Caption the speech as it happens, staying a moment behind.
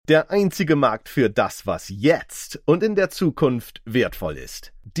der einzige Markt für das, was jetzt und in der Zukunft wertvoll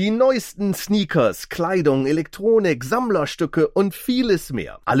ist. Die neuesten Sneakers, Kleidung, Elektronik, Sammlerstücke und vieles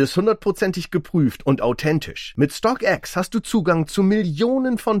mehr. Alles 100%ig geprüft und authentisch. Mit StockX hast du Zugang zu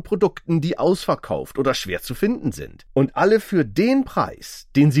Millionen von Produkten, die ausverkauft oder schwer zu finden sind. Und alle für den Preis,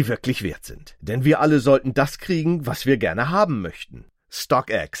 den sie wirklich wert sind. Denn wir alle sollten das kriegen, was wir gerne haben möchten.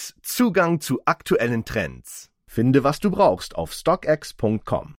 StockX. Zugang zu aktuellen Trends. Finde, was du brauchst auf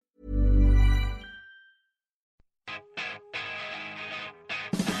stockx.com.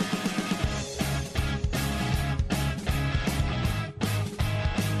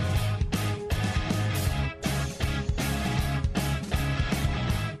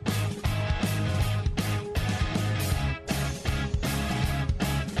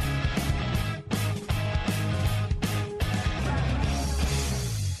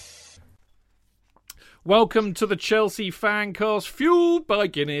 Welcome to the Chelsea FanCast, fueled by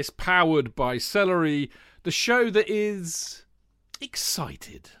Guinness, powered by Celery, the show that is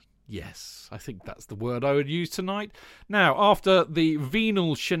excited. Yes, I think that's the word I would use tonight. Now, after the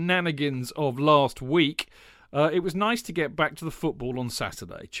venal shenanigans of last week, it was nice to get back to the football on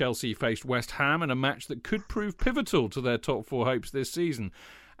Saturday. Chelsea faced West Ham in a match that could prove pivotal to their top four hopes this season.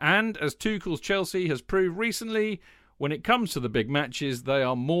 And as Tuchel's Chelsea has proved recently, when it comes to the big matches, they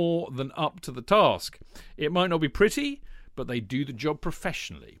are more than up to the task. It might not be pretty, but they do the job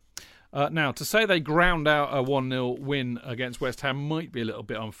professionally. Now, to say they ground out a 1-0 win against West Ham might be a little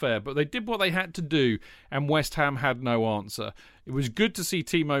bit unfair, but they did what they had to do, and West Ham had no answer. It was good to see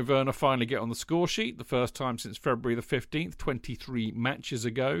Timo Werner finally get on the score sheet, the first time since February the 15th, 23 matches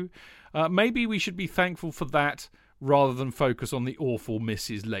ago. Maybe we should be thankful for that rather than focus on the awful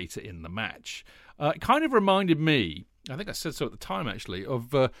misses later in the match. It kind of reminded me, I think I said so at the time actually,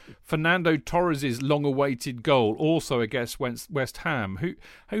 of Fernando Torres' long-awaited goal, also against West Ham.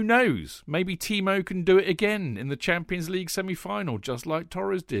 Who knows? Maybe Timo can do it again in the Champions League semi-final, just like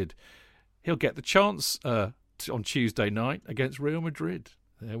Torres did. He'll get the chance on Tuesday night against Real Madrid.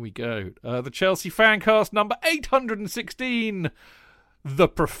 There we go. The Chelsea FanCast number 816, The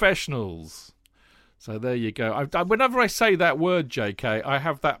Professionals. So there you go. Whenever I say that word, JK, I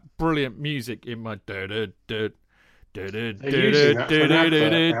have that brilliant music in my... They're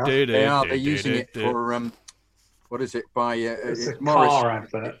using it for what is it by it's a Morris car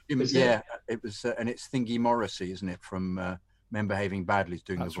advert. Yeah, it was and it's Thingy Morrissey, isn't it, from Men Behaving Badly is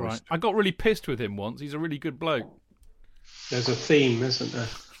doing That's the voice. Right. I got really pissed with him once. He's a really good bloke. There's a theme, isn't there?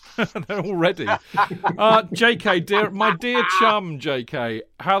 Already. JK, my dear chum, JK,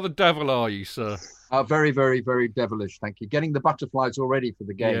 how the devil are you, sir? Very, very, very devilish, thank you. Getting the butterflies already for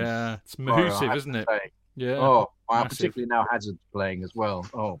the game. Yeah, it's mahoosive, isn't it? Yeah. Oh, wow, particularly now Hazard's playing as well.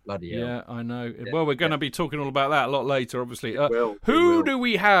 Oh, bloody hell. Yeah, I know. Yeah, well, we're going to be talking all about that a lot later, obviously. Whom do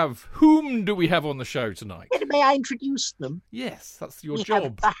we have on the show tonight? Well, may I introduce them? Yes, that's your we job.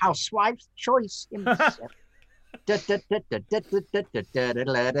 Have the housewife's choice himself. The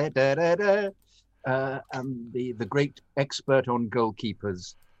great expert on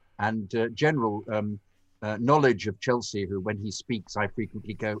goalkeepers and general knowledge of Chelsea, who, when he speaks, I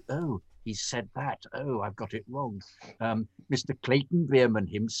frequently go, oh, he said that. Oh, I've got it wrong. Mr. Clayton Bierman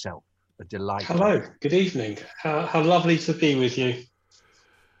himself. A delight. Hello, good evening. How lovely to be with you.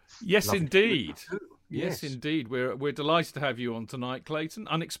 Yes, Lovely indeed. Yes, indeed. We're delighted to have you on tonight, Clayton.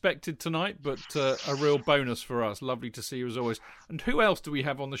 Unexpected tonight, but a real bonus for us. Lovely to see you as always. And who else do we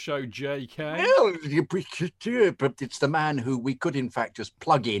have on the show, JK? Well, but it's the man who we could, in fact, just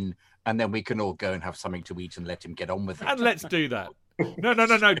plug in, and then we can all go and have something to eat and let him get on with it. And let's do that. No,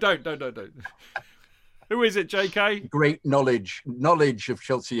 don't. Who is it, JK? Great knowledge of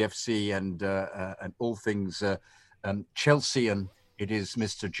Chelsea FC and all things Chelsean. It is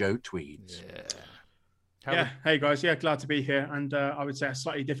Mr. Joe Tweeds. Yeah. Hey guys. Yeah, glad to be here. And I would say a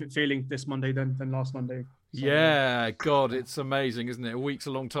slightly different feeling this Monday than last Monday. So, yeah, God, it's amazing, isn't it? A week's a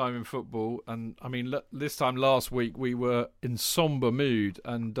long time in football, and I mean, this time last week we were in somber mood,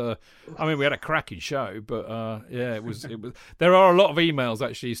 and I mean, we had a cracking show, but yeah, it was. There are a lot of emails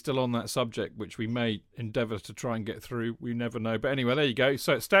actually still on that subject, which we may endeavour to try and get through. We never know, but anyway, there you go.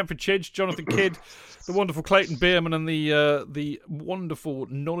 So it's Stanford Chidge, Jonathan Kidd, the wonderful Clayton Bierman, and the wonderful,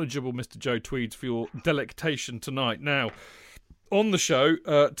 knowledgeable Mr. Joe Tweeds for your delectation tonight. Now, on the show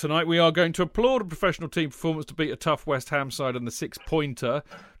tonight, we are going to applaud a professional team performance to beat a tough West Ham side in the six-pointer,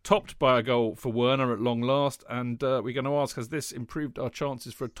 topped by a goal for Werner at long last, and we're going to ask, has this improved our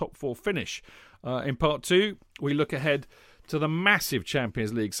chances for a top-four finish? In part two, we look ahead to the massive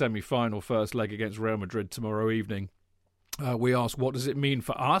Champions League semi-final first leg against Real Madrid tomorrow evening. We ask, what does it mean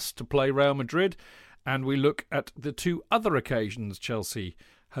for us to play Real Madrid? And we look at the two other occasions Chelsea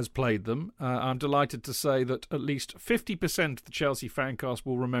has played them. I'm delighted to say that at least 50% of the Chelsea fancast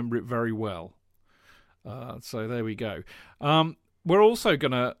will remember it very well. So there we go. We're also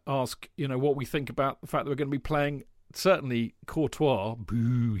going to ask, what we think about the fact that we're going to be playing certainly Courtois,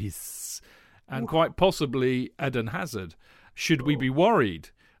 boo, hiss, and quite possibly Eden Hazard. Should we be worried?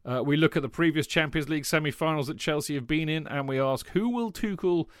 We look at the previous Champions League semi-finals that Chelsea have been in, and we ask, who will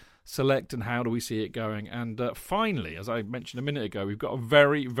Tuchel select and how do we see it going? And finally, as I mentioned a minute ago, we've got a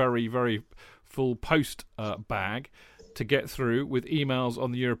very, very, very full post bag to get through with emails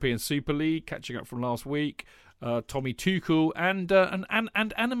on the European Super League, catching up from last week, Tommy Tuchel, and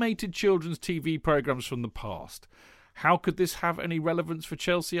animated children's TV programmes from the past. How could this have any relevance for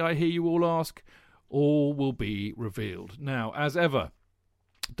Chelsea, I hear you all ask? All will be revealed. Now, as ever,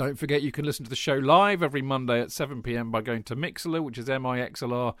 don't forget you can listen to the show live every Monday at 7 p.m. by going to Mixlr, which is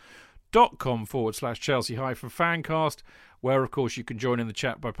mixlr.com/Chelsea-fancast, where, of course, you can join in the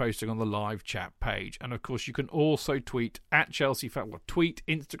chat by posting on the live chat page. And, of course, you can also tweet at Chelsea tweet,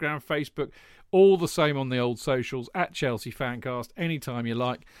 Instagram, Facebook, all the same on the old socials, at Chelsea Fancast, anytime you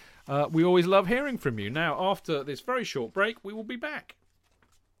like. We always love hearing from you. Now, after this very short break, we will be back.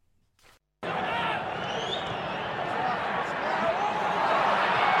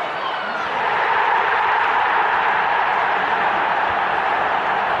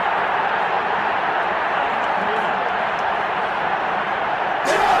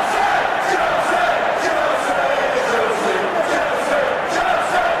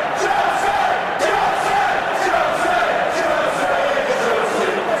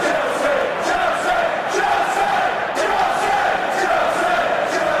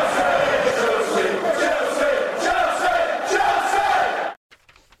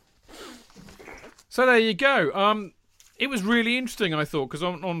 So there you go. It was really interesting, I thought, because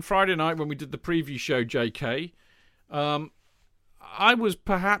on Friday night when we did the preview show, JK, I was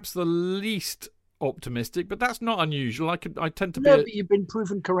perhaps the least optimistic, but that's not unusual. I tend to be. No, but you've been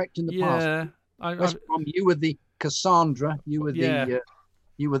proven correct in the past. You were the Cassandra. You were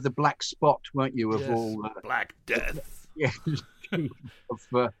you were the black spot, weren't you? Of all Black Death. Yeah. And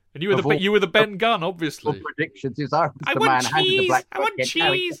you were the bent gun, obviously. Predictions. I want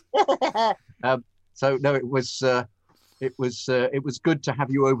cheese. So no, it was good to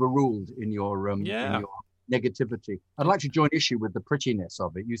have you overruled in your negativity. I'd like to join issue with the prettiness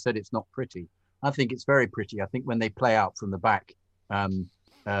of it. You said it's not pretty. I think it's very pretty. I think when they play out from the back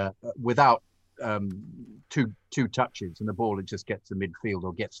without two touches and the ball it just gets to midfield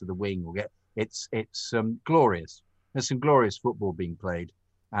or gets to the wing it's glorious. There's some glorious football being played,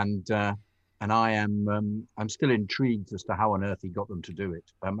 and I'm still intrigued as to how on earth he got them to do it.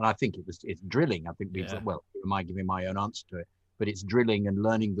 And I think it's drilling. I think well, am I giving my own answer to it? But it's drilling and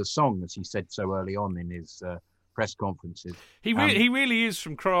learning the song, as he said so early on in his press conferences. He really is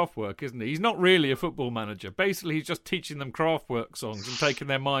from Kraftwerk, isn't he? He's not really a football manager. Basically, he's just teaching them Kraftwerk songs and taking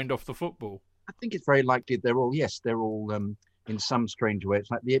their mind off the football. I think it's very likely they're all in some strange way.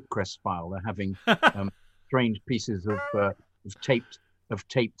 It's like the Ipcrest file. They're having strange pieces of taped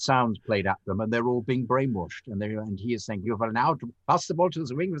sounds played at them, and they're all being brainwashed. And he is saying, "You have now to pass the ball to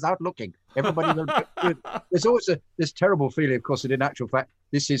the wing without looking." Everybody will. There's always this terrible feeling, of course, that in actual fact,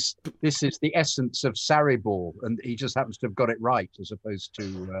 this is the essence of Sarri ball, and he just happens to have got it right, as opposed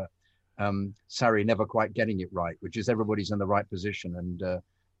to Sarri never quite getting it right, which is everybody's in the right position and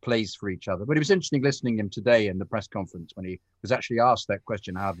plays for each other. But it was interesting listening to him today in the press conference when he was actually asked that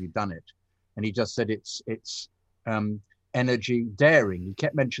question, "How have you done it?" And he just said it's energy, daring. He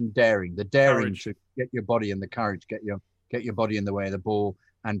kept mentioning daring, the daring courage. To get your body and the courage, get your body in the way of the ball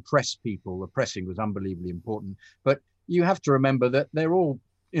and press people. The pressing was unbelievably important. But you have to remember that they're all,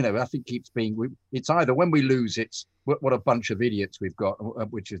 I think it's either when we lose, it's what a bunch of idiots we've got,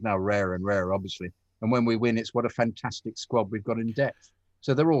 which is now rarer and rarer, obviously. And when we win, it's what a fantastic squad we've got in depth.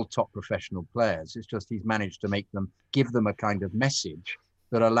 So they're all top professional players. It's just he's managed to give them a kind of message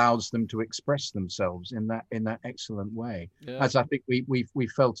that allows them to express themselves in that excellent way. Yeah. As I think we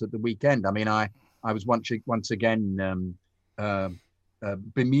felt at the weekend. I mean, I was once again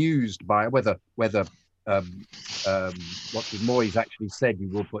bemused by whether what Moyes actually said, you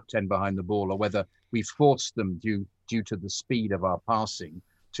will put 10 behind the ball, or whether we forced them due to the speed of our passing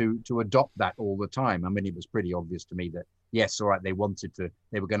to adopt that all the time. I mean, it was pretty obvious to me that yes, all right, they were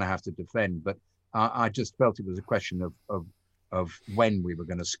going to have to defend, but I just felt it was a question of when we were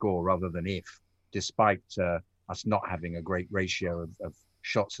going to score rather than if, despite us not having a great ratio of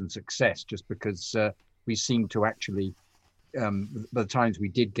shots and success, just because we seemed to actually, by the times we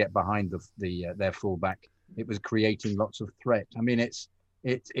did get behind their fullback, it was creating lots of threat. I mean,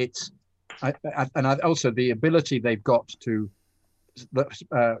 and also the ability they've got to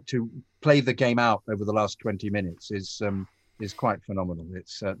to play the game out over the last 20 minutes is quite phenomenal.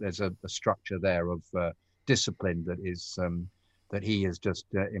 It's there's a structure there of discipline that is that he has just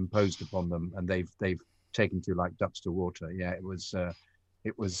imposed upon them, and they've taken to like ducks to water. Yeah, it was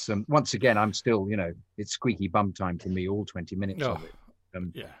once again. I'm still, it's squeaky bum time for me. All 20 minutes of it.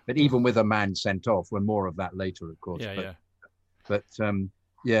 But even with a man sent off, we're more of that later, of course. But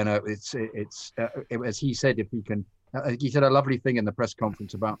it's as he said, if he can. He said a lovely thing in the press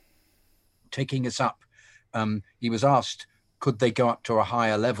conference about taking us up. He was asked, could they go up to a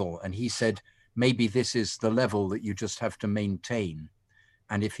higher level? And he said, maybe this is the level that you just have to maintain.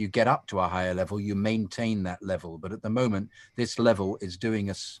 And if you get up to a higher level, you maintain that level. But at the moment, this level is doing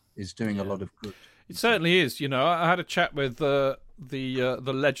a lot of good. It certainly is. I had a chat with the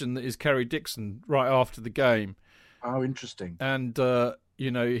legend that is Kerry Dixon right after the game. Oh, interesting. And,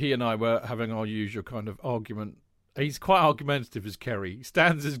 he and I were having our usual kind of argument. He's quite argumentative as Kerry. He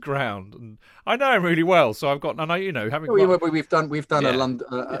stands his ground, and I know him really well. So I've got, and we've done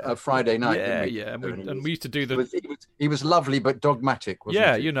a Friday night. And we used to do he was lovely but dogmatic,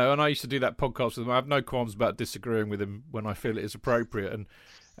 wasn't he? And I used to do that podcast with him. I have no qualms about disagreeing with him when I feel it is appropriate,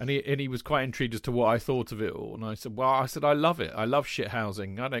 and he was quite intrigued as to what I thought of it all. And I said, I love it. I love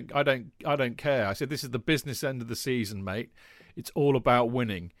shithousing. I don't care. I said, this is the business end of the season, mate. It's all about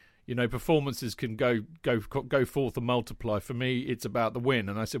winning. Performances can go forth and multiply. For me, it's about the win.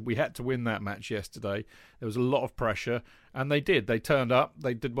 And I said we had to win that match yesterday. There was a lot of pressure, and they did. They turned up.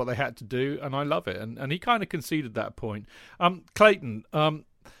 They did what they had to do, and I love it. And he kind of conceded that point. Clayton,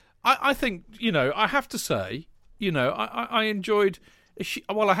 I think, I have to say, I enjoyed.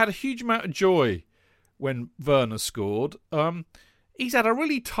 I had a huge amount of joy when Werner scored. He's had a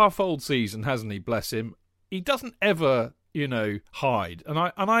really tough old season, hasn't he? Bless him. He doesn't ever hide, and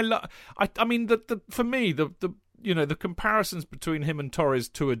I mean for me the comparisons between him and Torres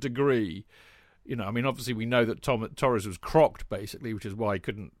to a degree, obviously we know that Torres was crocked basically, which is why he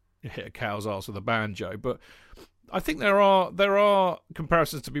couldn't hit a cow's arse with a banjo, but I think there are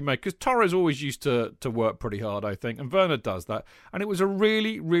comparisons to be made, because Torres always used to work pretty hard, I think, and Werner does that, and it was a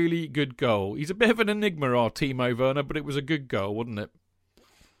really, really good goal. He's a bit of an enigma, our Timo Werner, but it was a good goal, wasn't it?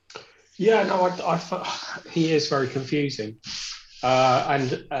 Yeah, no, I he is very confusing, and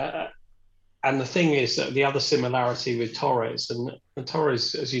the thing is that the other similarity with Torres, and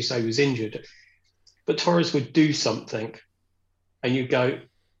Torres, as you say, was injured, but Torres would do something, and you go,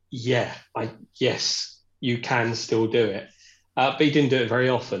 yes, you can still do it, but he didn't do it very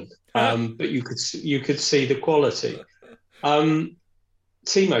often. But you could see the quality.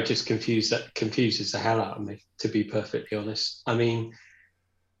 Timo just confuses the hell out of me, to be perfectly honest. I mean,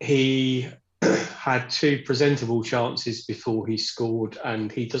 he had two presentable chances before he scored,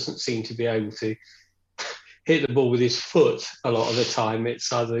 and he doesn't seem to be able to hit the ball with his foot a lot of the time.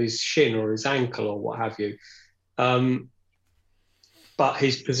 It's either his shin or his ankle or what have you. But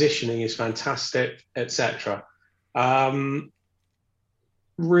his positioning is fantastic, etc.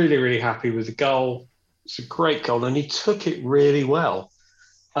 Really, really happy with the goal. It's a great goal, and he took it really well.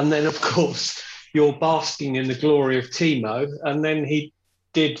 And then, of course, you're basking in the glory of Timo, and then he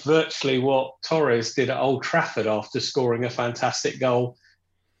did virtually what Torres did at Old Trafford after scoring a fantastic goal.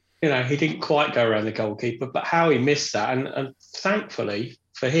 He didn't quite go around the goalkeeper, but how he missed that. And thankfully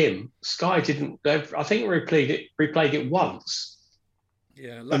for him, Sky didn't. I think replayed it once.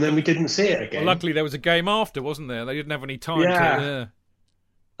 Yeah, luckily, and then we didn't see it again. Well, luckily, there was a game after, wasn't there? They didn't have any time. Yeah.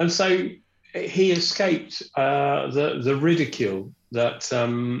 And so he escaped the ridicule that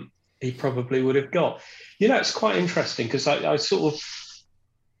he probably would have got. It's quite interesting, because I sort of,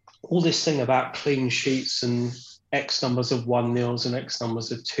 all this thing about clean sheets and X numbers of 1-0s and X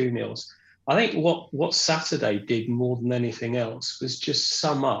numbers of 2-0s. I think what Saturday did more than anything else was just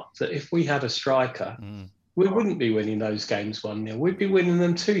sum up that if we had a striker, we wouldn't be winning those games 1-0. We'd be winning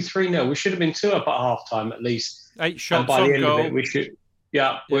them 2-3-0. We should have been 2 up at half time at least. 8 shots and by on the end goal. of it,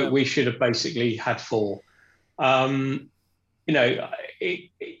 we should have basically had 4.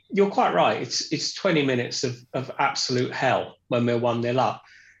 You're quite right. It's 20 minutes of absolute hell when we're 1-0 up.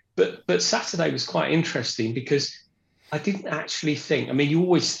 But Saturday was quite interesting, because I didn't actually think. I mean, you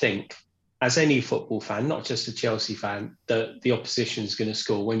always think, as any football fan, not just a Chelsea fan, that the opposition is going to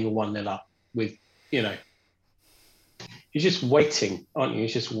score when you're 1-0 up. With you're just waiting, aren't you? You're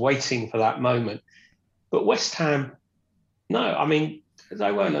just waiting for that moment. But West Ham, no. I mean,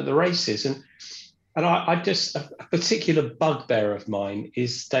 they weren't at the races, and I just, a particular bugbear of mine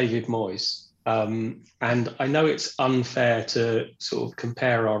is David Moyes. And I know it's unfair to sort of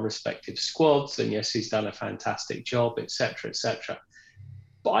compare our respective squads, and yes, he's done a fantastic job, etc., etc.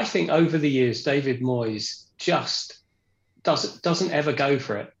 But I think over the years, David Moyes just doesn't ever go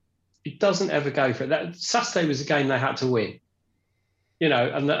for it. He doesn't ever go for it. That Saturday was a game they had to win.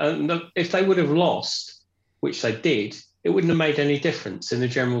 If they would have lost, which they did, it wouldn't have made any difference in the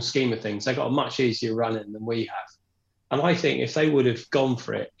general scheme of things. They got a much easier run in than we have. And I think if they would have gone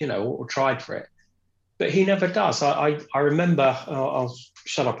for it, or tried for it, but he never does. I remember, I'll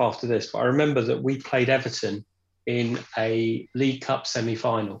shut up after this, but I remember that we played Everton in a League Cup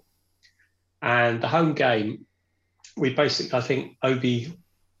semi-final. And the home game, we basically, I think Obi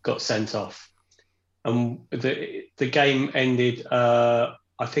got sent off. And the game ended, I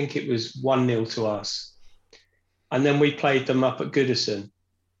think it was 1-0 to us. And then we played them up at Goodison. And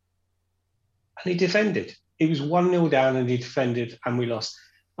he defended. He was 1-0 down and he defended and we lost.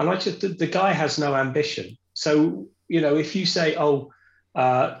 And the guy has no ambition. So, if you say,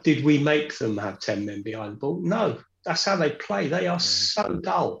 did we make them have 10 men behind the ball? No, that's how they play. They are so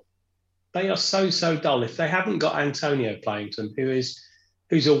dull. They are so dull. If they haven't got Antonio playing to them,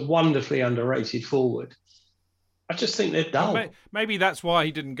 who's a wonderfully underrated forward, I just think they're dull. Well, maybe that's why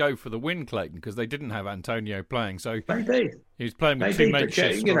he didn't go for the win, Clayton, because they didn't have Antonio playing. So maybe he was playing with two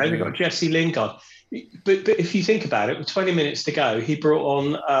makeshifts. They've got Jesse Lingard. But if you think about it, with 20 minutes to go, he brought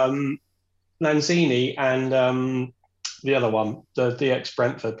on Lanzini and the other one, the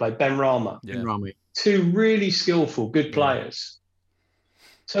ex-Brentford player, Ben Rama. Yeah. Ben Rama. Two really skillful, good players.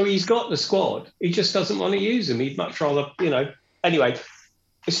 So he's got the squad. He just doesn't want to use them. He'd much rather, Anyway,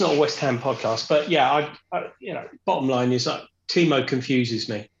 it's not a West Ham podcast, but yeah, bottom line is Timo confuses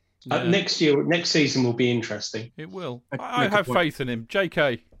me. Yeah. Next season will be interesting. It will. I have faith in him.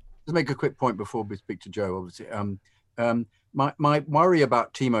 JK. Let's make a quick point before we speak to Joe, obviously. My worry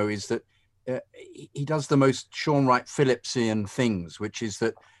about Timo is that he does the most Sean Wright Phillipsian things, which is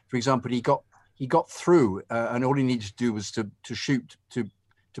that, for example, he got through and all he needed to do was to shoot,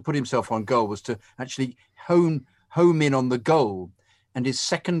 to put himself on goal, was to actually home in on the goal. And his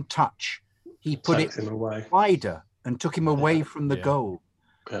second touch, he put it wider and took him away from the goal.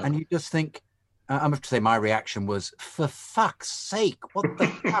 Yeah. And you just think, I have to say my reaction was, for fuck's sake, what the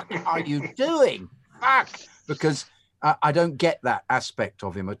fuck are you doing? Fuck! Because I don't get that aspect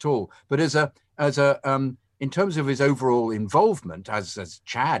of him at all. But in terms of his overall involvement, as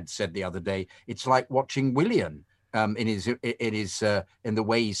Chad said the other day, it's like watching Willian in the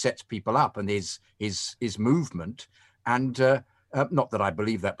way he sets people up and his movement. And not that I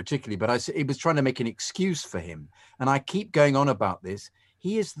believe that particularly, but he was trying to make an excuse for him. And I keep going on about this.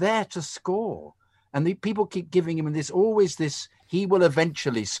 He is there to score. And the people keep giving him this, he will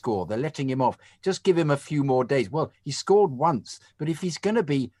eventually score. They're letting him off. Just give him a few more days. Well, he scored once, but if he's going to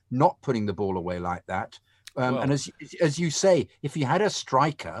be not putting the ball away like that, and as you say, if he had a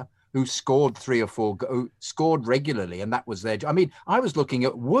striker who scored 3 or 4, scored regularly, and that was their job. I mean, I was looking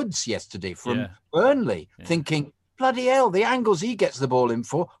at Woods yesterday from Burnley, thinking, bloody hell, the angles he gets the ball in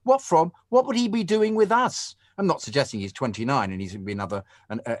for, what would he be doing with us? I'm not suggesting he's 29 and he's going to be another,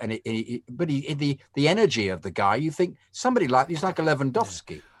 but the energy of the guy, you think somebody he's like a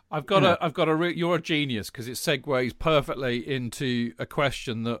Lewandowski. Yeah. You're a genius, because it segues perfectly into a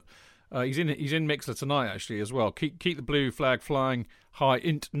question that he's in Mixler tonight actually as well. Keep the blue flag flying high.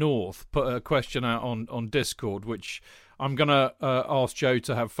 Int North put a question out on Discord, which I'm going to ask Joe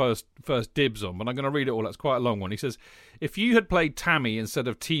to have first dibs on, but I'm going to read it all. That's quite a long one. He says, if you had played Tammy instead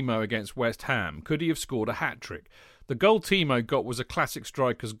of Timo against West Ham, could he have scored a hat-trick? The goal Timo got was a classic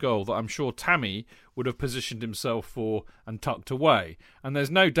striker's goal that I'm sure Tammy would have positioned himself for and tucked away. And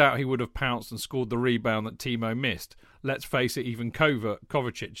there's no doubt he would have pounced and scored the rebound that Timo missed. Let's face it, even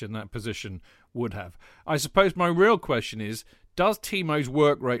Kovacic in that position would have. I suppose my real question is, does Timo's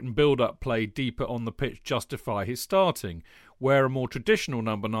work rate and build-up play deeper on the pitch justify his starting, where a more traditional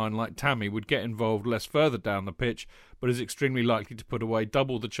number 9 like Tammy would get involved less further down the pitch, but is extremely likely to put away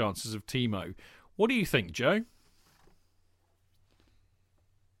double the chances of Timo? What do you think, Joe?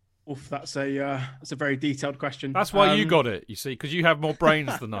 Oof, that's a very detailed question. That's why you got it, you see, because you have more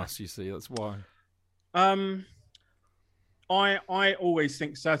brains than us, you see, that's why. I always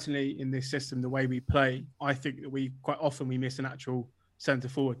think, certainly in this system, the way we play, I think that we miss an actual centre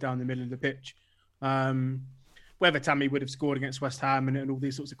forward down the middle of the pitch. Whether Tammy would have scored against West Ham and all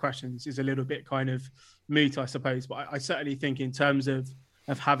these sorts of questions is a little bit kind of moot, I suppose. But I certainly think in terms of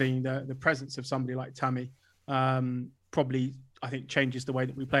having the presence of somebody like Tammy, probably I think changes the way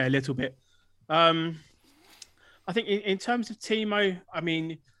that we play a little bit. I think in terms of Timo, I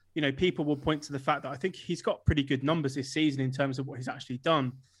mean, people will point to the fact that I think he's got pretty good numbers this season in terms of what he's actually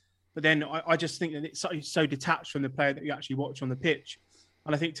done. But then I just think that it's so detached from the player that you actually watch on the pitch.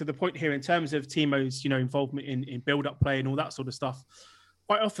 And I think to the point here, in terms of Timo's, involvement in build-up play and all that sort of stuff,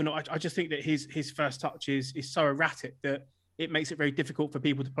 quite often I just think that his first touch is so erratic that it makes it very difficult for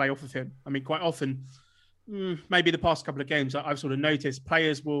people to play off of him. I mean, quite often, maybe the past couple of games, I've sort of noticed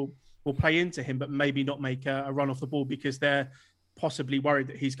players will play into him, but maybe not make a run off the ball because they're possibly worried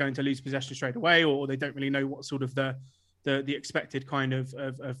that he's going to lose possession straight away, or they don't really know what sort of the expected kind of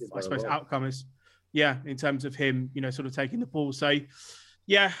I suppose outcome is. Yeah, in terms of him, sort of taking the ball. So,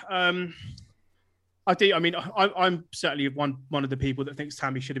 yeah, I do. I mean, I'm certainly one of the people that thinks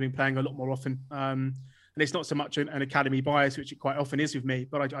Tammy should have been playing a lot more often. And it's not so much an academy bias, which it quite often is with me,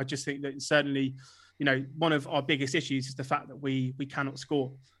 but I just think that certainly, one of our biggest issues is the fact that we cannot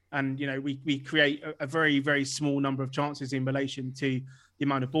score. And, we create a very, very small number of chances in relation to the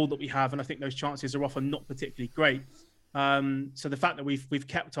amount of ball that we have. And I think those chances are often not particularly great. So the fact that we've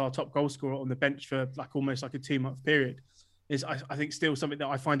kept our top goal scorer on the bench for almost a 2-month period is, I think, still something that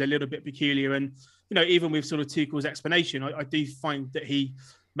I find a little bit peculiar. And, even with sort of Tuchel's explanation, I do find that he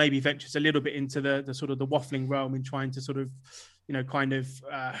maybe ventures a little bit into the sort of the waffling realm in trying to sort of,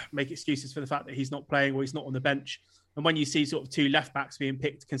 make excuses for the fact that he's not playing or he's not on the bench. And when you see sort of 2 left backs being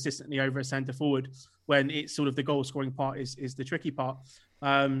picked consistently over a centre forward, when it's sort of the goal scoring part is the tricky part,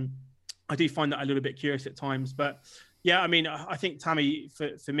 I do find that a little bit curious at times. But yeah, I mean, I think Tammy,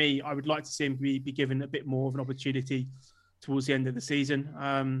 for me, I would like to see him be given a bit more of an opportunity towards the end of the season.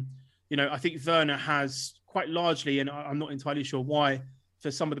 I think Werner has quite largely, and I'm not entirely sure why, for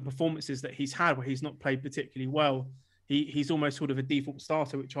some of the performances that he's had where he's not played particularly well, he's almost sort of a default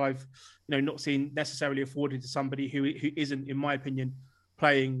starter, which I've not seen necessarily afforded to somebody who isn't, in my opinion,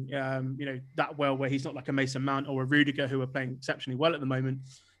 playing that well, where he's not like a Mason Mount or a Rudiger who are playing exceptionally well at the moment,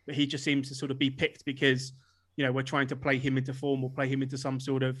 but he just seems to sort of be picked because we're trying to play him into form or play him into some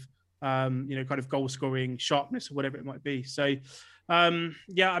sort of kind of goal scoring sharpness or whatever it might be. So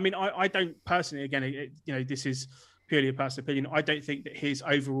yeah, I mean, I don't personally, again, this is purely a personal opinion, I don't think that his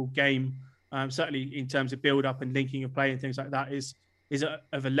overall game, certainly in terms of build up and linking of play and things like that, is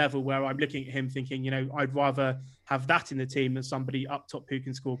of a level where I'm looking at him thinking, I'd rather have that in the team than somebody up top who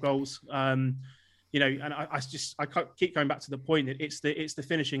can score goals. And I keep going back to the point that it's the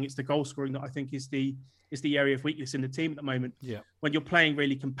finishing, it's the goal scoring that I think is the area of weakness in the team at the moment. Yeah. When you're playing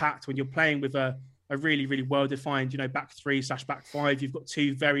really compact, when you're playing with a really, really well-defined, back 3/back 5, you've got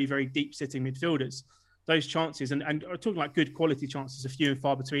 2 very, very deep sitting midfielders. Those chances, and talking like good quality chances, are few and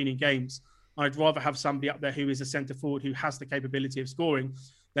far between in games. I'd rather have somebody up there who is a centre forward who has the capability of scoring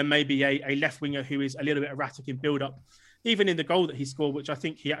than maybe a left winger who is a little bit erratic in build-up. Even in the goal that he scored, which I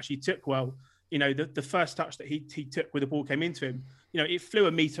think he actually took well, the first touch that he took where the ball came into him, it flew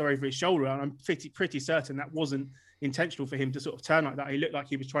a metre over his shoulder, and I'm pretty certain that wasn't intentional for him to sort of turn like that. He looked like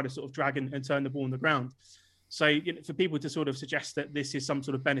he was trying to sort of drag and turn the ball on the ground. So for people to sort of suggest that this is some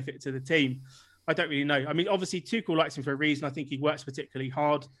sort of benefit to the team, I don't really know. I mean, obviously Tuchel likes him for a reason. I think he works particularly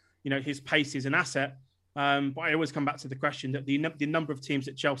hard. His pace is an asset. But I always come back to the question that the number of teams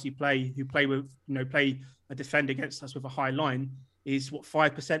that Chelsea play a defend against us with a high line is 5%,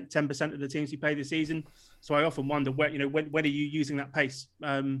 10% of the teams we play this season. So I often wonder when are you using that pace?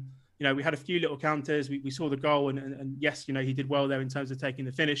 We had a few little counters. We saw the goal, and yes, he did well there in terms of taking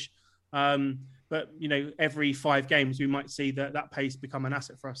the finish. But every 5 games we might see that pace become an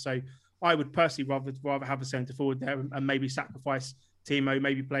asset for us. So I would personally rather have a centre forward there and maybe sacrifice Timo,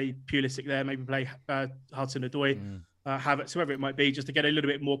 maybe play Pulisic there, maybe play Hudson-Odoi, Havertz, whoever it might be, just to get a little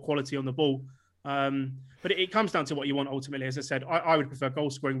bit more quality on the ball. But it comes down to what you want ultimately. As I said, I would prefer goal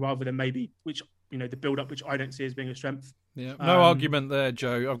scoring rather than maybe the build up, which I don't see as being a strength. Yeah, no argument there,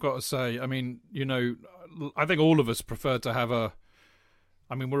 Joe. I've got to say, I mean, I think all of us prefer to have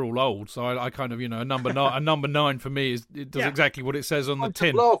we're all old, so I kind of, a number 9. A number 9 for me does exactly what it says on the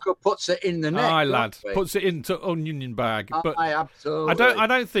tin. Bloke who puts it in the net. Aye, lad, puts it into onion bag. But absolutely.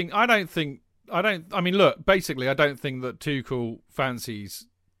 I mean, look, basically, I don't think that Tuchel fancies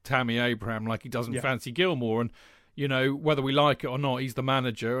Tammy Abraham like he doesn't fancy Gilmore, and whether we like it or not, he's the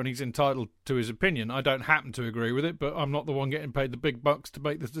manager and he's entitled to his opinion. I don't happen to agree with it, but I'm not the one getting paid the big bucks to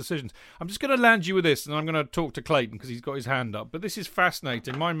make the decisions. I'm just going to land you with this, and I'm going to talk to Clayton because he's got his hand up. But this is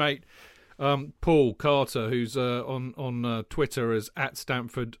fascinating. My mate Paul Carter, who's on Twitter as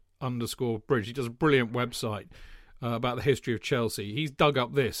 @Stamford_Bridge, he does a brilliant website about the history of Chelsea. He's dug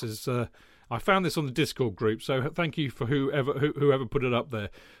up this as I found this on the Discord group, so thank you for whoever put it up there.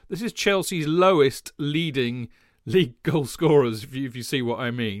 This is Chelsea's lowest leading league goal scorers, if you see what I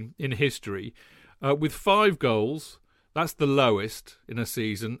mean, in history. With 5 goals, that's the lowest in a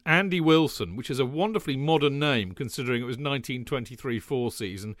season. Andy Wilson, which is a wonderfully modern name, considering it was 1923-4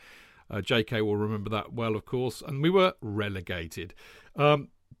 season. JK will remember that well, of course. And we were relegated.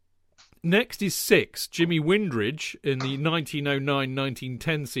 Next is 6, Jimmy Windridge in the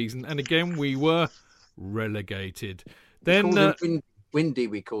 1909-1910 season, and again we were relegated. Then Windy,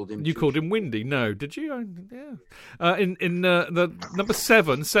 we called him. You called him Windy? No, did you? Yeah. In the number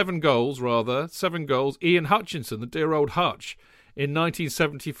 7 goals, 7 goals. Ian Hutchinson, the dear old Hutch, in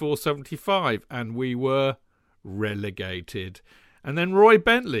 1974-75, and we were relegated. And then Roy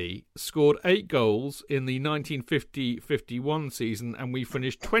Bentley scored 8 goals in the 1950-51 season, and we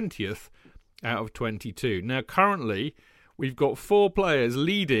finished 20th out of 22. Now, currently, we've got 4 players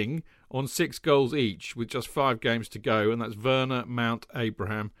leading on 6 goals each with just 5 games to go, and that's Werner, Mount,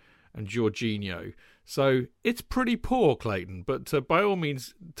 Abraham and Jorginho. So it's pretty poor, Clayton, but by all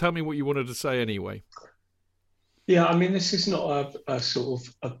means, tell me what you wanted to say anyway. Yeah, I mean, this is not a sort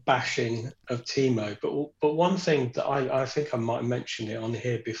of a bashing of Timo, but one thing that I think I might have mentioned it on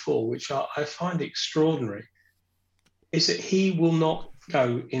here before, which I find extraordinary, is that he will not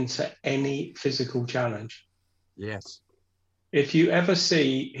go into any physical challenge. Yes. If you ever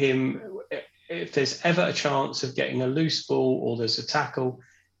see him, if there's ever a chance of getting a loose ball or there's a tackle,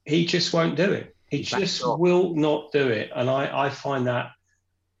 he just won't do it. He just will not do it. And I find that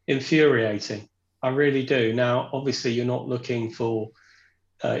infuriating. I really do. Now, obviously, you're not looking for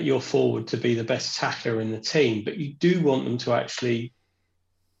your forward to be the best tackler in the team, but you do want them to actually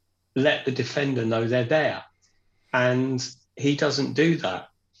let the defender know they're there. And he doesn't do that.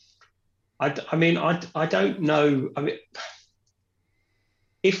 I don't know. I mean,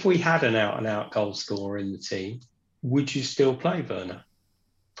 if we had an out-and-out goal scorer in the team, would you still play Werner?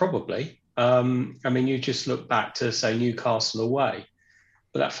 Probably. I mean, you just look back to, say, Newcastle away,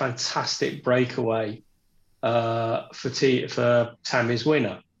 but that fantastic breakaway for Tammy's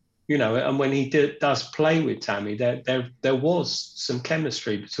winner, you know, and when he does play with Tammy, there was some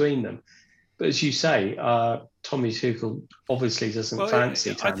chemistry between them. But as you say, Tommy Tuchel obviously doesn't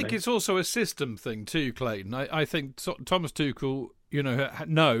fancy Tammy. I think it's also a system thing too, Clayton. I think Thomas Tuchel, you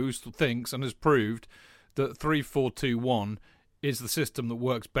know, thinks and has proved that 3-4-2-1 is the system that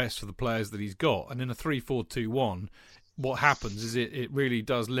works best for the players that he's got. And in a 3-4-2-1, what happens is it really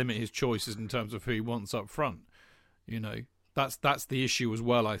does limit his choices in terms of who he wants up front. You know, that's the issue as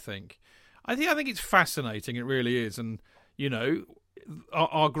well, I think. I think it's fascinating, it really is. And, you know,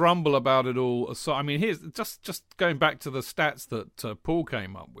 our grumble about it all aside, I mean, here's just going back to the stats that Paul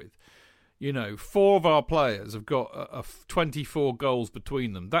came up with. You know, 4 of our players have got 24 goals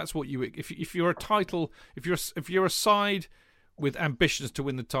between them. That's what you if you're a title, if you're a side with ambitions to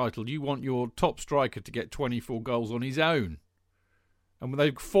win the title, you want your top striker to get 24 goals on his own.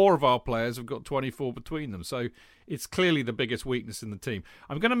 And 4 of our players have got 24 between them. So it's clearly the biggest weakness in the team.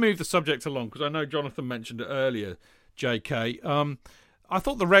 I'm going to move the subject along because I know Jonathan mentioned it earlier, JK. I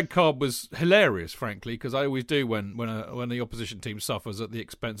thought the red card was hilarious, frankly, because I always do when the opposition team suffers at the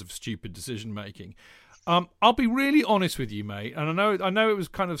expense of stupid decision making. I'll be really honest with you, mate, and I know it was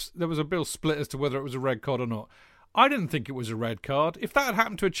kind of, there was a bill split as to whether it was a red card or not. I didn't think it was a red card. If that had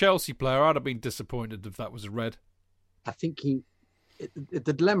happened to a Chelsea player, I'd have been disappointed if that was a red. I think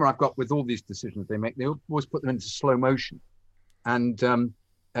the dilemma I've got with all these decisions they make, they always put them into slow motion, and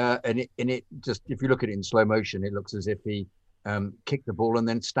it just, if you look at it in slow motion, it looks as if he kicked the ball and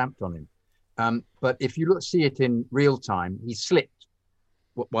then stamped on him. But if you see it in real time, he slipped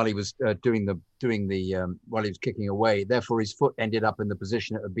while he was while he was kicking away. Therefore, his foot ended up in the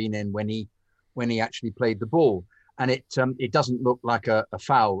position it had been in when he actually played the ball. And it doesn't look like a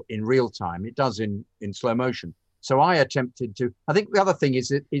foul in real time. It does in slow motion. So I attempted to. I think the other thing is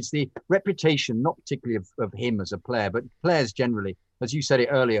the reputation, not particularly of him as a player, but players generally, as you said it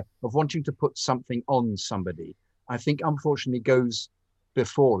earlier, of wanting to put something on somebody. I think unfortunately goes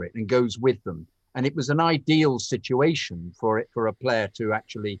before it and goes with them. And it was an ideal situation for a player to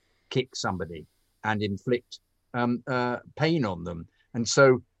actually kick somebody and inflict pain on them. And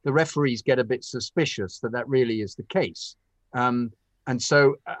so the referees get a bit suspicious that really is the case. And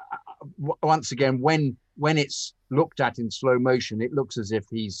so once again, when it's looked at in slow motion, it looks as if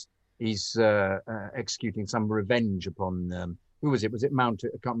he's executing some revenge upon who was it? Was it Mount? I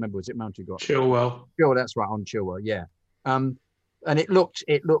can't remember. Was it Mount who got Chilwell? Chilwell, that's right, on Chilwell. Yeah. And it looked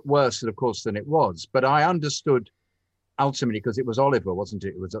worse, of course, than it was. But I understood ultimately, because it was Oliver, wasn't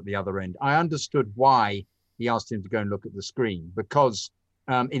it? It was at the other end. I understood why he asked him to go and look at the screen, because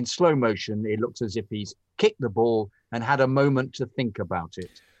in slow motion, it looks as if he's kicked the ball and had a moment to think about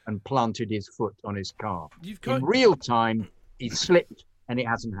it and planted his foot on his calf. In real time, he slipped and it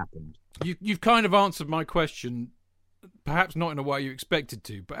hasn't happened. You've kind of answered my question, perhaps not in a way you expected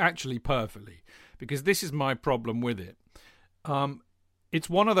to, but actually perfectly, because this is my problem with it. it's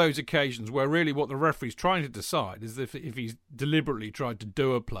one of those occasions where really what the referee's trying to decide is if he's deliberately tried to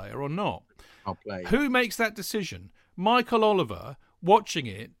do a player or not. I'll play. Who makes that decision? Michael Oliver, watching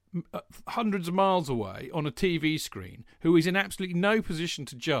it hundreds of miles away on a TV screen, who is in absolutely no position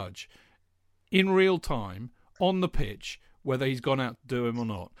to judge in real time on the pitch whether he's gone out to do him or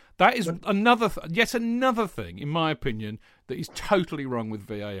not. That is yet another thing, in my opinion, that is totally wrong with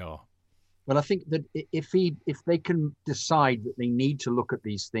VAR. Well, I think that if they can decide that they need to look at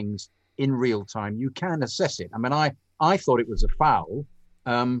these things in real time, you can assess it. I mean, I thought it was a foul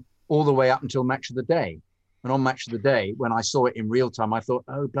all the way up until match of the day. And on match of the day, when I saw it in real time, I thought,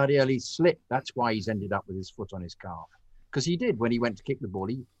 oh, bloody hell, he slipped. That's why he's ended up with his foot on his calf. Because he did. When he went to kick the ball,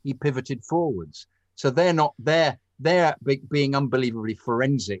 he pivoted forwards. So they're being unbelievably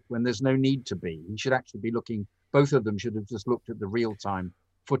forensic when there's no need to be. He should actually be looking, both of them should have just looked at the real-time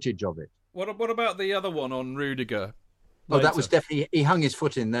footage of it. What about the other one on Rudiger? Oh, that was definitely, he hung his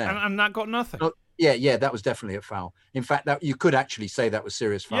foot in there. And that got nothing. Oh, yeah, that was definitely a foul. In fact, that you could actually say that was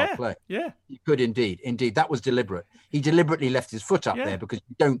serious foul play. Yeah, you could indeed. That was deliberate. He deliberately left his foot up there because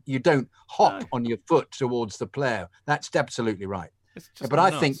you don't hop on your foot towards the player. That's absolutely right. But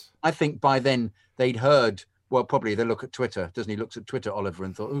I think by then they'd heard. Well, probably they look at Twitter. Doesn't he? Looks at Twitter, Oliver,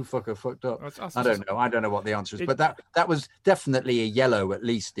 and thought, "Oh, fuck, I fucked up." I don't know what the answer is, but that was definitely a yellow, at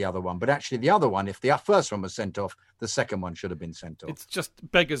least the other one. But actually, the other one, if the first one was sent off, the second one should have been sent off. It's just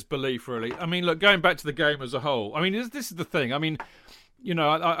beggars belief, really. I mean, look, going back to the game as a whole. I mean, this is the thing. I mean, you know,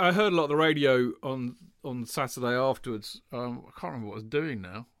 I heard a lot of the radio on Saturday afterwards. I can't remember what I was doing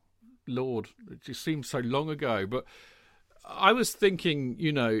now. Lord, it just seems so long ago. But I was thinking,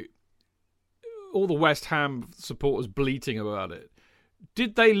 you know, all the West Ham supporters bleating about it.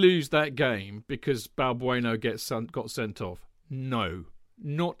 Did they lose that game because Balbuena got sent off? No,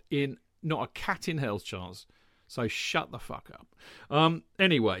 not a cat in hell's chance. So shut the fuck up.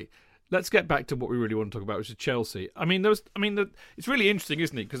 Anyway, let's get back to what we really want to talk about, which is Chelsea. I mean, it's really interesting,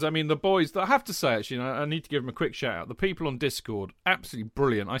 isn't it? Because I mean, the boys. I have to say, actually, I need to give them a quick shout out. The people on Discord, absolutely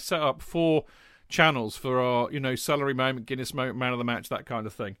brilliant. I set up 4 channels for our, you know, salary moment, Guinness moment, man of the match, that kind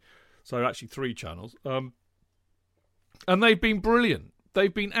of thing. So actually 3 channels. And they've been brilliant.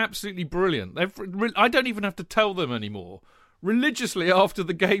 They've been absolutely brilliant. I don't even have to tell them anymore. Religiously after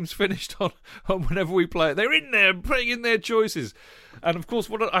the game's finished on whenever we play it, they're in there putting in their choices. And of course,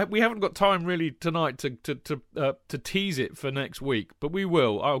 we haven't got time really tonight to tease it for next week, but we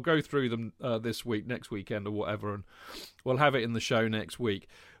will. I'll go through them this week, next weekend or whatever, and we'll have it in the show next week.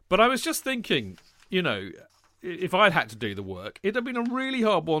 But I was just thinking, you know, if I'd had to do the work, it'd have been a really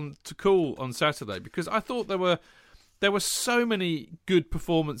hard one to call on Saturday because I thought there were so many good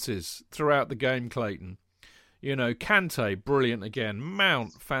performances throughout the game, Clayton. You know, Kante, brilliant again.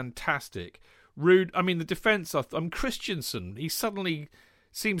 Mount, fantastic. The defence, Christensen, he suddenly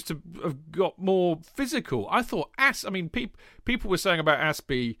seems to have got more physical. I thought, people were saying about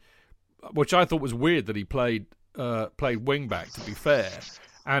Aspie, which I thought was weird that he played wing-back, to be fair.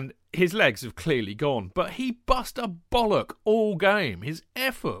 And his legs have clearly gone. But he bust a bollock all game. His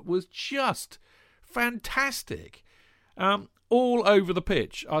effort was just fantastic. All over the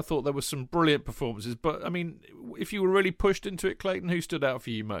pitch. I thought there were some brilliant performances. But, I mean, if you were really pushed into it, Clayton, who stood out for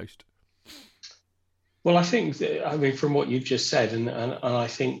you most? Well, I think, from what you've just said, and I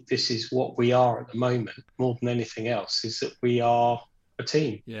think this is what we are at the moment, more than anything else, is that we are a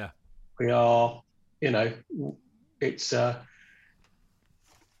team. Yeah. We are, you know, it's a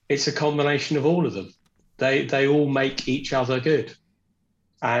combination of all of them. They all make each other good.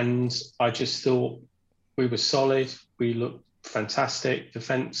 And I just thought we were solid. We looked fantastic.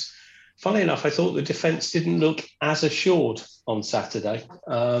 Defence. Funnily enough, I thought the defence didn't look as assured on Saturday.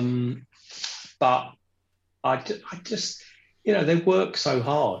 But I just, you know, they work so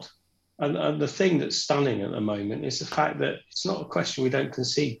hard. And the thing that's stunning at the moment is the fact that it's not a question we don't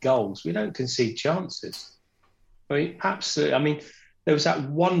concede goals. We don't concede chances. I mean, absolutely. I mean, there was that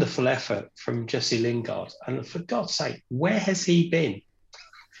wonderful effort from Jesse Lingard. And for God's sake, where has he been?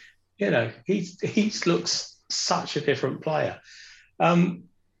 You know, he looks such a different player.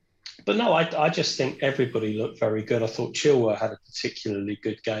 But no, I just think everybody looked very good. I thought Chilwell had a particularly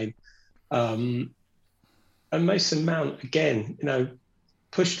good game. And Mason Mount, again, you know,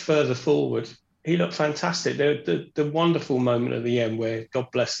 pushed further forward. He looked fantastic. The wonderful moment at the end where, God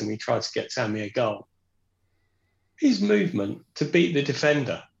bless him, he tried to get Tammy a goal. His movement to beat the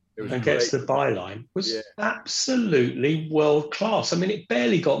defender and gets the byline was absolutely world class. I mean, it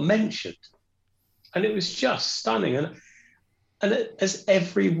barely got mentioned. And it was just stunning. And as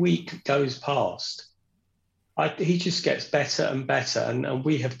every week goes past, he just gets better and better. And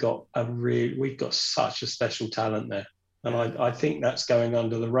we've got such a special talent there. And I think that's going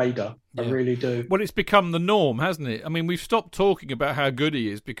under the radar. I really do. Well, it's become the norm, hasn't it? I mean, we've stopped talking about how good he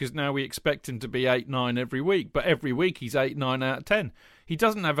is because now we expect him to be 8-9 every week. But every week he's 8-9 out of 10. He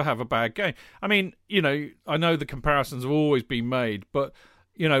doesn't ever have a bad game. I mean, I know the comparisons have always been made, but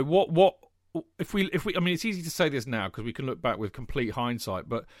what if we I mean, it's easy to say this now because we can look back with complete hindsight,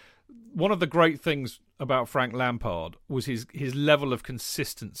 but one of the great things about Frank Lampard was his level of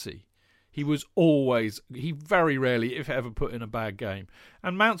consistency. He very rarely, if ever, put in a bad game.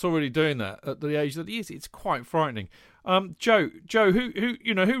 And Mount's already doing that at the age that he is. It's quite frightening. Joe,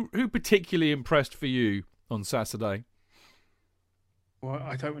 who particularly impressed for you on Saturday? Well,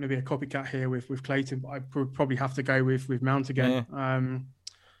 I don't want to be a copycat here with Clayton, but I probably have to go with Mount again. Yeah.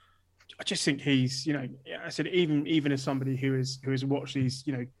 I just think he's, I said even as somebody who has watched these,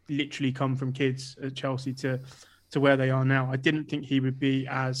 literally come from kids at Chelsea to where they are now, I didn't think he would be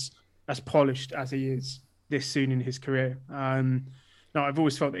as polished as he is this soon in his career. Now, I've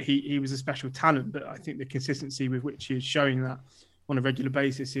always felt that he was a special talent, but I think the consistency with which he is showing that on a regular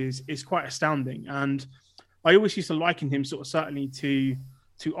basis is quite astounding. And I always used to liken him sort of certainly to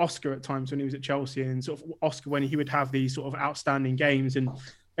Oscar at times when he was at Chelsea, and sort of Oscar when he would have these sort of outstanding games and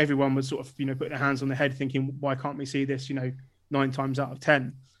everyone would sort of, put their hands on their head thinking, why can't we see this, 9 times out of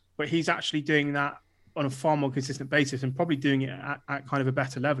 10? But he's actually doing that on a far more consistent basis and probably doing it at kind of a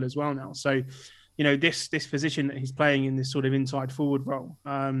better level as well now. So, this position that he's playing in this sort of inside forward role,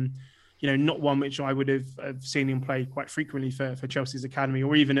 not one which I would have seen him play quite frequently for Chelsea's academy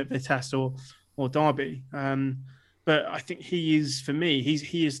or even at Vitesse or Derby. But I think he is, for me,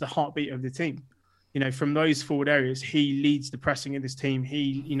 he is the heartbeat of the team. From those forward areas, he leads the pressing in this team.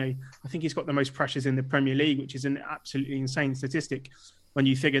 I think he's got the most pressures in the Premier League, which is an absolutely insane statistic when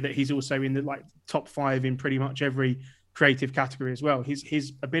you figure that he's also in the top 5 in pretty much every creative category as well.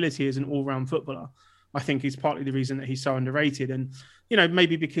 His ability as an all-round footballer, I think, is partly the reason that he's so underrated. And,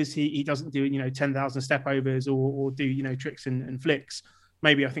 maybe because he doesn't do, 10,000 step overs or do, tricks and flicks.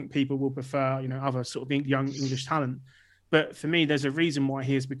 Maybe I think people will prefer, other sort of young English talent. But for me, there's a reason why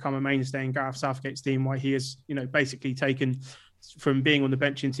he has become a mainstay in Gareth Southgate's team, why he has, basically taken from being on the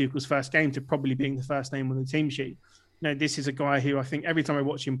bench in Tuchel's first game to probably being the first name on the team sheet. This is a guy who I think every time I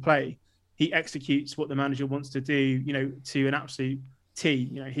watch him play, he executes what the manager wants to do, to an absolute T.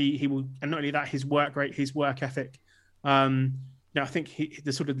 He will, and not only that, his work rate, his work ethic. I think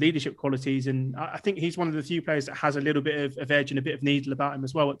the sort of leadership qualities, and I think he's one of the few players that has a little bit of edge and a bit of needle about him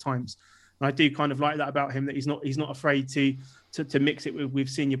as well at times. And I do kind of like that about him, that he's not afraid to mix it with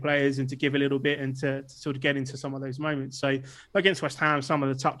senior players and to give a little bit and to sort of get into some of those moments. So against West Ham, some of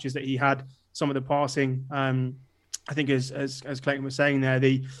the touches that he had, some of the passing, I think as Clayton was saying there,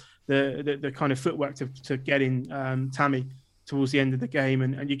 the kind of footwork to get in Tammy towards the end of the game,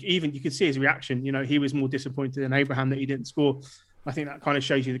 and you could see his reaction. He was more disappointed than Abraham that he didn't score. I think that kind of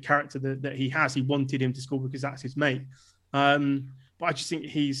shows you the character that he has. He wanted him to score because that's his mate. But I just think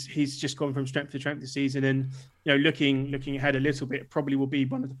he's just gone from strength to strength this season, and looking ahead a little bit, probably will be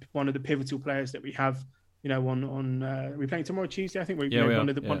one of the pivotal players that we have. On we're playing tomorrow Tuesday. I think he's going to be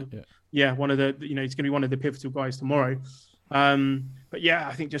one of the pivotal guys tomorrow. But yeah,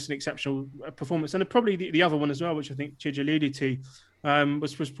 I think just an exceptional performance, and probably the other one as well, which I think Chidge alluded to,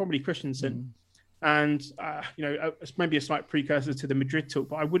 was probably Christensen. And it's maybe a slight precursor to the Madrid talk,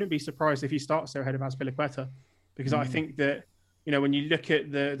 but I wouldn't be surprised if he starts there ahead of Azpilicueta, because I think that when you look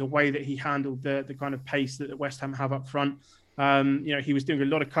at the way that he handled the kind of pace that West Ham have up front, he was doing a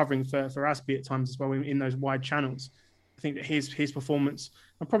lot of covering for Azpi at times as well in those wide channels. I think that his performance,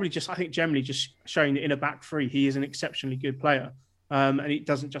 and probably generally just showing that in a back three, he is an exceptionally good player. And it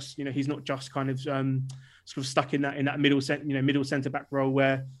doesn't just, he's not just kind of sort of stuck in that middle centre back role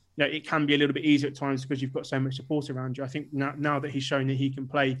where it can be a little bit easier at times because you've got so much support around you. I think now that he's shown that he can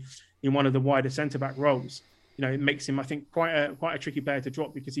play in one of the wider centre back roles, it makes him, I think, quite a tricky player to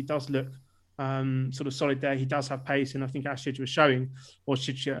drop, because he does look sort of solid there. He does have pace, and I think Ashid was saying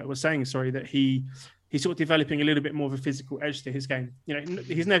that he's sort of developing a little bit more of a physical edge to his game.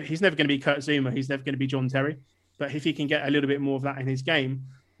 He's never going to be Kurt Zuma. He's never going to be John Terry. But if he can get a little bit more of that in his game,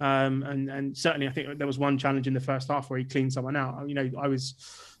 and certainly I think there was one challenge in the first half where he cleaned someone out. I was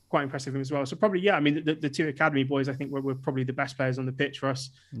quite impressed with him as well. So probably, I mean, the two academy boys, I think, were probably the best players on the pitch for us.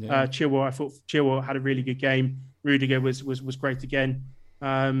 Yeah. Chilwell, I thought Chilwell had a really good game. Rudiger was great again.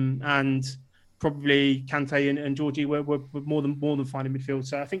 And probably Kante and Georgie were more than fine in midfield.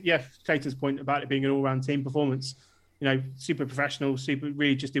 So I think, Clayton's point about it being an all-round team performance, super professional,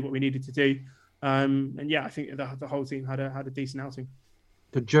 really just did what we needed to do. I think the whole team had a decent outing.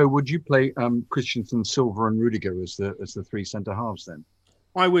 So Joe, would you play Christensen, Silva, and Rudiger as the three centre halves then?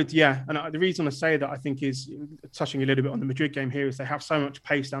 I would, yeah. And the reason I say that, I think, is touching a little bit on the Madrid game here, is they have so much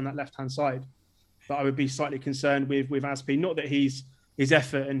pace down that left-hand side that I would be slightly concerned with Aspi. Not that his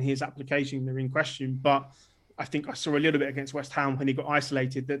effort and his application are in question, but I think I saw a little bit against West Ham when he got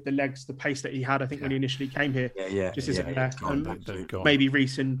isolated, that the legs, the pace that he had, I think, when he initially came here, just isn't there. Maybe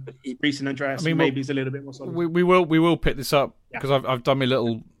Reece and Andreas, maybe he's a little bit more solid. We will pick this up because I've done my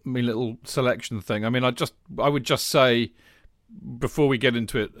little selection thing. I mean, I would just say, before we get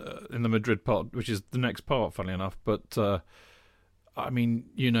into it in the Madrid part, which is the next part, funnily enough, but I mean,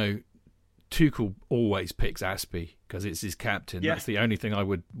 Tuchel always picks Aspi because it's his captain. Yeah. That's the only thing I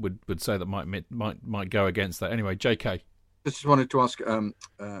would say that might go against that. Anyway, JK. Just wanted to ask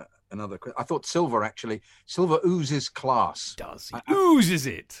another question. I thought Silva oozes class. Does he? Oozes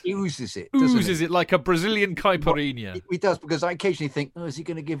it. Oozes it. Oozes it like a Brazilian caipirinha. He does, because I occasionally think, is he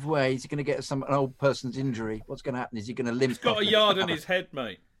going to give way? Is he going to get an old person's injury? What's going to happen? Is he going to limp? He's got a yard in his head,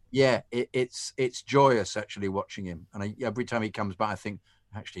 mate. Yeah, it's joyous actually watching him. And every time he comes back, I think,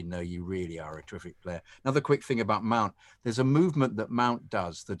 actually, no, you really are a terrific player. Another quick thing about Mount. There's a movement that Mount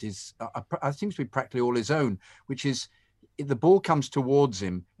does that is, seems to be practically all his own, which is the ball comes towards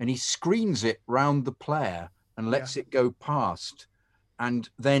him and he screens it round the player and lets it go past. And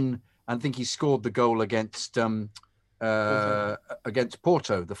then I think he scored the goal against Porto,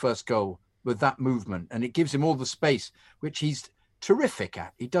 the first goal, with that movement. And it gives him all the space, which he's terrific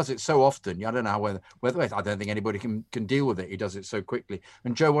at. He does it so often. I don't know whether I don't think anybody can deal with it. He does it so quickly.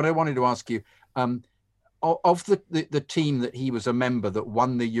 And Joe, what I wanted to ask you, of the team that he was a member that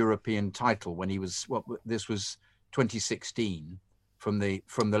won the European title when he was, this was 2016 from the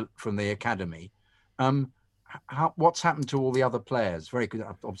academy. What's happened to all the other players? Very good.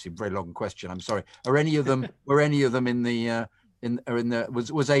 Obviously, very long question. I'm sorry. Were any of them in the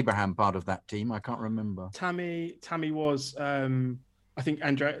was Abraham part of that team? I can't remember. Tammy was. I think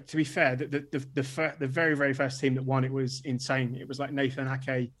Andrea. To be fair, the very, very first team that won it was insane. It was like Nathan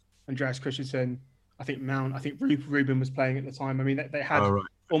Ake, Andreas Christensen. I think Mount. I think Ruben was playing at the time. I mean, they had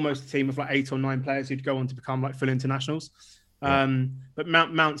almost a team of like 8 or 9 players who'd go on to become like full internationals. But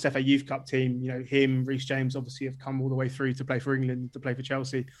Mount's FA Youth Cup team, him, Reece James, obviously have come all the way through to play for England, to play for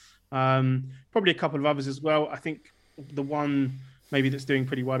Chelsea. Probably a couple of others as well. I think the one maybe that's doing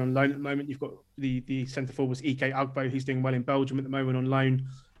pretty well on loan at the moment, you've got the centre forward was Ike Ugbo, who's doing well in Belgium at the moment on loan.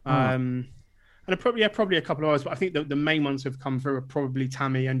 And probably a couple of others, but I think the main ones who have come through are probably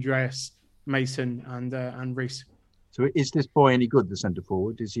Tammy, Andreas, Mason, and Reece. So is this boy any good, the centre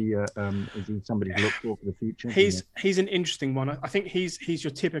forward? Is he somebody to look for the future? He's an interesting one. I think he's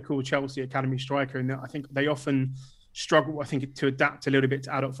your typical Chelsea academy striker, and I think they often struggle, to adapt a little bit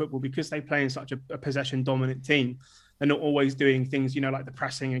to adult football because they play in such a possession dominant team. They're not always doing things, like the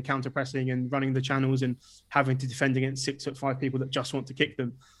pressing and counter pressing and running the channels and having to defend against 6'5" people that just want to kick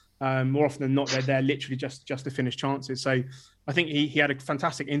them. More often than not, they're there literally just to finish chances. So I think he had a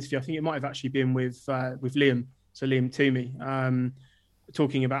fantastic interview. I think it might have actually been with Liam. So Liam Toomey,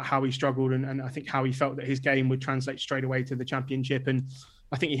 talking about how he struggled and I think how he felt that his game would translate straight away to the Championship. And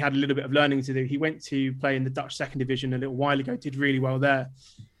I think he had a little bit of learning to do. He went to play in the Dutch second division a little while ago, did really well there.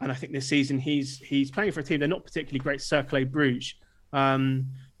 And I think this season he's playing for a team. They're not particularly great, Cercle Bruges.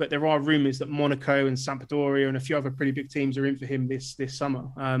 But there are rumours that Monaco and Sampdoria and a few other pretty big teams are in for him this summer.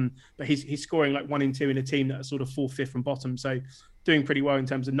 But he's scoring like 1 and 2 in a team that are sort of 4th, 5th from bottom. So doing pretty well in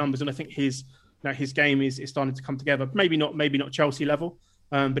terms of numbers. And I think his game is starting to come together. Maybe not Chelsea level,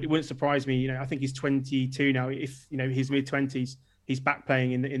 but it wouldn't surprise me. I think he's 22 now. If his mid-20s, he's back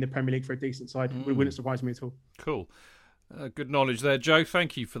playing in the Premier League for a decent side. It wouldn't surprise me at all. Cool, good knowledge there, Joe.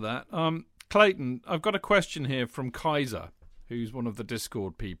 Thank you for that. Clayton, I've got a question here from Kaiser, who's one of the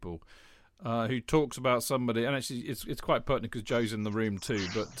Discord people, who talks about somebody, and actually it's quite pertinent because Joe's in the room too.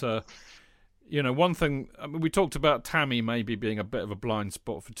 But one thing, we talked about Tammy maybe being a bit of a blind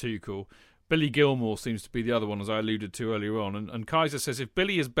spot for Tuchel. Billy Gilmore seems to be the other one, as I alluded to earlier on. And Kaiser says, if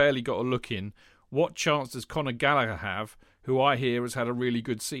Billy has barely got a look in, what chance does Conor Gallagher have, who I hear has had a really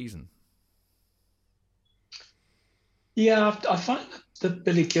good season? Yeah, I find the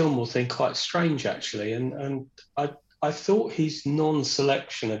Billy Gilmore thing quite strange, actually. And I thought his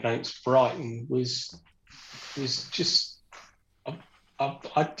non-selection against Brighton was just...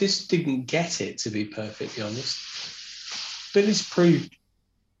 I just didn't get it, to be perfectly honest. Billy's proved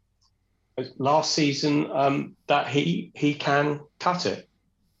last season that he can cut it,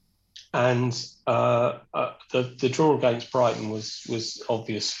 and the draw against Brighton was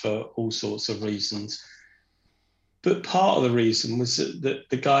obvious for all sorts of reasons, but part of the reason was that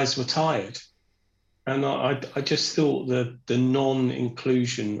the guys were tired, and I just thought the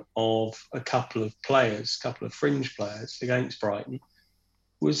non-inclusion of a couple of fringe players against Brighton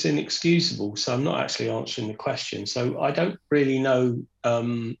was inexcusable. So I'm not actually answering the question. So I don't really know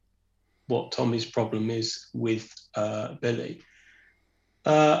what Tommy's problem is with Billy.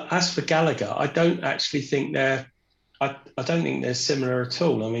 As for Gallagher, I don't actually think I don't think they're similar at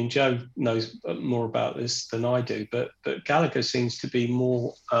all. I mean, Joe knows more about this than I do, but Gallagher seems to be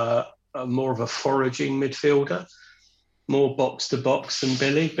more of a foraging midfielder, more box to box than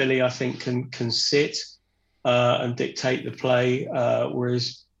Billy. Billy, I think, can sit and dictate the play,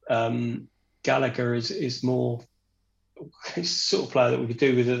 whereas Gallagher is more the sort of player that we could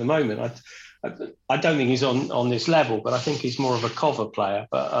do with at the moment. I don't think he's on this level, but I think he's more of a cover player.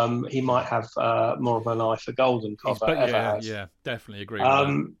 But he might have more of an eye for goal than cover ever has. Yeah, definitely agree with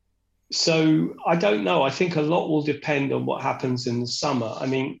that. So I don't know. I think a lot will depend on what happens in the summer. I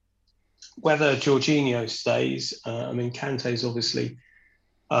mean, whether Jorginho stays. I mean, Kante's obviously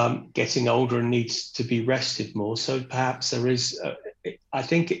getting older and needs to be rested more. So perhaps there is. I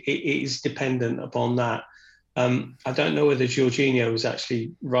think it is dependent upon that. I don't know whether Jorginho was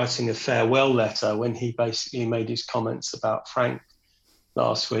actually writing a farewell letter when he basically made his comments about Frank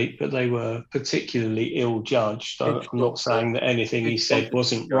last week, but they were particularly ill-judged. I'm not saying that anything he said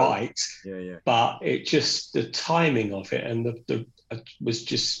wasn't right, but it just, the timing of it and the was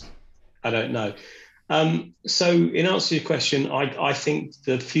just, I don't know. So in answer to your question, I think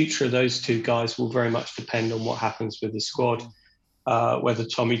the future of those two guys will very much depend on what happens with the squad. Whether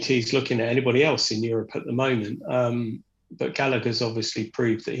Tommy T's looking at anybody else in Europe at the moment. But Gallagher's obviously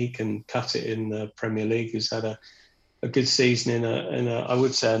proved that he can cut it in the Premier League. He's had a good season in a I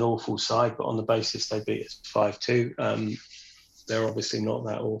would say an awful side, but on the basis they beat us 5-2. They're obviously not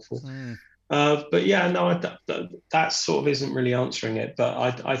that awful. But yeah, no, that sort of isn't really answering it.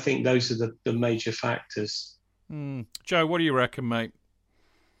 But I think those are the major factors. Joe, what do you reckon, mate?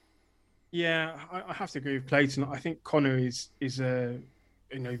 Yeah, I have to agree with Clayton. I think Connor is a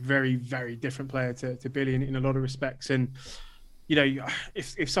very, very different player to Billy in a lot of respects. And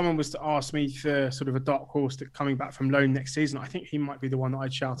if someone was to ask me for sort of a dark horse that coming back from loan next season, I think he might be the one that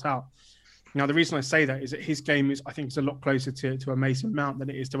I'd shout out. Now, the reason I say that is that his game is, I think, is a lot closer to a Mason Mount than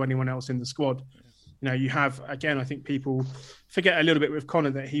it is to anyone else in the squad. You have, again, I think people forget a little bit with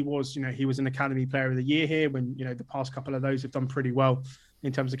Connor that he was an Academy Player of the Year here when, the past couple of those have done pretty well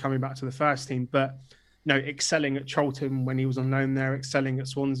in terms of coming back to the first team. But, excelling at Charlton when he was on loan there, excelling at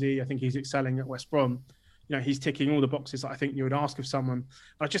Swansea, I think he's excelling at West Brom. He's ticking all the boxes that I think you would ask of someone.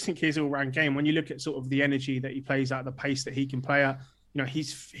 I just think his all-round game, when you look at sort of the energy that he plays at, the pace that he can play at,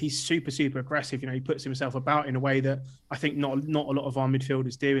 he's super, super aggressive. He puts himself about in a way that I think not a lot of our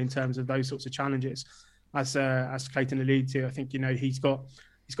midfielders do in terms of those sorts of challenges. As Clayton alluded to, I think, he's got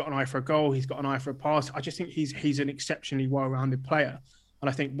an eye for a goal. He's got an eye for a pass. I just think he's an exceptionally well-rounded player. And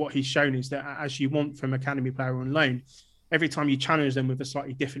I think what he's shown is that as you want from Academy player on loan, every time you challenge them with a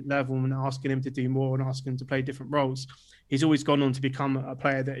slightly different level and asking him to do more and asking him to play different roles, he's always gone on to become a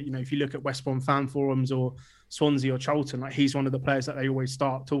player that, if you look at West Brom fan forums or Swansea or Charlton, like he's one of the players that they always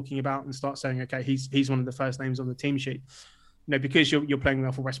start talking about and start saying, okay, he's one of the first names on the team sheet. Because you're playing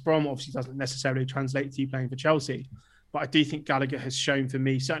well for West Brom, obviously doesn't necessarily translate to you playing for Chelsea. But I do think Gallagher has shown for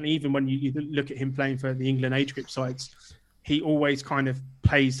me, certainly even when you look at him playing for the England age group sides, he always kind of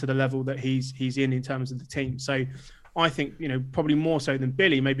plays to the level that he's in terms of the team. So I think, probably more so than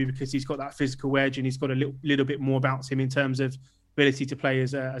Billy, maybe because he's got that physical edge and he's got a little bit more about him in terms of ability to play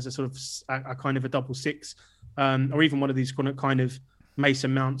as a sort of a kind of a double six, or even one of these kind of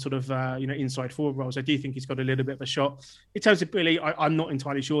Mason Mount sort of, inside forward roles. I do think he's got a little bit of a shot. In terms of Billy, I'm not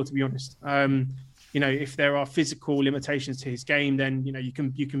entirely sure, to be honest. If there are physical limitations to his game, then, you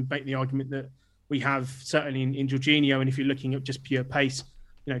can make the argument that we have certainly in Jorginho. And if you're looking at just pure pace,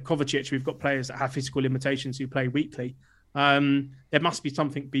 Kovacic, we've got players that have physical limitations who play weekly. There must be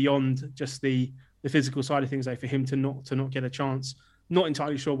something beyond just the physical side of things, though, for him to not get a chance. Not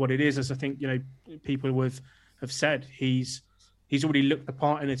entirely sure what it is, as I think people have said. He's already looked the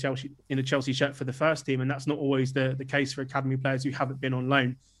part in a Chelsea shirt for the first team, and that's not always the case for academy players who haven't been on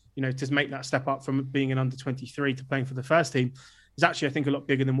loan. To make that step up from being an under 23 to playing for the first team is actually, I think, a lot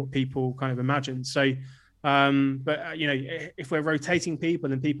bigger than what people kind of imagine. So. If we're rotating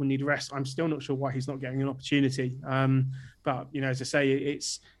people and people need rest, I'm still not sure why he's not getting an opportunity. But as I say,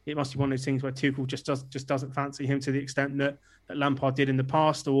 it must be one of those things where Tuchel just doesn't fancy him to the extent that Lampard did in the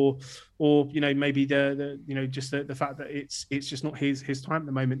past, or maybe the fact that it's just not his time at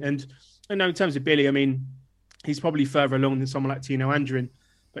the moment. And I know in terms of Billy, I mean, he's probably further along than someone like Tino Andrin,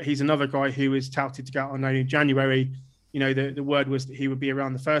 but he's another guy who is touted to go out on loan in January. The word was that he would be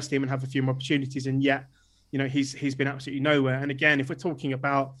around the first team and have a few more opportunities, and yet. He's been absolutely nowhere. And again, if we're talking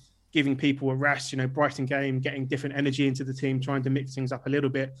about giving people a rest. Brighton game, getting different energy into the team, trying to mix things up a little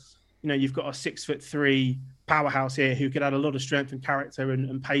bit. You've got a 6'3" powerhouse here who could add a lot of strength and character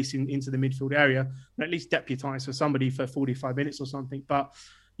and pace into the midfield area, and at least deputise for somebody for 45 minutes or something. But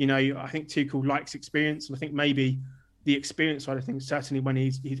I think Tuchel likes experience, and I think maybe the experience side of things, certainly when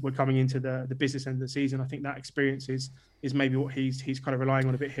we're coming into the business end of the season, I think that experience is maybe what he's kind of relying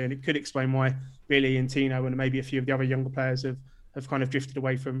on a bit here, and it could explain why Billy and Tino and maybe a few of the other younger players have kind of drifted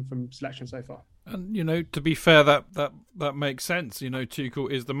away from selection so far. And to be fair, that makes sense. Tuchel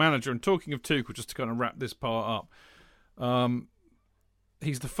is the manager, and talking of Tuchel, just to kind of wrap this part up,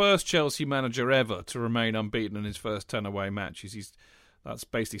 he's the first Chelsea manager ever to remain unbeaten in his first 10 away matches. That's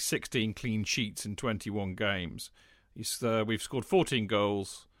basically 16 clean sheets in 21 games. We've scored 14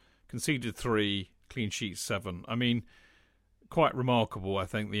 goals, conceded 3, clean sheets 7. I mean, quite remarkable, I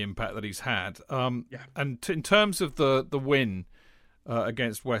think, the impact that he's had. And in terms of the win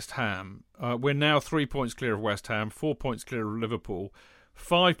against West Ham, we're now 3 points clear of West Ham, 4 points clear of Liverpool,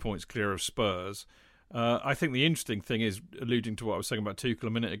 5 points clear of Spurs. I think the interesting thing is, alluding to what I was saying about Tuchel a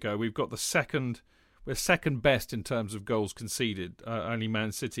minute ago, we're second best in terms of goals conceded. Only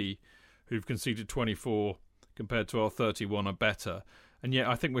Man City, who've conceded 24 compared to our 31, are better. And yet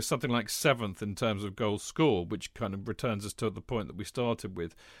I think we're something like 7th in terms of goals scored, which kind of returns us to the point that we started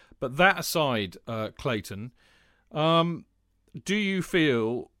with. But that aside, Clayton, do you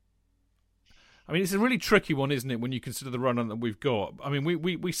feel... I mean, it's a really tricky one, isn't it, when you consider the run-on that we've got? I mean,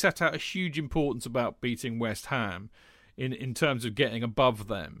 we set out a huge importance about beating West Ham in terms of getting above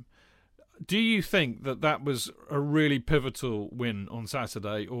them. Do you think that was a really pivotal win on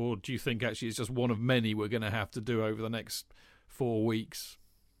Saturday, or do you think actually it's just one of many we're going to have to do over the next 4 weeks?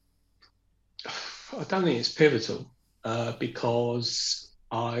 I don't think it's pivotal because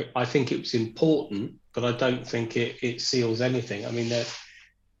I think it was important, but I don't think it seals anything. I mean,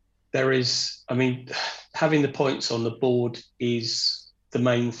 there is, having the points on the board is the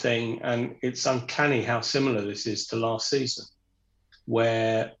main thing, and it's uncanny how similar this is to last season,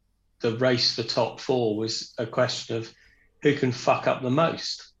 where the race for top 4 was a question of who can fuck up the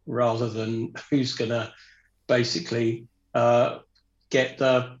most rather than who's going to basically get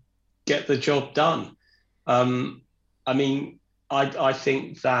the job done. I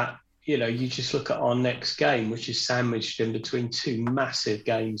think that, you just look at our next game, which is sandwiched in between 2 massive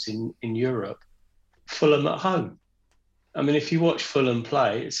games in Europe. Fulham at home. I mean, if you watch Fulham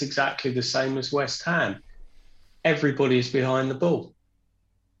play, it's exactly the same as West Ham. Everybody is behind the ball.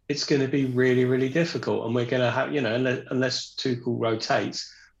 It's going to be really, really difficult. And we're going to have, unless Tuchel rotates,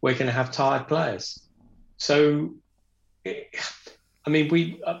 we're going to have tired players. So, so we've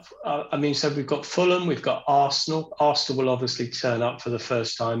got Fulham, we've got Arsenal. Arsenal will obviously turn up for the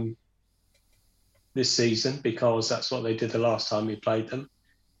first time this season because that's what they did the last time we played them.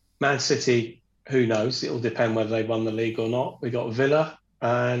 Man City, who knows? It'll depend whether they won the league or not. We got Villa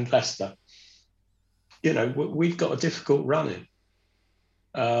and Leicester. We've got a difficult run in.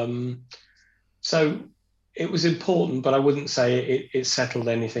 So it was important, but I wouldn't say it settled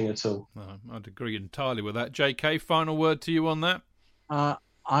anything at all. I'd agree entirely with that. JK, final word to you on that?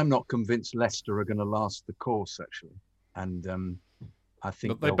 I'm not convinced Leicester are going to last the course, actually. And I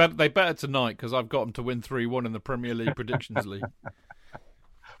think they better tonight, because I've got them to win 3-1 in the Premier League Predictions League.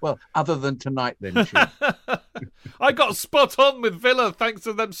 Well, other than tonight, then. I got spot on with Villa thanks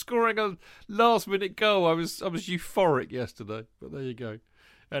to them scoring a last-minute goal. I was euphoric yesterday, but there you go.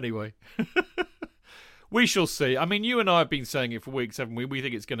 Anyway, we shall see. I mean, you and I have been saying it for weeks, haven't we? We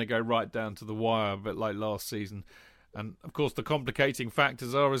think it's going to go right down to the wire, a bit like last season. And, of course, the complicating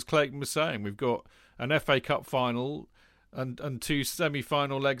factors are, as Clayton was saying, we've got an FA Cup final and 2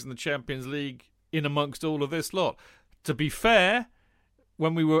 semi-final legs in the Champions League in amongst all of this lot. To be fair,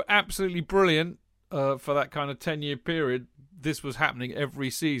 when we were absolutely brilliant for that kind of 10-year period, this was happening every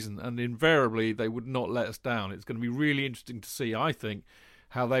season, and invariably they would not let us down. It's going to be really interesting to see, I think,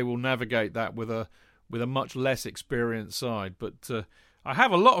 how they will navigate that with a much less experienced side. But I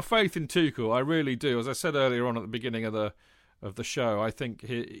have a lot of faith in Tuchel. I really do. As I said earlier on at the beginning of the show, I think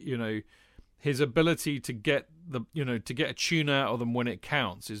his ability to get a tune out of them when it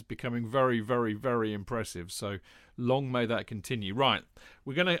counts is becoming very, very, very impressive. So long may that continue. Right,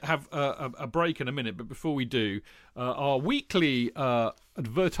 we're going to have a break in a minute, but before we do, our weekly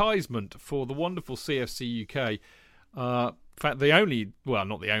advertisement for the wonderful CFC UK. In fact,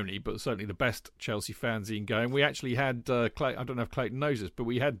 not the only, but certainly the best Chelsea fanzine going. We actually had, I don't know if Clayton knows this, but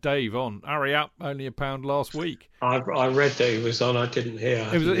we had Dave on. Hurry up, only £1 last week. I read that he was on. I didn't hear.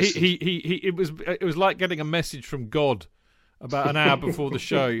 It was like getting a message from God about an hour before the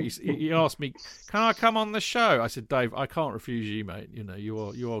show. He asked me, "Can I come on the show?" I said, "Dave, I can't refuse you, mate. You know,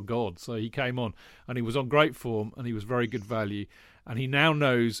 you are God." So he came on, and he was on great form, and he was very good value, and he now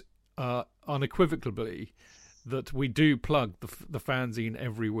knows unequivocally that we do plug the fanzine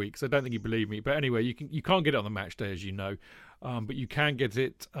every week. So I don't think you believe me, but anyway, you can't get it on the match day, as you know, but you can get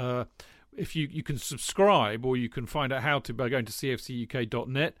it if you can subscribe, or you can find out how to by going to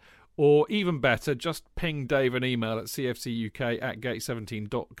cfcuk.net. Or even better, just ping Dave an email at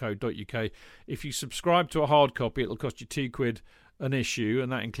cfcuk@gate17.co.uk. If you subscribe to a hard copy, it'll cost you £2 an issue, and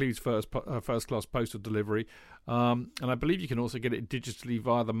that includes first class postal delivery. And I believe you can also get it digitally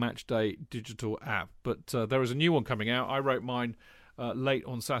via the Matchday digital app. But there is a new one coming out. I wrote mine late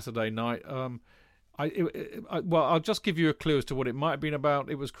on Saturday night. I'll just give you a clue as to what it might have been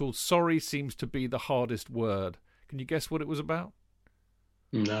about. It was called "Sorry Seems to Be the Hardest Word." Can you guess what it was about?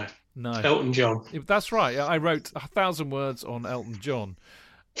 No. No. Elton John. That's right. I wrote 1,000 words on Elton John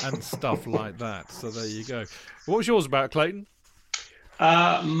and stuff like that. So there you go. What was yours about, Clayton?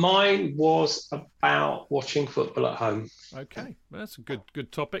 Mine was about watching football at home. Okay, that's a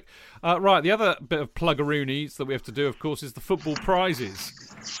good topic. Right, the other bit of pluggeroonies that we have to do, of course, is the football prizes,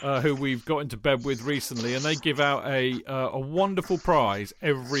 who we've got into bed with recently, and they give out a wonderful prize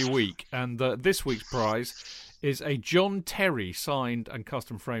every week. And this week's prize is a John Terry signed and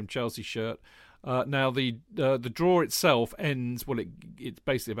custom framed Chelsea shirt. Now the draw itself ends, well, it's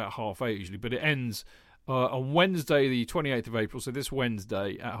basically about 8:30 usually, but it ends on Wednesday the 28th of April, so this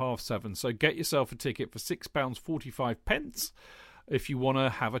Wednesday at 7:30. So get yourself a ticket for £6.45 if you want to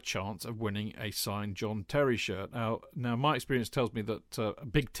have a chance of winning a signed John Terry shirt. Now my experience tells me that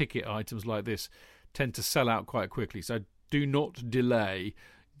big ticket items like this tend to sell out quite quickly, so do not delay.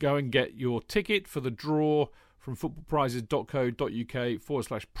 Go and get your ticket for the draw from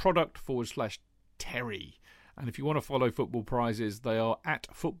footballprizes.co.uk/product/Terry. And if you want to follow Football Prizes, they are at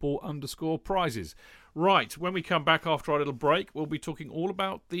 @football_prizes. Right, when we come back after our little break, we'll be talking all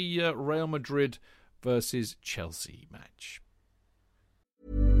about the Real Madrid versus Chelsea match.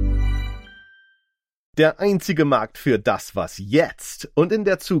 Der einzige Markt für das, was jetzt und in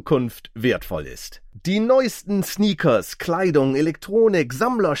der Zukunft wertvoll ist. Die neuesten Sneakers, Kleidung, Elektronik,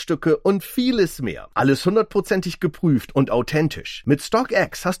 Sammlerstücke und vieles mehr. Alles 100%ig geprüft und authentisch. Mit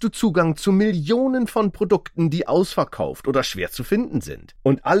StockX hast du Zugang zu Millionen von Produkten, die ausverkauft oder schwer zu finden sind.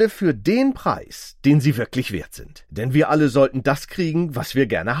 Und alle für den Preis, den sie wirklich wert sind. Denn wir alle sollten das kriegen, was wir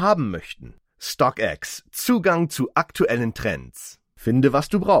gerne haben möchten. StockX. Zugang zu aktuellen Trends. Finde, was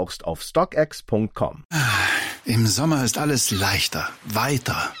du brauchst auf stockx.com. Im Sommer ist alles leichter,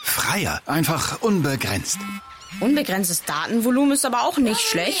 weiter, freier, einfach unbegrenzt. Unbegrenztes Datenvolumen ist aber auch nicht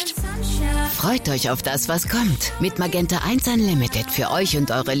schlecht. Freut euch auf das, was kommt. Mit Magenta 1 Unlimited für euch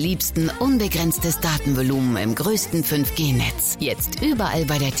und eure Liebsten unbegrenztes Datenvolumen im größten 5G-Netz. Jetzt überall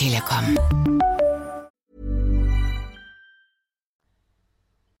bei der Telekom.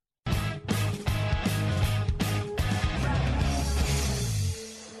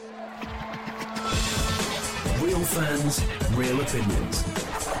 Real fans, real opinions.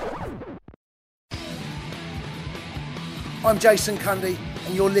 I'm Jason Cundy,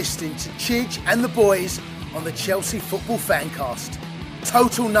 and you're listening to Chidge and the boys on the Chelsea Football Fancast.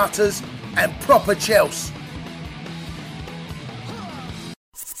 Total nutters and proper Chelsea.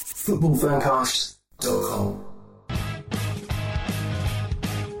 Footballfancast.com.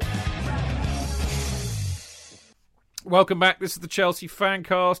 Welcome back. This is the Chelsea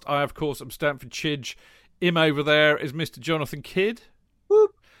Fancast. I, of course, am Stamford Chidge. Him over there is Mr. Jonathan Kidd.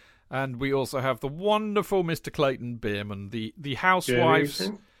 Whoop. And we also have the wonderful Mr. Clayton Bierman, the housewife's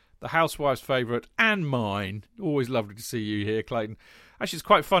favourite and mine. Always lovely to see you here, Clayton. Actually, it's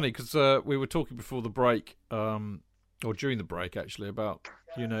quite funny because we were talking before the break, or during the break, actually, about,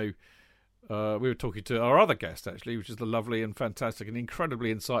 we were talking to our other guest, actually, which is the lovely and fantastic and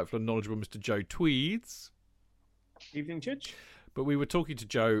incredibly insightful and knowledgeable Mr. Joe Tweeds. Evening, Chidge. But we were talking to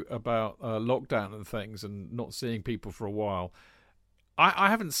Joe about lockdown and things and not seeing people for a while. I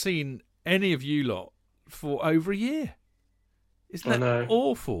haven't seen any of you lot for over a year. Isn't that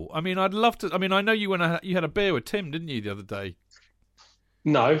awful? I mean, I'd love to. I mean, I know you you had a beer with Tim, didn't you, the other day?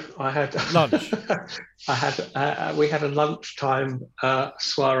 No, I had lunch. We had a lunchtime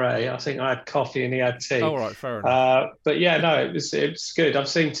soiree. I think I had coffee and he had tea. Oh, right, fair enough. But yeah, no, it was good. I've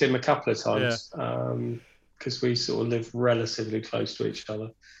seen Tim a couple of times because we sort of live relatively close to each other.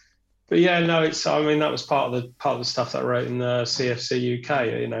 But yeah, no, that was part of the stuff that I wrote in the CFC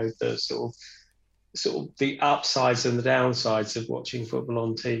UK. The sort of the upsides and the downsides of watching football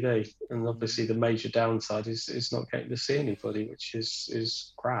on TV, and obviously the major downside is not getting to see anybody, which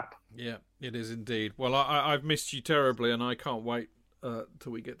is crap. Yeah, It is indeed. Well, I've missed you terribly, and I can't wait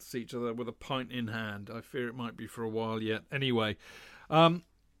till we get to see each other with a pint in hand. I fear it might be for a while yet. Anyway,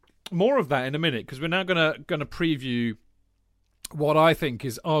 more of that in a minute, because we're now going to preview what I think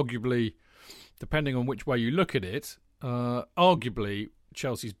is arguably, depending on which way you look at it, arguably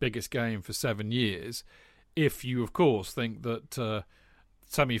Chelsea's biggest game for 7 years, if you, of course, think that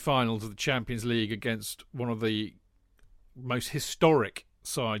semi-finals of the Champions League against one of the most historic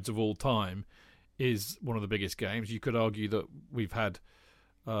sides of all time is one of the biggest games. You could argue that we've had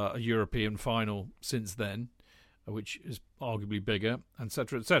a European final since then, which is arguably bigger,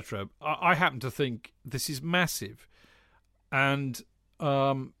 etc., etc. I happen to think this is massive. And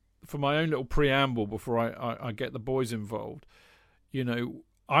for my own little preamble before I get the boys involved, you know,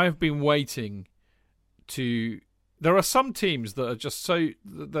 I've been waiting to... There are some teams that are just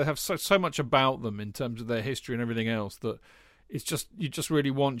they have so much about them in terms of their history and everything else that it's just, you just really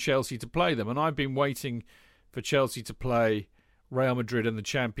want Chelsea to play them. And I've been waiting for Chelsea to play Real Madrid in the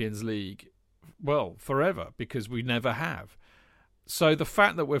Champions League, well, forever, because we never have. So the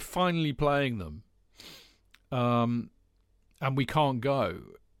fact that we're finally playing them, and we can't go,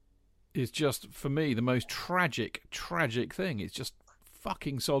 is just, for me, the most tragic thing. It's just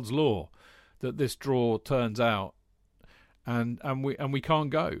fucking sod's law that this draw turns out, and we can't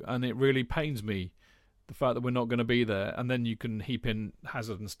go, and it really pains me, the fact that we're not going to be there. And then you can heap in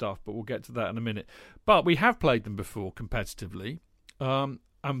Hazard and stuff, but we'll get to that in a minute. But we have played them before competitively, and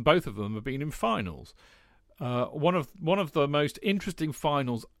both of them have been in finals. One of the most interesting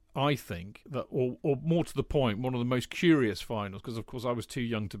finals, I think, that, or more to the point, one of the most curious finals, because of course I was too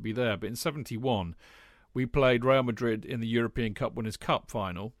young to be there, but in 1971 we played Real Madrid in the European Cup Winners' Cup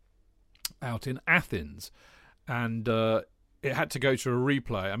final out in Athens, and it had to go to a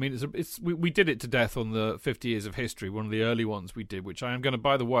replay. I mean, we did it to death on the 50 Years of History, one of the early ones we did, which I am going to,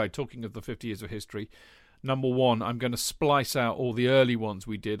 by the way, talking of the 50 Years of History, number one, I'm going to splice out all the early ones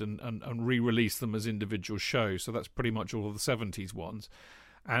we did and re-release them as individual shows, so that's pretty much all of the 70s ones.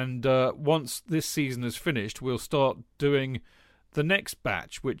 And once this season is finished, we'll start doing the next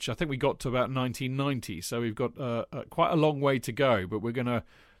batch, which I think we got to about 1990. So we've got quite a long way to go, but we're going to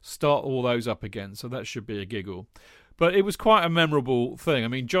start all those up again. So that should be a giggle. But it was quite a memorable thing. I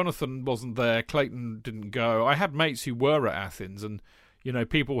mean, Jonathan wasn't there. Clayton didn't go. I had mates who were at Athens, and you know,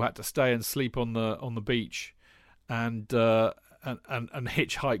 people had to stay and sleep on the beach, and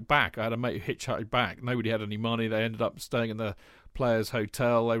hitchhike back. I had a mate who hitchhiked back. Nobody had any money. They ended up staying in the players'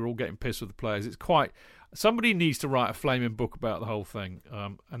 hotel. They were all getting pissed with the players. It's quite... Somebody needs to write a flaming book about the whole thing,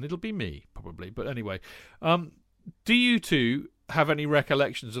 and it'll be me, probably. But anyway, do you two have any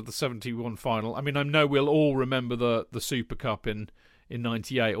recollections of the 71 final? I mean, I know we'll all remember the Super Cup in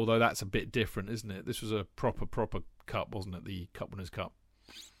 98, although that's a bit different, isn't it? This was a proper cup, wasn't it? The Cup Winners' Cup.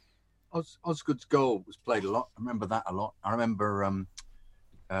 Osgood's goal was played a lot. I remember that a lot. I remember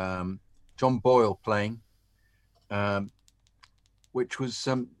John Boyle playing, which was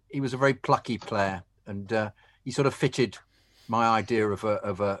he was a very plucky player, and he sort of fitted my idea of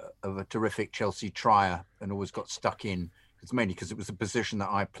a terrific Chelsea trier, and always got stuck in. It's mainly because it was the position that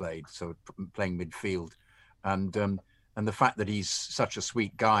I played, so playing midfield, and the fact that he's such a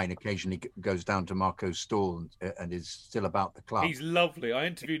sweet guy and occasionally goes down to Marco's stall and is still about the club. He's lovely. I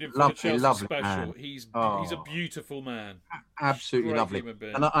interviewed him for the Chelsea special. Man. He's a beautiful man. Absolutely lovely.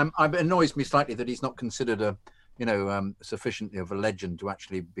 And it annoys me slightly that he's not considered a, sufficiently of a legend to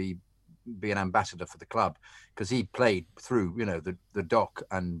actually be an ambassador for the club, because he played through, the Dock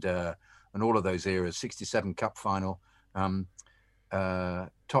and all of those eras. 67 Cup final.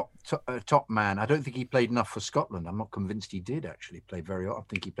 Top man. I don't think he played enough for Scotland. I'm not convinced he did actually play very well. I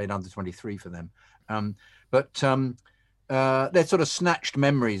think he played under 23 for them. But they're sort of snatched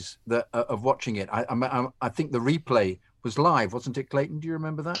memories of watching it. I think the replay was live, wasn't it, Clayton? Do you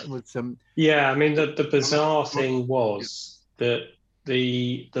remember that? It was, yeah, I mean, the bizarre thing was that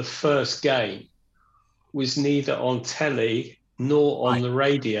the first game was neither on telly nor on the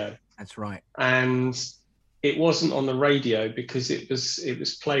radio. That's right. And it wasn't on the radio because it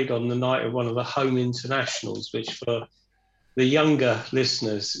was played on the night of one of the home internationals, which for the younger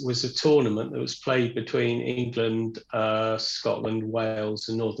listeners was a tournament that was played between England, Scotland, Wales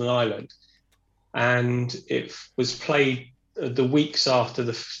and Northern Ireland. And it was played the weeks after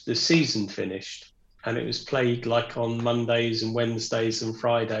the season finished. And it was played like on Mondays and Wednesdays and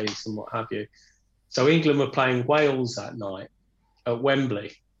Fridays and what have you. So England were playing Wales that night at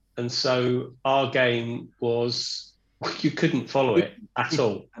Wembley. And so our game was, you couldn't follow it at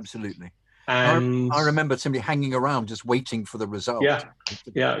all. Absolutely. And I remember somebody hanging around just waiting for the result.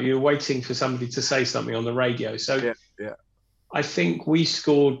 Yeah, you're waiting for somebody to say something on the radio. So yeah. I think we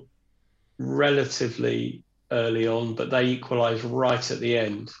scored relatively early on, but they equalised right at the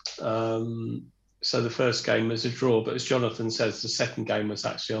end. So the first game was a draw, but as Jonathan says, the second game was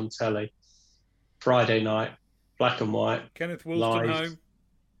actually on telly. Friday night, black and white. Kenneth Woolston live. home.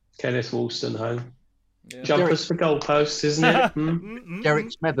 Kenneth Woolston home. Yeah. Jumpers for goalposts, isn't it? Derek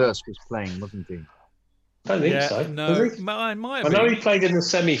Smethurst was playing, wasn't he? I don't think so. No, I might have I know been. he played in the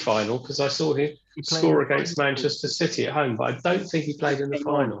semi-final because I saw him score against Manchester City at home, but I don't think he played in the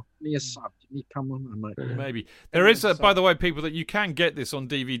final. He a sub? Didn't he come on? I might... Maybe. There is, by the way, people, that you can get this on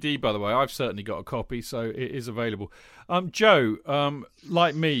DVD, by the way. I've certainly got a copy, so it is available. Joe,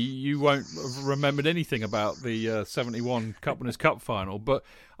 like me, you won't have remembered anything about the 71 Cup Winners' Cup final, but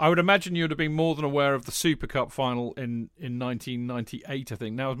I would imagine you would have been more than aware of the Super Cup final in 1998, I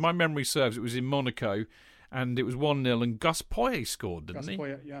think. Now, as my memory serves, it was in Monaco, and it was 1-0, and Gus Poyet scored, didn't he? Gus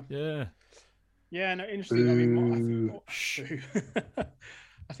Poyet, yeah. Yeah. Yeah, no, interesting. I mean,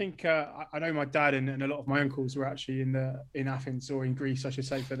 I think I know my dad and a lot of my uncles were actually in Athens, or in Greece, I should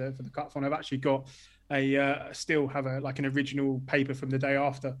say, for the cup final. I've actually got still have an original paper from the day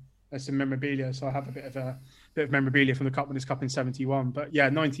after. There's some memorabilia, so I have a bit of memorabilia from the Cup Winners' Cup in '71. But yeah,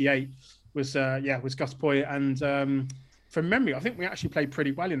 '98 was Gus Poyet, and from memory, I think we actually played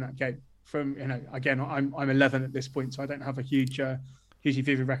pretty well in that game. Again, I'm 11 at this point, so I don't have a hugely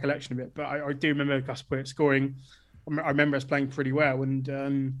vivid recollection of it. But I do remember Gus Poyet scoring. I remember us playing pretty well, and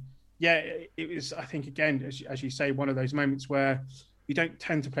it was, I think, again, as you say, one of those moments where you don't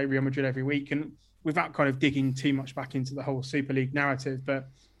tend to play Real Madrid every week, and without kind of digging too much back into the whole Super League narrative. But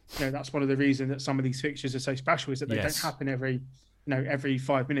that's one of the reasons that some of these fixtures are so special, is that they don't happen every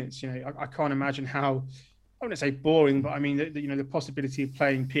 5 minutes. I can't imagine how, I wouldn't say boring, but I mean, the possibility of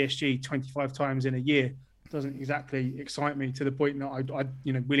playing PSG 25 times in a year doesn't exactly excite me to the point that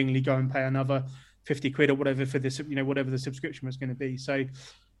I'd willingly go and pay another 50 quid or whatever for this, whatever the subscription was going to be. So,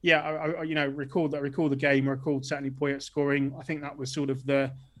 yeah, I recall the game. I recalled certainly Poyet scoring. I think that was sort of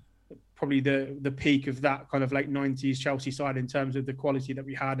probably the peak of that kind of late 90s Chelsea side in terms of the quality that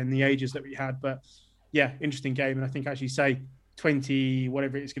we had and the ages that we had. But yeah, interesting game. And I think, as you say, 20,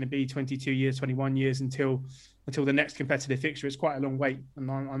 whatever it's going to be, 22 years, 21 years until the next competitive fixture. It's quite a long wait, and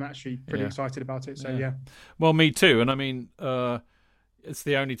I'm actually pretty excited about it. So yeah. Well, me too. And I mean, it's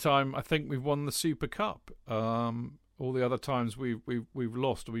the only time I think we've won the Super Cup. All the other times we've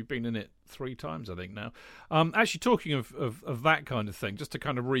lost, or we've been in it 3 times, I think now. Actually, talking of that kind of thing, just to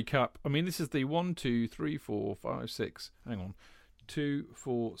kind of recap. I mean, this is the 1, 2, 3, 4, 5, 6. Hang on, 2,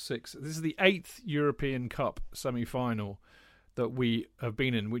 4, 6. This is the 8th European Cup semi-final that we have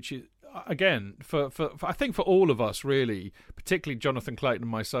been in, which is, again, for I think for all of us, really, particularly Jonathan Clayton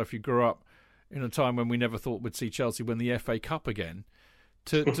and myself, who grew up in a time when we never thought we'd see Chelsea win the FA Cup again,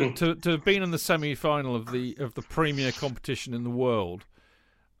 to have been in the semi-final of the premier competition in the world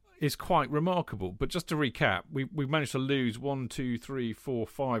is quite remarkable. But just to recap, we managed to lose 1, 2, 3, 4,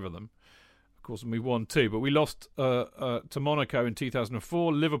 5 of them. Of course, and we won 2, but we lost to Monaco in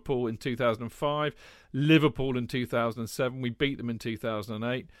 2004, Liverpool in 2005, Liverpool in 2007. We beat them in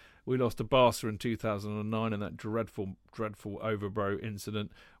 2008. We lost to Barca in 2009 in that dreadful Overbro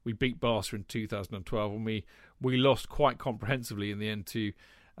incident. We beat Barca in 2012, and we lost quite comprehensively in the end to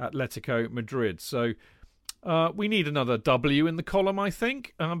Atletico Madrid. So we need another W in the column, I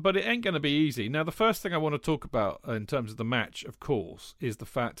think, but it ain't going to be easy. Now, the first thing I want to talk about in terms of the match, of course, is the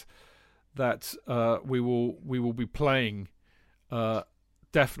fact that we will be playing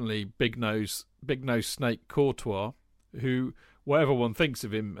definitely big nose snake Courtois, who, whatever one thinks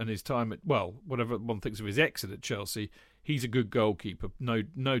of him and his time whatever one thinks of his exit at Chelsea, he's a good goalkeeper,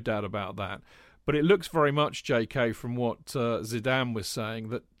 no doubt about that. But it looks very much, JK, from what Zidane was saying,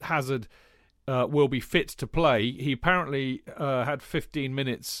 that Hazard will be fit to play. He apparently had 15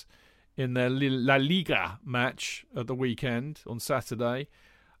 minutes in their La Liga match at the weekend on Saturday.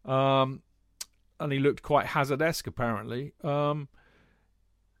 And he looked quite Hazard-esque, apparently.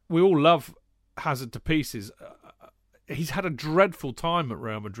 We all love Hazard to pieces. He's had a dreadful time at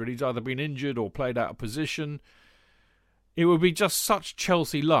Real Madrid. He's either been injured or played out of position. It would be just such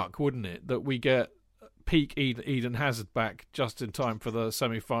Chelsea luck, wouldn't it, that we get peak Eden Hazard back just in time for the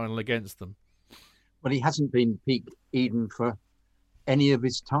semi-final against them. Well, he hasn't been peak Eden for any of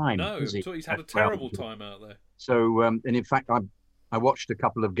his time. No, has he? So he's had a terrible time out there. So, and in fact, I watched a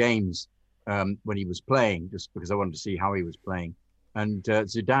couple of games when he was playing, just because I wanted to see how he was playing. And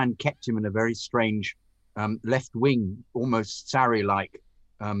Zidane kept him in a very strange left wing, almost Sarri-like,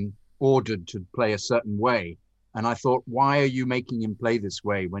 ordered to play a certain way. And I thought, why are you making him play this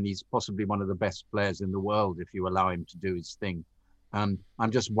way when he's possibly one of the best players in the world if you allow him to do his thing? I'm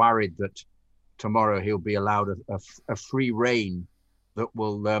just worried that tomorrow he'll be allowed a free rein that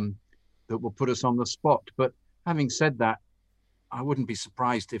will that will put us on the spot. But having said that, I wouldn't be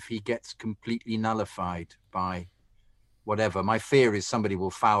surprised if he gets completely nullified by whatever. My fear is somebody will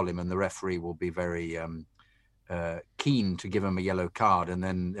foul him and the referee will be very keen to give him a yellow card, and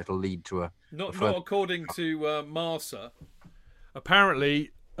then it'll lead to not according to Marsa.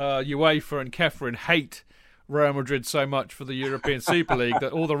 Apparently, UEFA and Kefren hate Real Madrid so much for the European Super League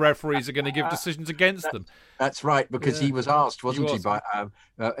that all the referees are going to give decisions against them. That's right, because he was asked, wasn't he, by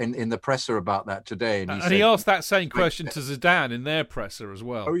in the presser about that today, and he asked that same question to Zidane in their presser as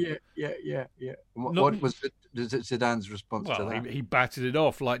well. Oh yeah. What was Zidane's response to that? He batted it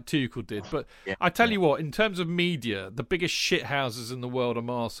off like Tuchel did. But I tell you what, in terms of media, the biggest shithouses in the world are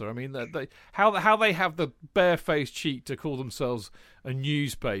Marsa. I mean, how they have the barefaced cheek to call themselves a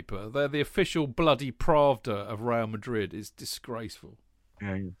newspaper. They're the official bloody Pravda of Real Madrid. It's disgraceful.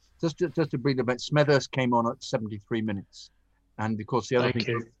 Yeah. Just to bring the Smethurst came on at 73 minutes. And of course, the other thing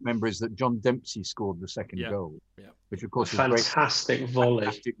to remember is that John Dempsey scored the second goal, which of course is fantastic volley.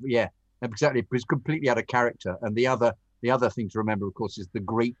 Yeah, exactly. It was completely out of character. And the other thing to remember, of course, is the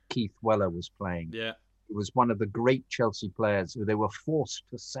great Keith Weller was playing. Yeah, he was one of the great Chelsea players who they were forced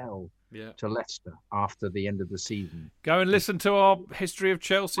to sell to Leicester after the end of the season. Go and listen to our history of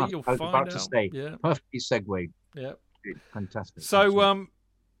Chelsea. You'll find out. To say, perfectly segued. Yeah, fantastic.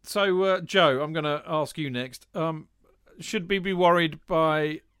 So, Joe, I'm going to ask you next. Should we be worried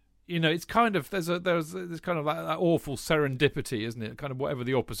by, it's kind of there's kind of that awful serendipity, isn't it? Kind of whatever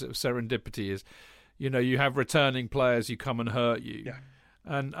the opposite of serendipity is. You have returning players who come and hurt you. Yeah.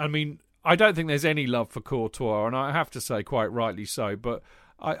 And I mean, I don't think there's any love for Courtois, and I have to say, quite rightly so. But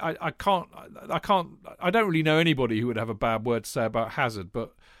I don't really know anybody who would have a bad word to say about Hazard.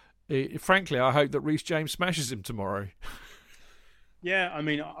 But frankly, I hope that Reece James smashes him tomorrow. Yeah, I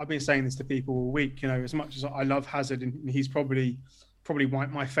mean, I've been saying this to people all week. As much as I love Hazard, and he's probably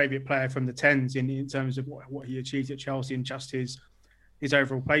my favourite player from the tens in terms of what he achieved at Chelsea and just his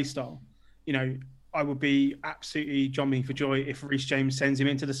overall play style. I would be absolutely jumping for joy if Reece James sends him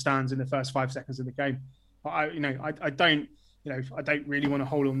into the stands in the first 5 seconds of the game. I don't really want to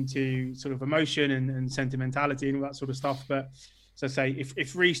hold on to sort of emotion and sentimentality and all that sort of stuff, but. So say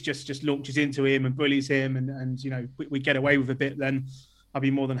if Reece just launches into him and bullies him and we get away with a bit, then I'll be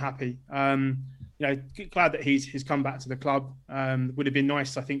more than happy. Glad that he's come back to the club. Would have been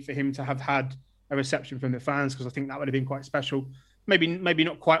nice, I think, for him to have had a reception from the fans, because I think that would have been quite special. Maybe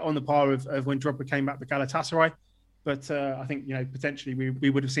not quite on the par of when Drogba came back to Galatasaray, but I think potentially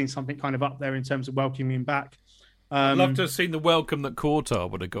we would have seen something kind of up there in terms of welcoming him back. I'd love to have seen the welcome that Courtois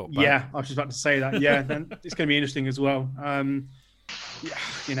would have got back. Yeah, I was just about to say that. Yeah, then it's going to be interesting as well.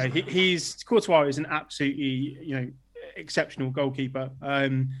 Courtois is an absolutely exceptional goalkeeper.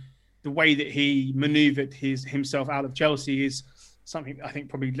 The way that he manoeuvred himself out of Chelsea is something I think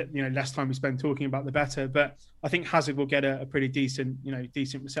probably less time we spend talking about the better. But I think Hazard will get a pretty decent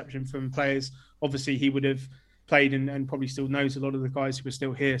reception from players. Obviously, he would have played and probably still knows a lot of the guys who are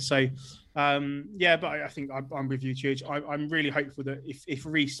still here. So but I think I'm with you, Church. I'm really hopeful that if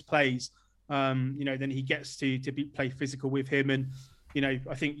Reece plays, then he gets to play physical with him. And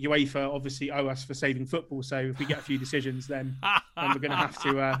I think UEFA obviously owe us for saving football. So if we get a few decisions, then we're going to have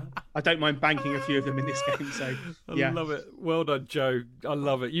to. I don't mind banking a few of them in this game. So yeah, I love it. Well done, Joe. I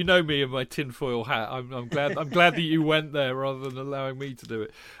love it. You know me and my tinfoil hat. I'm glad. I'm glad that you went there rather than allowing me to do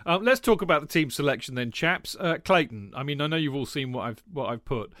it. Let's talk about the team selection then, chaps. Clayton. I mean, I know you've all seen what I've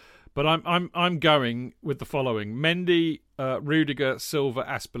put, but I'm going with the following: Mendy, Rudiger, Silva,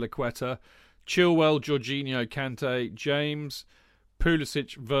 Azpilicueta, Chilwell, Jorginho, Kante, James,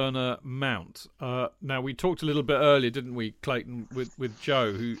 Pulisic, Werner, Mount. Now, we talked a little bit earlier, didn't we, Clayton, with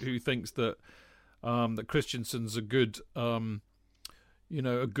Joe, who thinks that that Christensen's a good, a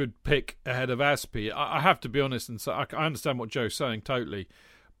good pick ahead of Aspi. I have to be honest and say I understand what Joe's saying totally,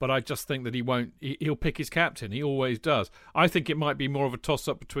 but I just think that he'll pick his captain. He always does. I think it might be more of a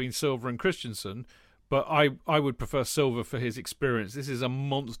toss-up between Silva and Christensen, but I would prefer Silva for his experience. This is a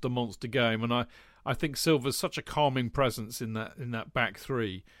monster game, and I think Silva's such a calming presence in that back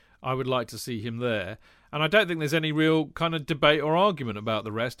three. I would like to see him there. And I don't think there's any real kind of debate or argument about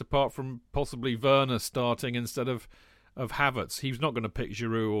the rest, apart from possibly Werner starting instead of Havertz. He's not going to pick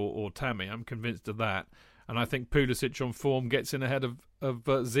Giroud or Tammy. I'm convinced of that. And I think Pulisic on form gets in ahead of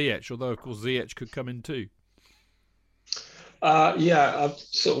Ziyech, although, of course, Ziyech could come in too. I'm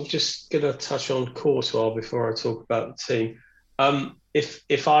sort of just going to touch on Courtois before I talk about the team.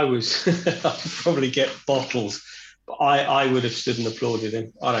 If I was, I'd probably get bottles, but I would have stood and applauded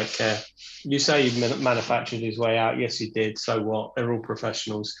him. I don't care. You say he manufactured his way out. Yes, he did. So what? They're all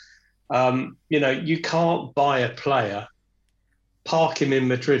professionals. You can't buy a player park him in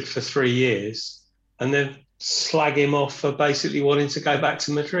Madrid for 3 years and then slag him off for basically wanting to go back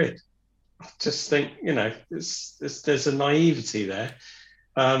to Madrid. I just think, there's a naivety there.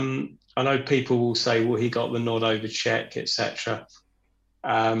 I know people will say, well, he got the nod over Czech, etc.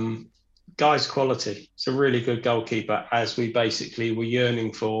 Guy's quality. It's a really good goalkeeper, as we basically were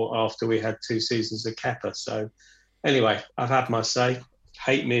yearning for after we had 2 seasons of Kepa. So anyway, I've had my say.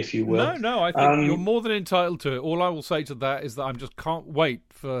 Hate me if you will. No, I think you're more than entitled to it. All I will say to that is that I just can't wait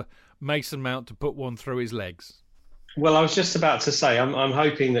for Mason Mount to put one through his legs. Well, I was just about to say, I'm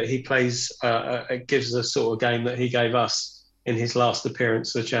hoping that he plays, gives the sort of game that he gave us in his last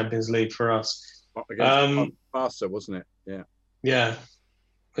appearance of the Champions League for us. Against Barca, wasn't it? Yeah. Yeah.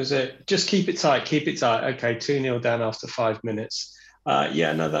 Was it? Just keep it tight. Okay, 2-0 down after 5 minutes.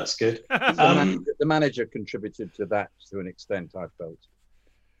 That's good. The manager contributed to that to an extent, I felt.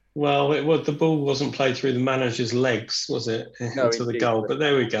 Well, the ball wasn't played through the manager's legs, was it, into the goal? But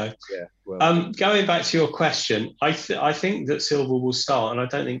there we go. Yeah. Well, going back to your question, I think that Silva will start, and I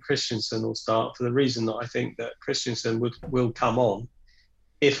don't think Christensen will start for the reason that I think that Christensen will come on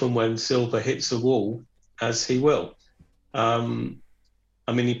if and when Silva hits the wall, as he will.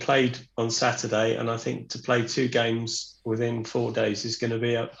 He played on Saturday, and I think to play 2 games within 4 days is going to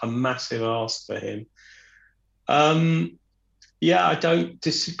be a massive ask for him. I don't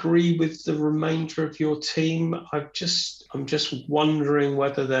disagree with the remainder of your team. I'm just wondering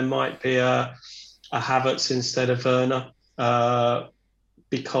whether there might be a Havertz instead of Werner,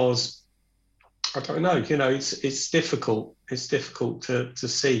 because I don't know. It's difficult. It's difficult to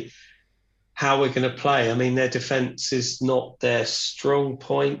see how we're going to play. I mean, their defence is not their strong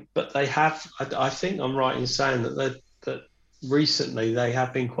point, but they have. I think I'm right in saying that recently they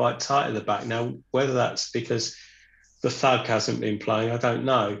have been quite tight at the back. Now, whether that's because the thug hasn't been playing, I don't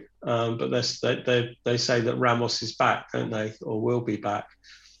know. But they say that Ramos is back, don't they, or will be back?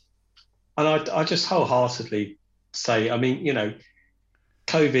 And I just wholeheartedly say,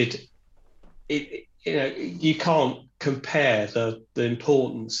 COVID. You can't compare the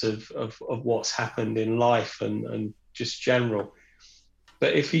importance of what's happened in life and just general.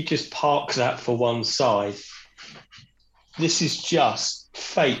 But if you just park that for one side, this is just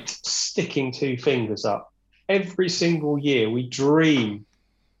fate sticking 2 fingers up. Every single year we dream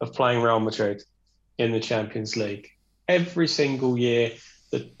of playing Real Madrid in the Champions League. Every single year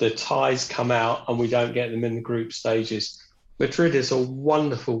the ties come out and we don't get them in the group stages. Madrid is a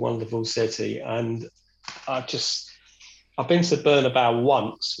wonderful, wonderful city, and I've been to Bernabeu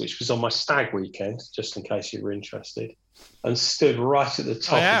once, which was on my stag weekend, just in case you were interested, and stood right at the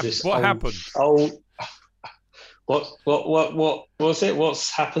top of this. What happened? What was it?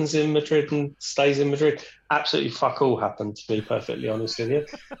 What happens in Madrid and stays in Madrid? Absolutely fuck all happened, to be perfectly honest with you.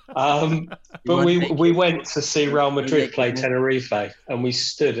 But we went to see Real Madrid play Tenerife, and we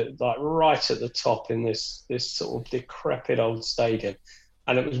stood right at the top in this sort of decrepit old stadium,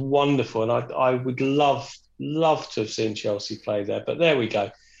 and it was wonderful. And I would love to have seen Chelsea play there, but there we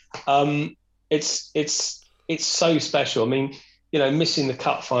go. It's so special. I mean, missing the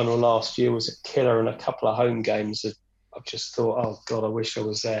cup final last year was a killer, and a couple of home games. I just thought, oh God, I wish I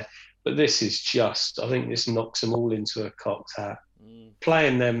was there. But this is I think this knocks them all into a cocked hat.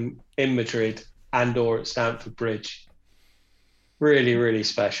 Playing them in Madrid and/or at Stamford Bridge, really, really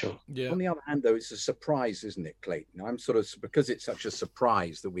special. Yeah. On the other hand, though, it's a surprise, isn't it, Clayton? I'm because it's such a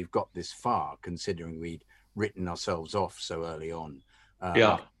surprise that we've got this far, considering we'd written ourselves off so early on.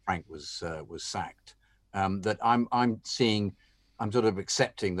 Frank was sacked. That I'm sort of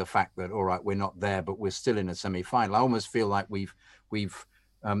accepting the fact that, all right, we're not there, but we're still in a semi-final. I almost feel like we've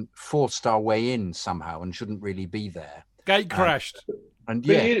forced our way in somehow and shouldn't really be there. Gate crashed. But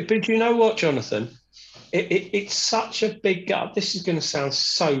you know what, Jonathan? It's such a big gut. This is going to sound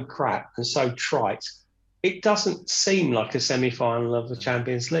so crap and so trite. It doesn't seem like a semi-final of the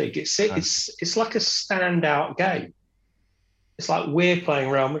Champions League. It's like a standout game. It's like we're playing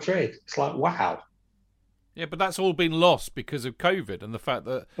Real Madrid. It's like, wow. Yeah, but that's all been lost because of COVID and the fact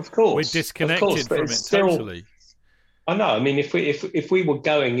that we're disconnected from it totally. I know. I mean, if we were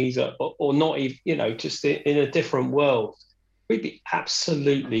going either or not, even, just in a different world, we'd be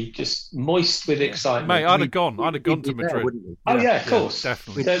absolutely just moist with excitement. Mate, I'd have gone to Madrid. Oh yeah, of course,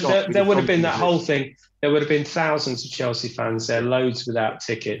 definitely. There would have been that whole thing. There would have been thousands of Chelsea fans there, loads without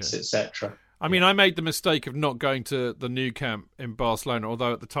tickets, etc. I mean, I made the mistake of not going to the Nou Camp in Barcelona,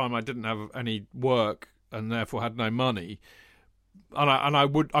 although at the time I didn't have any work and therefore had no money, and I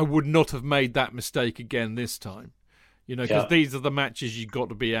would not have made that mistake again this time, because these are the matches you've got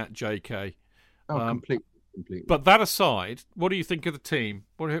to be at, JK. Completely. completely. But that aside, what do you think of the team?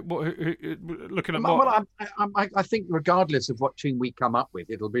 Looking at well, I think regardless of what team we come up with,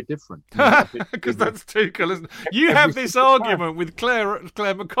 it'll be different. Because that's Tuchel, isn't it? You have this argument with Claire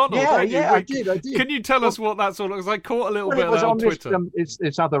McConnell, don't you? I did. Can you tell us what that's all like? Because I caught a little bit of that on Twitter.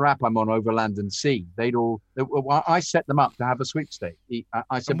 This other app I'm on, Overland and Sea. I set them up to have a sweepstake.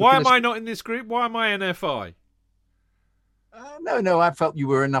 I said, why am I not in this group? Why am I NFI? No, I felt you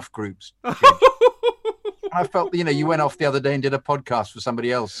were enough groups. I felt, you went off the other day and did a podcast for somebody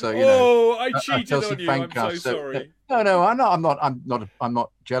else. So, I cheated on you. FanCast, I'm so sorry. No, I'm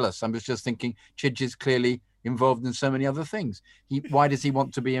not jealous. I was just thinking Chidge is clearly involved in so many other things. Why does he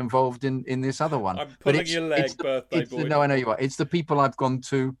want to be involved in this other one? I'm pulling your leg, birthday boy. No, I know you are. It's the people I've gone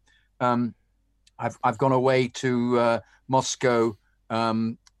to. I've gone away to Moscow,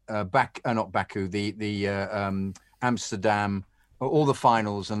 not Baku, the Amsterdam, all the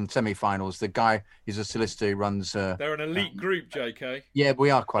finals and semi-finals. The guy is a solicitor who runs. They're an elite group, JK. Yeah, we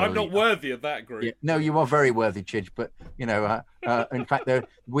are quite. I'm not worthy of that group. Yeah, no, you are very worthy, Chidge. But in fact,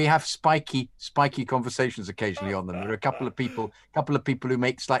 we have spiky conversations occasionally on them. There are a couple of people who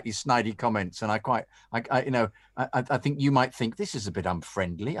make slightly snidey comments, and I think you might think this is a bit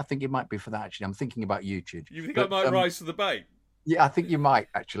unfriendly. I think it might be for that. Actually, I'm thinking about you, Chidge. You think I might rise to the bait? Yeah, I think you might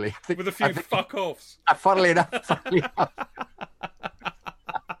actually. With a few fuck-offs. Funnily enough.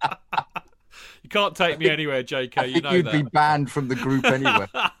 You can't take me anywhere, JK. I think you'd be banned from the group anyway.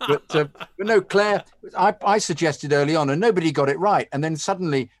 But no, Claire, I suggested early on, and nobody got it right. And then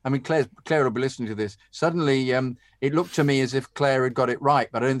suddenly, Claire will be listening to this. Suddenly, it looked to me as if Claire had got it right,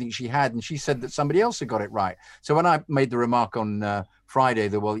 but I don't think she had. And she said that somebody else had got it right. So when I made the remark on Friday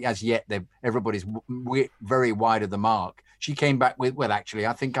that, as yet, everybody's very wide of the mark, she came back with, well, actually,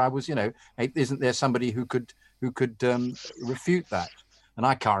 I think I was, isn't there somebody who could refute that? And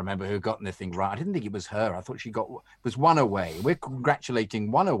I can't remember who got anything right. I didn't think it was her. I thought she was one away. We're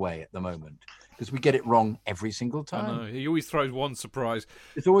congratulating one away at the moment because we get it wrong every single time. I know. He always throws one surprise.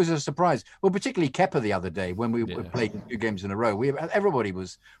 It's always a surprise. Well, particularly Kepa the other day when we played 2 games in a row. Everybody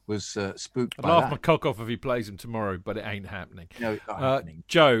was spooked. I'd laugh my cock off if he plays him tomorrow, but it ain't happening. No, it's not happening.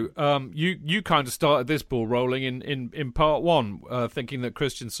 Joe, you kind of started this ball rolling in part one, thinking that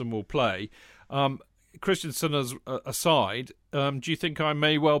Christensen will play. Christensen aside, do you think I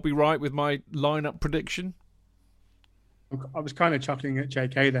may well be right with my lineup prediction? I was kind of chuckling at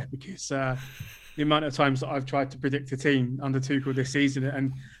JK there because the amount of times that I've tried to predict a team under Tuchel this season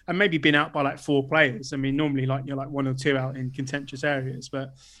and maybe been out by like 4 players. I mean, normally you're like 1 or 2 out in contentious areas,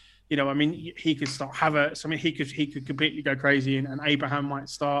 but he could start Havertz. I mean, he could completely go crazy and Abraham might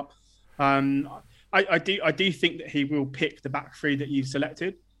start. I do think that he will pick the back 3 that you've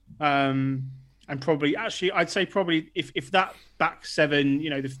selected. And probably, actually, I'd say probably if that back 7,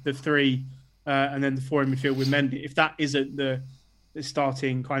 the 3 and then the 4 in midfield with Mendy, if that isn't the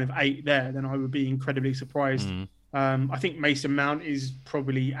starting kind of 8 there, then I would be incredibly surprised. I think Mason Mount is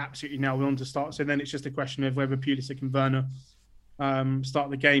probably absolutely nailed on to start. So then it's just a question of whether Pulisic and Werner start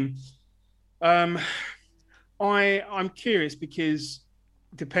the game. I'm curious because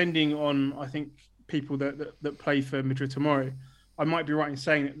depending on, I think, people that play for Madrid tomorrow, I might be right in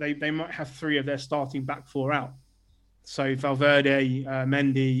saying that they might have 3 of their starting back 4 out. So Valverde,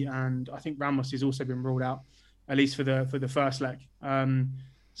 Mendy, and I think Ramos has also been ruled out, at least for the first leg.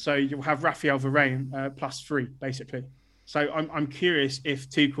 So you'll have Rafael Varane plus 3, basically. So I'm curious if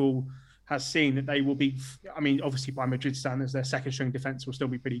Tuchel has seen that they will be, obviously by Madrid standards, their second string defence will still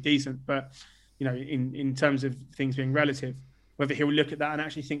be pretty decent. But, in terms of things being relative, whether he'll look at that and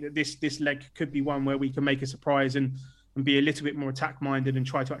actually think that this leg could be one where we can make a surprise and be a little bit more attack-minded and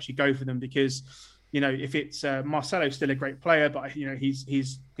try to actually go for them because, if it's Marcelo's still a great player, but,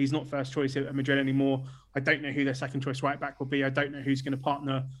 he's not first choice at Madrid anymore. I don't know who their second choice right back will be. I don't know who's going to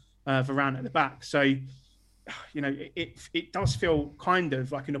partner Varane at the back. So, it does feel kind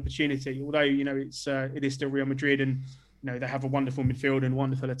of like an opportunity, although, it is still Real Madrid and, they have a wonderful midfield and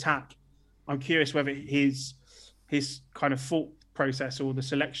wonderful attack. I'm curious whether his kind of thought process or the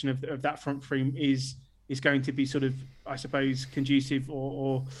selection of that front three is going to be sort of, I suppose, conducive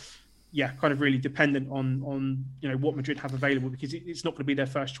or kind of really dependent on what Madrid have available because it's not going to be their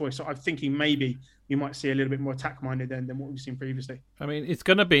first choice. So I'm thinking maybe we might see a little bit more attack-minded than what we've seen previously. I mean, it's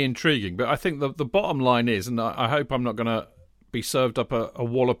going to be intriguing, but I think the bottom line is, and I hope I'm not going to be served up a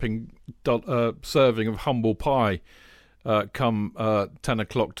walloping serving of humble pie come 10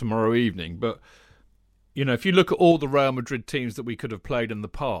 o'clock tomorrow evening. But, if you look at all the Real Madrid teams that we could have played in the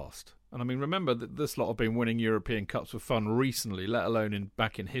past, and I mean, remember that this lot have been winning European Cups for fun recently, let alone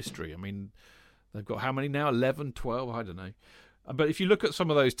back in history. I mean, they've got how many now? 11, 12? I don't know. But if you look at some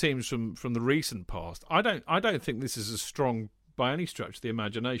of those teams from the recent past, I don't think this is as strong by any stretch of the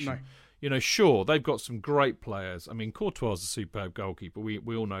imagination. No. Sure, they've got some great players. I mean, Courtois is a superb goalkeeper.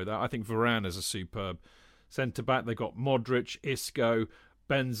 We all know that. I think Varane is a superb centre-back. They've got Modric, Isco,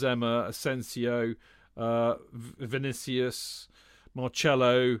 Benzema, Asensio, Vinicius,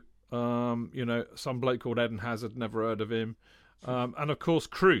 Marcelo, some bloke called Eden Hazard, never heard of him. And of course,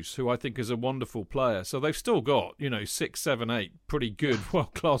 Cruz, who I think is a wonderful player. So they've still got, 6, 7, 8 pretty good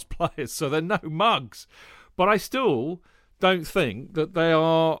world-class players. So they're no mugs. But I still don't think that they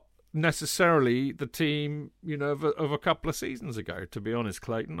are necessarily the team, of a couple of seasons ago, to be honest,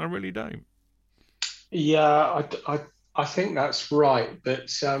 Clayton. I really don't. Yeah, I think that's right. But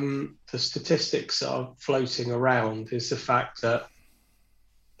the statistics that are floating around is the fact that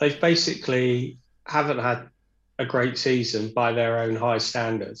they've basically haven't had a great season by their own high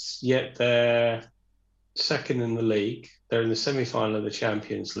standards, yet they're second in the league. They're in the semi-final of the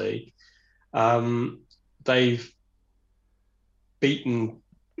Champions League.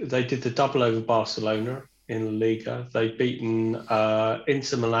 They did the double over Barcelona in La Liga. They've beaten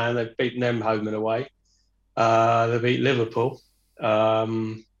Inter Milan. They've beaten them home and away. They beat Liverpool.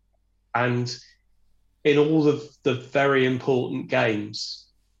 And in all the very important games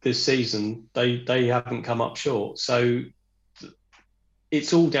this season, they haven't come up short. So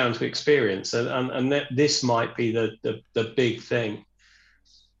it's all down to experience. And this might be the big thing,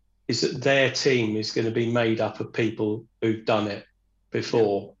 is that their team is going to be made up of people who've done it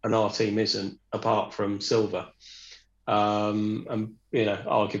before, and our team isn't, apart from Silva, and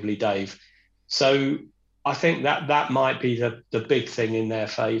arguably Dave. So I think that might be the big thing in their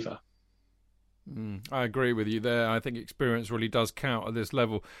favour. I agree with you there. I think experience really does count at this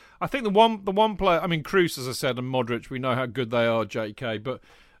level. I think the one player, I mean, Cruz, as I said, and Modric, we know how good they are, JK, but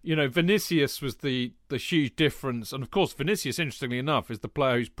Vinicius was the huge difference. And of course, Vinicius, interestingly enough, is the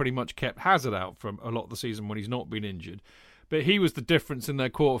player who's pretty much kept Hazard out from a lot of the season when he's not been injured. But he was the difference in their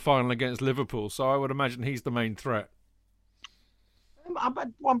quarter-final against Liverpool, so I would imagine he's the main threat. I'm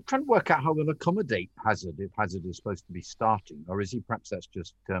trying to work out how they'll accommodate Hazard if Hazard is supposed to be starting, or is he perhaps that's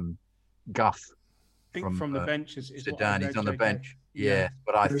just guff? I think from the bench is Zidane. He's on the bench. Yeah,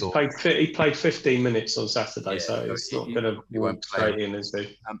 but I thought he played 15 minutes on Saturday, so it's not going to walk straight in, is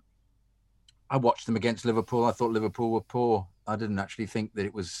he? I watched them against Liverpool. I thought Liverpool were poor. I didn't actually think that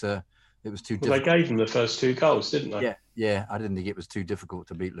it was too difficult. They gave them the first 2 goals, didn't they? Yeah. I didn't think it was too difficult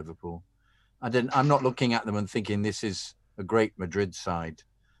to beat Liverpool. I'm not looking at them and thinking this is a great Madrid side.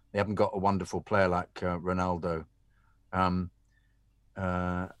 They haven't got a wonderful player like Ronaldo. Who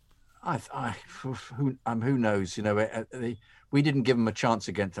knows? We didn't give them a chance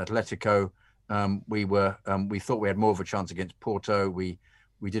against Atletico. We thought we had more of a chance against Porto. We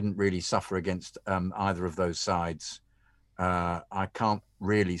didn't really suffer against either of those sides. I can't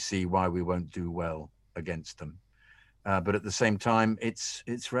really see why we won't do well against them. But at the same time, it's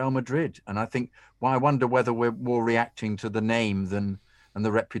Real Madrid, and I think I wonder whether we're more reacting to the name and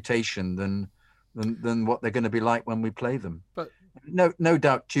the reputation than what they're going to be like when we play them. But no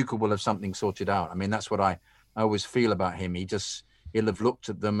doubt Tuchel will have something sorted out. I mean, that's what I always feel about him. He'll have looked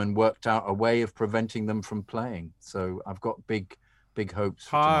at them and worked out a way of preventing them from playing. So I've got big hopes.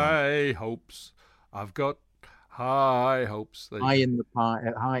 High hopes. I've got high hopes. High in the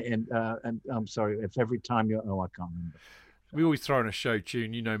pie. High in. And I'm sorry if every time you're. Oh, I can't remember. We always throw in a show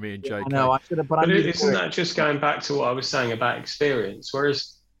tune. You know me and JK. No, I should have. But isn't that just going back to what I was saying about experience?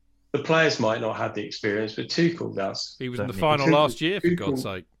 Whereas the players might not have the experience, but Tuchel does. He was in the final last year, for God's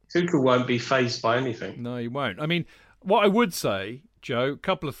sake. Tuchel won't be fazed by anything. No, he won't. I mean, what I would say, Joe, a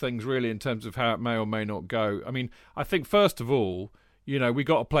couple of things really in terms of how it may or may not go. I mean, I think first of all, we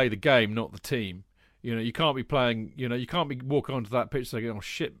got to play the game, not the team. You can't be playing, you can't be walking onto that pitch saying, oh,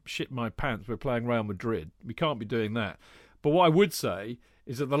 shit my pants, we're playing Real Madrid. We can't be doing that. But what I would say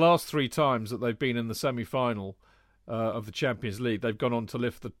is that the last 3 times that they've been in the semi-final of the Champions League, they've gone on to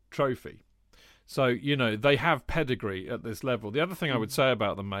lift the trophy. So, they have pedigree at this level. The other thing I would say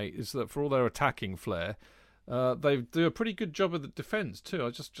about them, mate, is that for all their attacking flair, they do a pretty good job of the defence too. I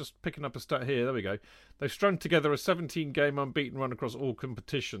was just picking up a stat here. There we go. They've strung together a 17-game unbeaten run across all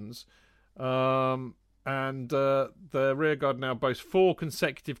competitions. And their rearguard now boasts 4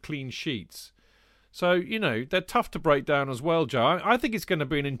 consecutive clean sheets. So, they're tough to break down as well, Joe. I think it's going to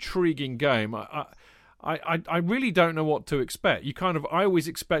be an intriguing game. I really don't know what to expect. I always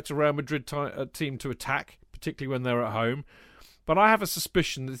expect a Real Madrid team to attack, particularly when they're at home. But I have a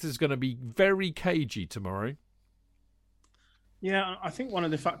suspicion that this is going to be very cagey tomorrow. Yeah, I think one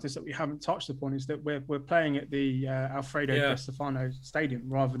of the factors that we haven't touched upon is that we're playing at the Alfredo Di Stefano Stadium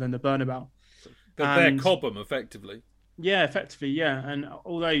rather than the Bernabeu. Their Cobham, effectively. Yeah, effectively, yeah. And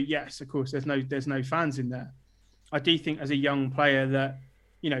although, yes, of course, there's no fans in there, I do think as a young player that,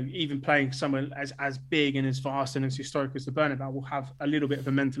 even playing somewhere as big and as vast and as historic as the Bernabeu will have a little bit of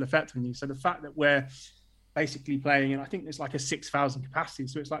a mental effect on you. So the fact that we're basically playing, and I think it's like a 6,000 capacity,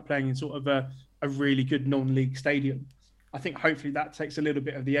 so it's like playing in sort of a really good non-league stadium. I think hopefully that takes a little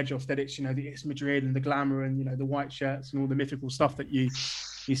bit of the edge off that it's Madrid and the glamour and, the white shirts and all the mythical stuff that you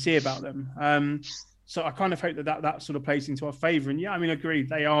see about them. So I kind of hope that sort of plays into our favour. And yeah, I mean, I agree.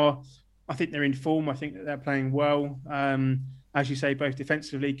 I think they're in form. I think that they're playing well. As you say, both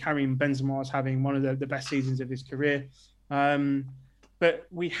defensively, Karim Benzema is having one of the best seasons of his career. But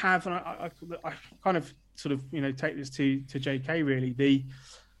we have, and I kind of sort of, take this to JK really,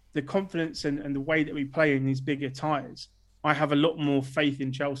 the confidence and the way that we play in these bigger ties. I have a lot more faith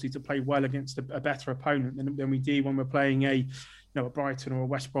in Chelsea to play well against a better opponent than we do when we're playing a Brighton or a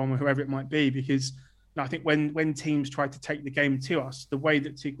West Brom or whoever it might be. Because I think when teams try to take the game to us, the way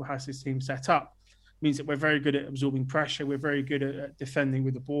that Tuchel has his team set up means that we're very good at absorbing pressure. We're very good at defending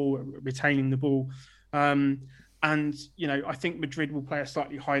with the ball, retaining the ball. And, I think Madrid will play a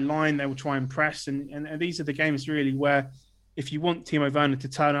slightly high line. They will try and press. And these are the games really where if you want Timo Werner to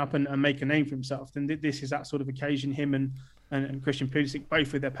turn up and make a name for himself, then this is that sort of occasion. Him and Christian Pulisic,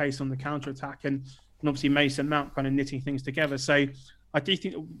 both with their pace on the counter-attack, and obviously Mason Mount kind of knitting things together. So I do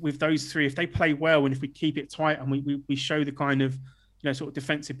think with those three, if they play well and if we keep it tight and we show the kind of, sort of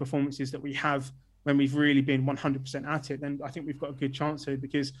defensive performances that we have when we've really been 100% at it, then I think we've got a good chance here,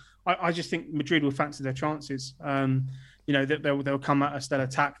 because I just think Madrid will fancy their chances. That they'll come at us, they'll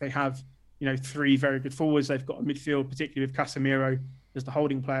attack. They have, three very good forwards. They've got a midfield, particularly with Casemiro as the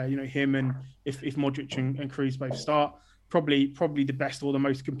holding player. Him and if Modric and Kroos both start, probably the best or the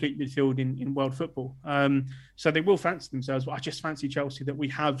most complete midfield in world football. So they will fancy themselves, but I just fancy Chelsea that we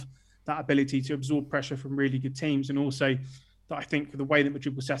have that ability to absorb pressure from really good teams, and also that I think the way that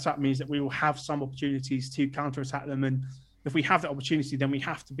Madrid will set up means that we will have some opportunities to counter-attack them. And if we have that opportunity, then we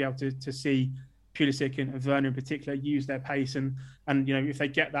have to be able to see Pulisic and Werner in particular use their pace, and if they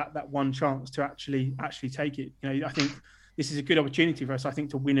get that one chance to actually take it, I think this is a good opportunity for us. I think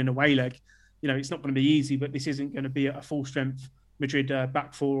to win an away leg, it's not going to be easy, but this isn't going to be a full strength Madrid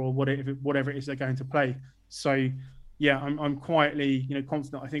back four or whatever it is they're going to play. So yeah, I'm quietly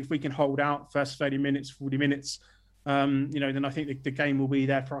confident. I think if we can hold out first 30 minutes, 40 minutes, then I think the game will be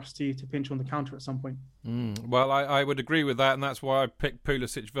there for us to pinch on the counter at some point. Well, I would agree with that, and that's why I picked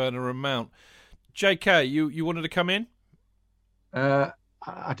Pulisic, Werner and Mount. JK, you wanted to come in? I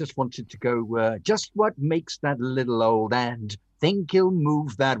just wanted to go, just what makes that little old ant think he'll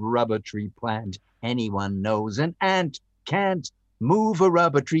move that rubber tree plant? Anyone knows an ant can't move a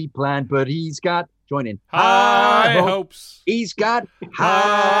rubber tree plant, but he's got, join in, high hopes. He's got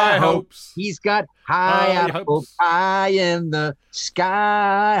high hopes. He's got high apple pie in the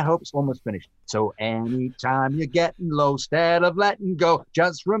sky. Hopes almost finished. So anytime you're getting low, instead of letting go,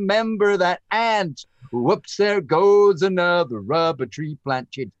 just remember that ant. Whoops, there goes another rubber tree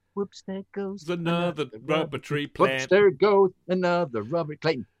plant. Whoops, there goes another rubber tree plant. Whoops, there goes another rubber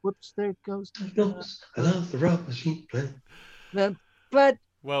Clayton. Whoops, there goes another rubber tree plant. The plant.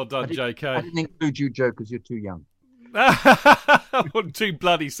 Well done, JK. I didn't include you, Joe, because you're too young. Too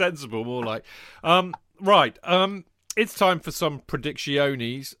bloody sensible, more like. Right. It's time for some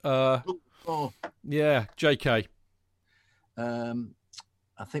predictiones. Yeah, JK. I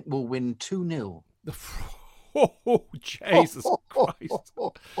think we'll win 2-0. Oh, Jesus Christ.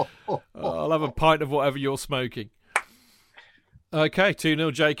 I'll have a pint of whatever you're smoking. Okay,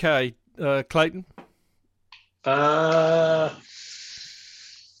 2-0 JK. Clayton? 0-0.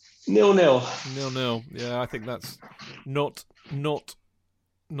 0-0. Yeah, I think that's not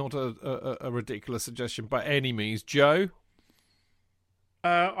a ridiculous suggestion by any means. Joe?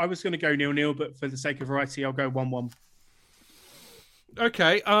 I was going to go 0-0, but for the sake of variety, I'll go 1-1.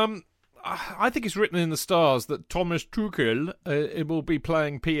 Okay. I think it's written in the stars that Thomas Tuchel will be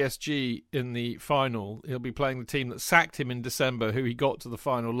playing PSG in the final. He'll be playing the team that sacked him in December, who he got to the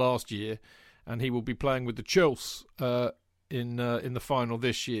final last year, and he will be playing with the Chelsea in the final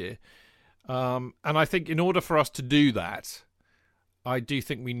this year. And I think in order for us to do that, I do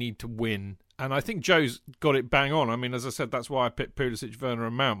think we need to win. And I think Joe's got it bang on. I mean, as I said, that's why I picked Pulisic, Werner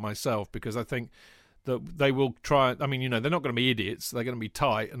and Mount myself, because I think that they will try. I mean, they're not going to be idiots. They're going to be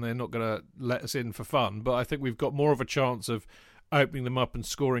tight, and they're not going to let us in for fun. But I think we've got more of a chance of opening them up and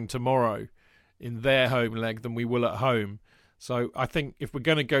scoring tomorrow in their home leg than we will at home. So I think if we're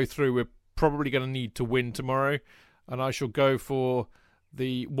going to go through, we're probably going to need to win tomorrow. And I shall go for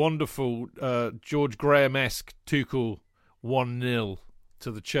the wonderful George Graham-esque Tuchel 1-0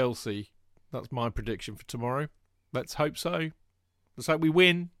 to the Chelsea. That's my prediction for tomorrow. Let's hope so. Let's hope we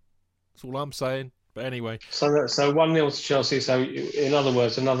win. That's all I'm saying. But anyway. So 1-0 to Chelsea. So in other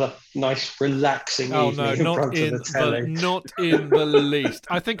words, another nice, relaxing evening in front of the telly. Not in the least.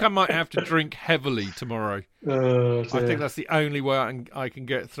 I think I might have to drink heavily tomorrow. I think that's the only way I can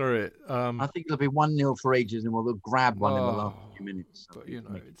get through it. I think it'll be 1-0 for ages, and we'll grab one in the last few minutes. But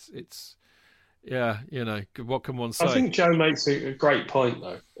it's what can one say? I think Joe makes a great point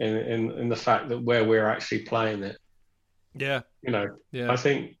though, in the fact that where we're actually playing it. Yeah. I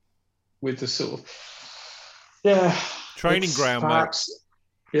think with the sort of training ground, perhaps,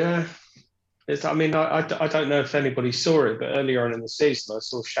 yeah. I don't know if anybody saw it, but earlier on in the season, I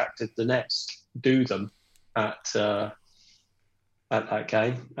saw Shakhtar Donetsk do them at that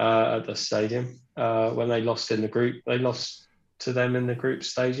game at the stadium when they lost in the group. They lost to them in the group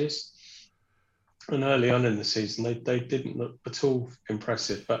stages, and early on in the season, they didn't look at all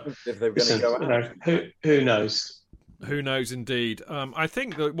impressive. But if they're going to go out, who knows? Who knows, indeed. I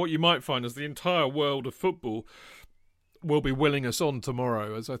think that what you might find is the entire world of football will be willing us on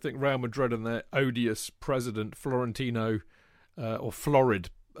tomorrow, as I think Real Madrid and their odious president, Florentino, or Florid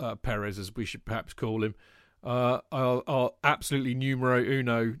Perez, as we should perhaps call him, are absolutely numero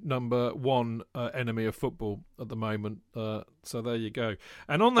uno, number one enemy of football at the moment. So there you go.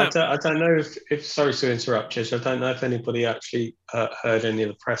 And on that, I don't know if sorry to interrupt, Chish, I don't know if anybody actually heard any of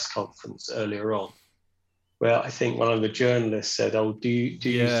the press conference earlier on. Well, I think one of the journalists said, "Oh, do you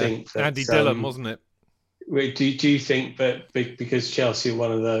think that Andy Dillon, wasn't it? Do you think that because Chelsea are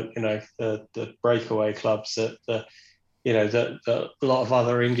one of the breakaway clubs that a lot of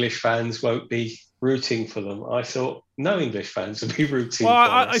other English fans won't be rooting for them?" I thought no English fans would be rooting for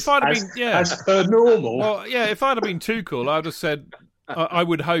us. If I'd have been, as per normal. Well, yeah, if I'd have been too cool, I would have said. I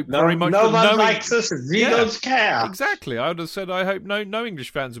would hope very much. No one likes us. We don't care. Exactly. I would have said I hope no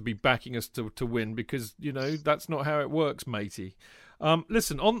English fans would be backing us to win because that's not how it works, matey.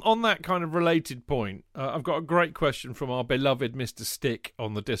 Listen, on that kind of related point, I've got a great question from our beloved Mr. Stick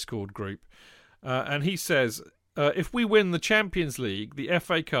on the Discord group, and he says, if we win the Champions League, the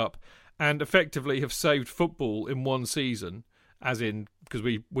FA Cup, and effectively have saved football in one season, as in because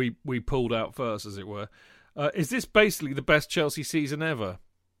we pulled out first, as it were. Is this basically the best Chelsea season ever?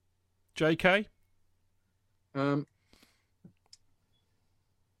 JK?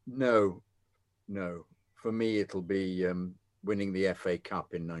 No. For me, it'll be winning the FA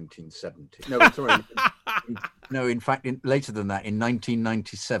Cup in 1970. No, sorry. No, in fact, later than that, in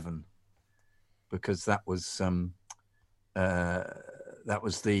 1997, because that was the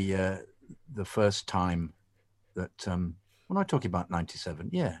first time that. When am I talking about 97?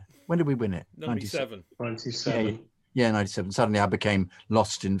 Yeah. When did we win it? 97. 97. Yeah, 97. Suddenly I became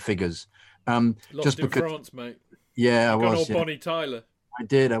lost in figures. Lost just in because, France, mate. Yeah, I was. Bonnie Tyler. I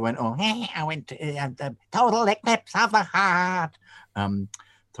did. I went, I went to total eclipse of the heart.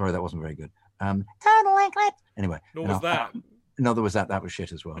 Sorry, that wasn't very good. Total eclipse. Anyway. Nor was that. No, there was that. That was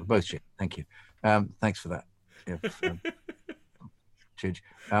shit as well. Both shit. Thank you. Thanks for that. Yeah, Chidge.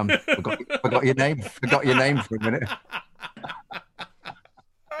 Forgot your name. Forgot your name for a minute.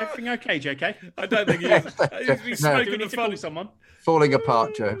 Everything okay, JK? I don't think he is. He's been smoking the fun. Someone. Falling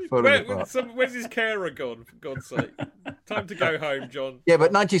apart, Joe. Where's his carer gone, for God's sake? Time to go home, John. Yeah,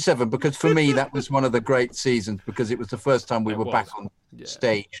 but 97, because for me, that was one of the great seasons because it was the first time we were back on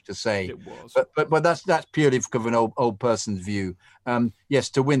stage to say. It was. But that's purely because of an old person's view. Yes,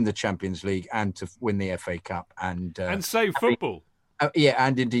 to win the Champions League and to win the FA Cup. And save football.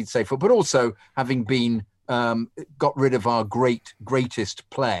 And indeed save football. But also having been... got rid of our greatest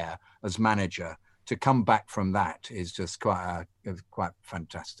player as manager. To come back from that is just quite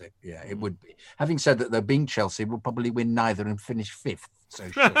fantastic. Yeah, it would be. Having said that, though, being Chelsea, will probably win neither and finish fifth. So,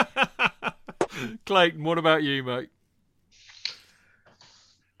 sure. Clayton, what about you, mate?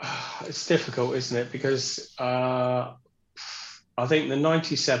 It's difficult, isn't it? Because I think the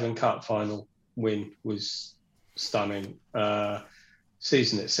 '97 Cup final win was stunning.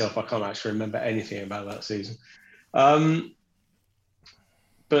 Season itself, I can't actually remember anything about that season. But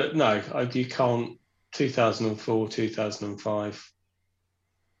no, you can't. 2004, 2005,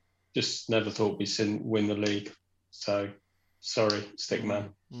 just never thought we'd win the league. So, sorry, Stickman.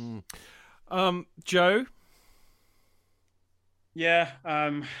 Joe? Yeah,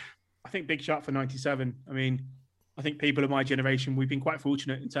 I think big shout for 97. I mean, I think people of my generation, we've been quite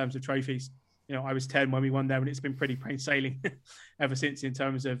fortunate in terms of trophies. I was 10 when we won there, and it's been pretty plain sailing ever since in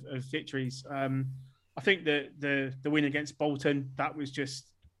terms of victories. I think that the win against Bolton, that was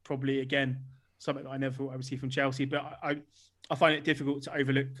just probably, again, something that I never thought I would see from Chelsea. But I find it difficult to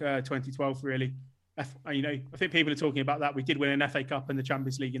overlook 2012, really. I think people are talking about that. We did win an FA Cup and the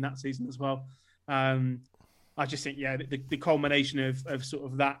Champions League in that season as well. I I just think, the culmination of sort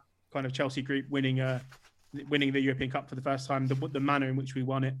of that kind of Chelsea group winning the European Cup for the first time, the manner in which we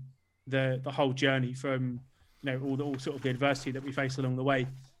won it, the whole journey from all sort of the adversity that we faced along the way,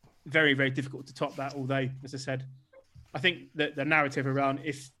 very, very difficult to top that. Although, as I said, I think that the narrative around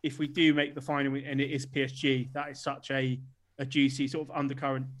if we do make the final and it is PSG, that is such a juicy sort of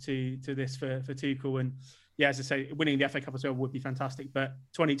undercurrent to this for Tuchel. And as I say, winning the FA Cup as well would be fantastic. But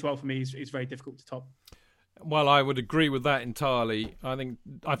 2012 for me is very difficult to top. Well, I would agree with that entirely. I think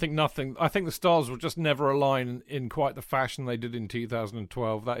the stars will just never align in quite the fashion they did in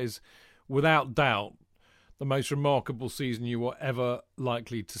 2012. That is, without doubt, the most remarkable season you were ever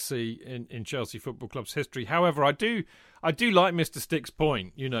likely to see in Chelsea Football Club's history. However, I do like Mr. Stick's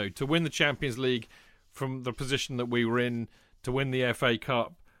point. To win the Champions League from the position that we were in, to win the FA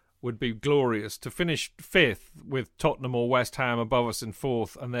Cup would be glorious. To finish 5th with Tottenham or West Ham above us in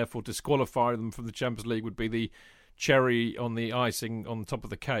 4th and therefore disqualify them from the Champions League would be the cherry on the icing on top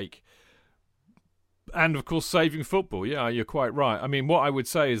of the cake. And, of course, saving football. Yeah, you're quite right. I mean, what I would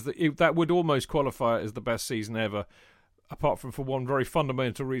say is that that would almost qualify it as the best season ever, apart from for one very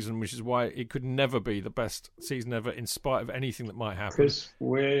fundamental reason, which is why it could never be the best season ever in spite of anything that might happen. Because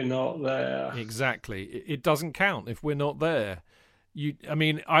we're not there. Exactly. It doesn't count if we're not there.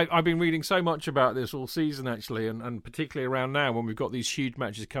 I've been reading so much about this all season, actually, and particularly around now when we've got these huge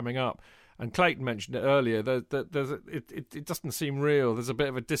matches coming up. And Clayton mentioned it earlier. It doesn't seem real. There's a bit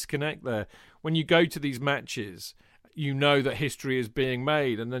of a disconnect there. When you go to these matches, you know that history is being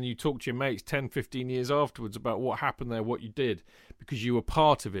made, and then you talk to your mates 10, 15 years afterwards about what happened there, what you did, because you were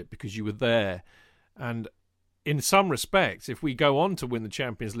part of it, because you were there. And in some respects, if we go on to win the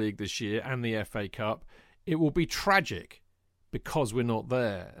Champions League this year and the FA Cup, it will be tragic because we're not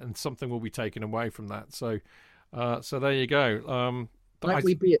there, and something will be taken away from that. So there you go. Might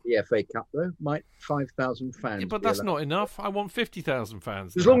we be at the FA Cup, though? Might 5,000 fans? Yeah, but that's not enough. I want 50,000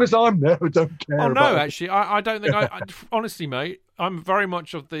 fans. As long as I'm there, I don't care. Oh, no, actually. I don't think honestly, mate, I'm very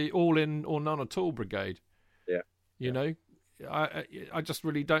much of the all-in or none at all brigade. Yeah. You know? I just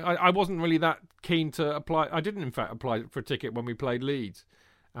really don't. I wasn't really that keen to apply. I didn't, in fact, apply for a ticket when we played Leeds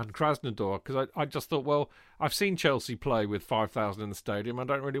and Krasnodar, because I just thought, well, I've seen Chelsea play with 5,000 in the stadium. I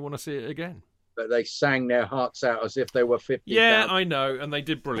don't really want to see it again. But they sang their hearts out as if they were 50,000. Yeah, I know, and they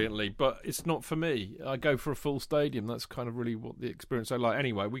did brilliantly, but it's not for me. I go for a full stadium. That's kind of really what the experience I like.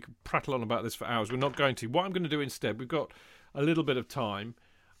 Anyway, we could prattle on about this for hours. We're not going to. What I'm going to do instead, we've got a little bit of time,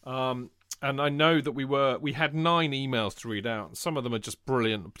 and I know that we had 9 emails to read out. Some of them are just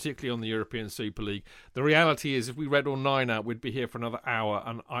brilliant, particularly on the European Super League. The reality is, if we read all 9 out, we'd be here for another hour,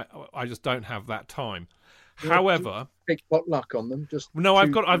 and I just don't have that time. However, take potluck on them.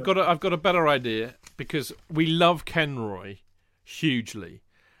 I've got a better idea, because we love Ken Roy hugely,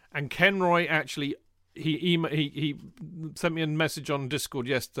 and Ken Roy actually he sent me a message on Discord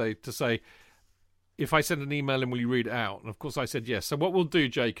yesterday to say, if I send an email in, will you read it out? And of course I said yes. So what we'll do,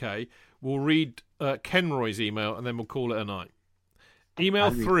 JK, we'll read Ken Roy's email and then we'll call it a night. Email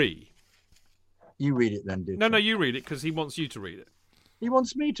 3. You read it then, No, you read it, because he wants you to read it. He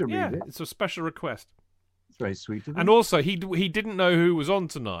wants me to read it? It's a special request. It's very sweet of him. And also, he didn't know who was on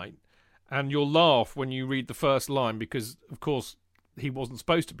tonight, and you'll laugh when you read the first line, because, of course, he wasn't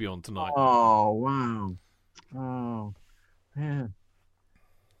supposed to be on tonight. Oh, wow. Oh, yeah.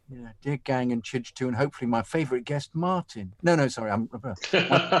 Yeah, dear gang and Chidge too, and hopefully my favourite guest, Martin. No, sorry, I'm.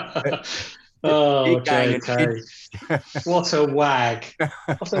 Oh, JK. What a wag!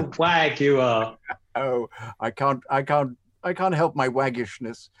 What a wag you are! Oh, I can't help my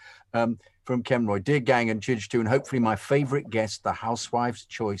waggishness. From Kemroy, dear gang and Chidge too, and hopefully my favourite guest, the Housewife's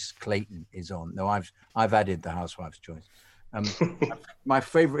Choice, Clayton, is on. No, I've added the Housewife's Choice. My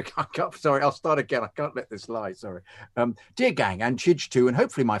favourite. Sorry, I'll start again. I can't let this lie. Sorry. Dear gang and Chidge too, and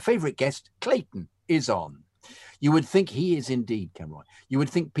hopefully my favourite guest, Clayton, is on. You would think he is indeed, Kemroy. You would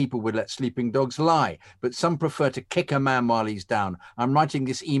think people would let sleeping dogs lie, but some prefer to kick a man while he's down. I'm writing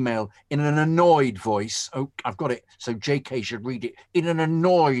this email in an annoyed voice. Oh, I've got it. So JK should read it in an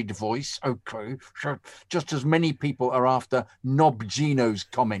annoyed voice. Okay. So just as many people are after Knob Gino's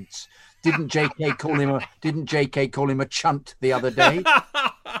comments. Didn't JK call him a chunt the other day?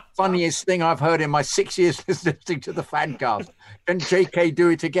 Funniest thing I've heard in my 6 years listening to the FanCast. Can JK do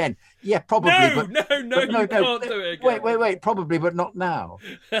it again? Yeah, probably. No, you can't do it again. Wait. Probably, but not now.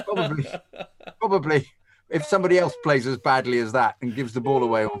 Probably. If somebody else plays as badly as that and gives the ball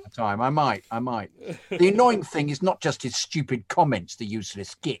away all the time, I might. The annoying thing is not just his stupid comments, the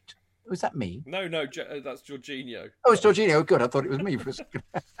useless git. Was that me? No, that's Jorginho. Oh, it's Jorginho. Good. I thought it was me for a second.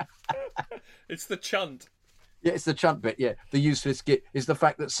 It's the chunt. Yeah, it's the chunt bit. Yeah, the useless git is the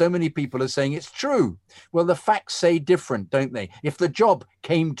fact that so many people are saying it's true. Well, the facts say different, don't they? If the job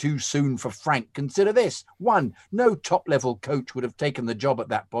came too soon for Frank, consider this. 1, no top-level coach would have taken the job at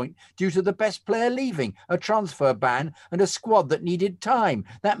that point due to the best player leaving, a transfer ban, and a squad that needed time.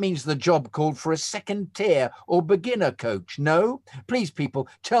 That means the job called for a second-tier or beginner coach. No? Please, people,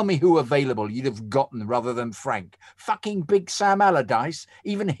 tell me who available you'd have gotten rather than Frank. Fucking Big Sam Allardyce.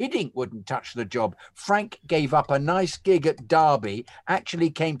 Even Hiddink wouldn't touch the job. Frank gave up a nice gig at Derby, actually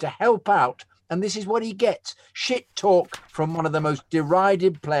came to help out, and this is what he gets. Shit talk from one of the most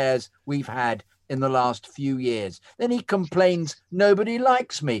derided players we've had in the last few years. Then he complains, nobody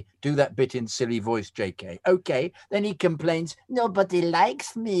likes me. Do that bit in silly voice, JK. Okay. Then he complains, nobody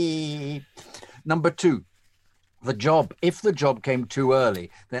likes me. Number 2. The job. If the job came too early,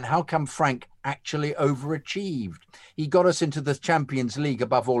 then how come Frank actually overachieved? He got us into the Champions League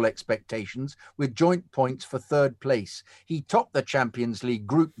above all expectations with joint points for 3rd place. He topped the Champions League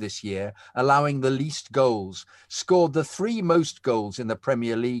group this year, allowing the least goals, scored the 3 most goals in the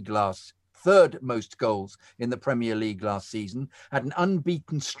Premier League third most goals in the Premier League last season, had an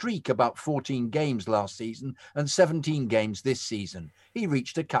unbeaten streak about 14 games last season and 17 games this season. He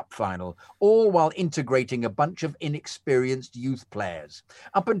reached a cup final, all while integrating a bunch of inexperienced youth players.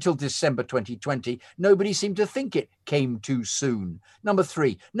 Up until December 2020, nobody seemed to think it came too soon. Number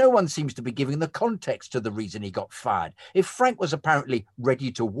 3, no one seems to be giving the context to the reason he got fired. If Frank was apparently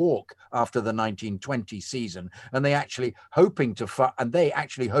ready to walk after the 1920 season, and they actually hoping to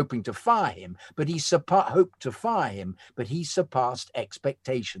fire him, but he surpassed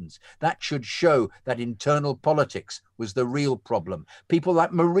expectations. That should show that internal politics was the real problem. People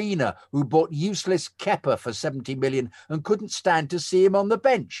like Marina, who bought useless Kepa for 70 million and couldn't stand to see him on the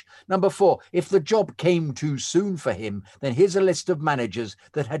bench. Number 4, if the job came too soon for him, then here's a list of managers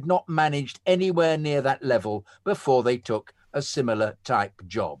that had not managed anywhere near that level before they took a similar type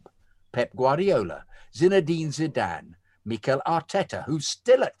job. Pep Guardiola, Zinedine Zidane, Mikel Arteta, who's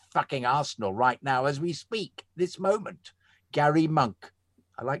still at fucking Arsenal right now as we speak, this moment. Gary Monk,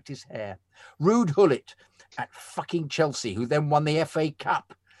 I liked his hair. Ruud Gullit at fucking Chelsea, who then won the FA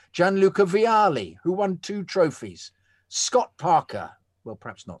Cup. Gianluca Vialli, who won 2 trophies. Scott Parker, well,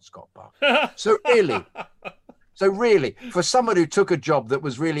 perhaps not Scott Parker. So really, for someone who took a job that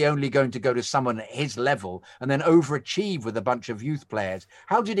was really only going to go to someone at his level and then overachieve with a bunch of youth players,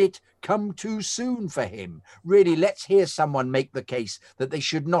 how did it come too soon for him? Really, let's hear someone make the case that they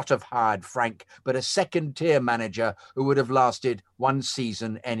should not have hired Frank, but a second-tier manager who would have lasted 1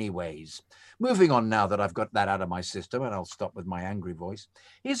 season anyways. Moving on now that I've got that out of my system, and I'll stop with my angry voice.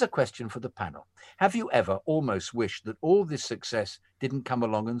 Here's a question for the panel. Have you ever almost wished that all this success didn't come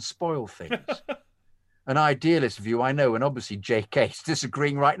along and spoil things? An idealist view, I know, and obviously JK is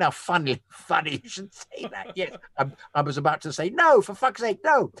disagreeing right now. Funny, you should say that. Yes, I was about to say, no, for fuck's sake,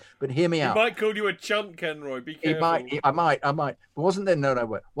 no. But hear me out. He might call you a chunt, Kenroy. Be careful. I might. But wasn't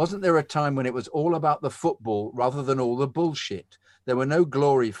there a time when it was all about the football rather than all the bullshit? There were no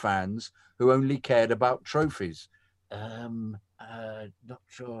glory fans who only cared about trophies. Not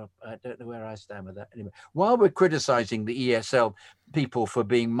sure. I don't know where I stand with that. Anyway, while we're criticizing the ESL people for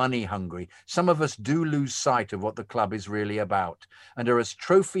being money hungry, some of us do lose sight of what the club is really about and are as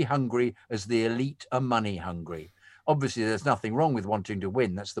trophy hungry as the elite are money hungry. Obviously, there's nothing wrong with wanting to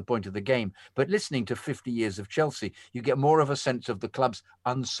win. That's the point of the game. But listening to 50 years of Chelsea, you get more of a sense of the club's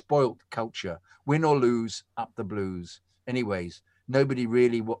unspoilt culture. Win or lose, up the blues. Anyways, nobody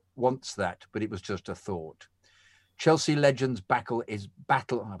really wants that, but it was just a thought. Chelsea Legends battle is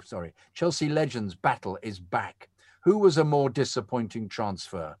back. Who was a more disappointing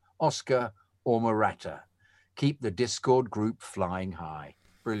transfer, Oscar or Morata? Keep the Discord group flying high.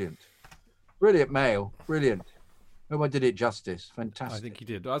 Brilliant mail. Brilliant. Oh, I did it justice. Fantastic. I think he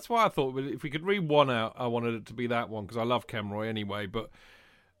did. That's why I thought if we could read one out, I wanted it to be that one because I love Kenroy anyway. But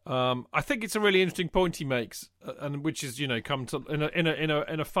I think it's a really interesting point he makes, and which is, come to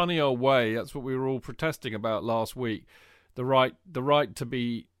in a funny old way. That's what we were all protesting about last week. The right to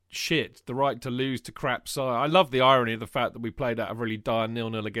be shit, the right to lose to crap side. I love the irony of the fact that we played out a really dire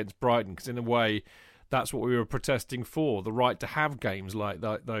 0-0 against Brighton, because in a way, that's what we were protesting for, the right to have games like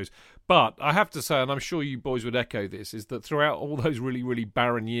those. But I have to say, and I'm sure you boys would echo this, is that throughout all those really, really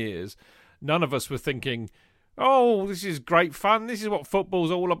barren years, none of us were thinking, oh, this is great fun. This is what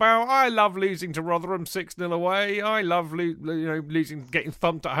football's all about. I love losing to Rotherham 6-0 away. I love losing, getting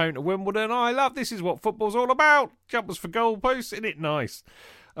thumped at home to Wimbledon. This is what football's all about. Jumpers for goalposts. Isn't it nice?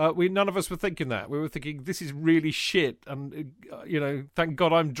 None of us were thinking that. We were thinking, this is really shit. And, thank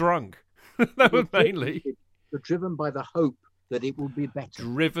God I'm drunk. That was mainly. We're driven by the hope that it would be better.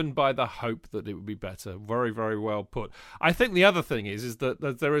 Driven by the hope that it would be better. Very, very well put. I think the other thing is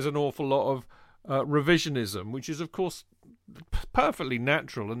that there is an awful lot of revisionism, which is, of course, perfectly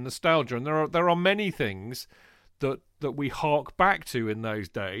natural and nostalgia. And there are many things that we hark back to in those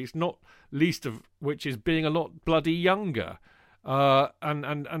days, not least of which is being a lot bloody younger. And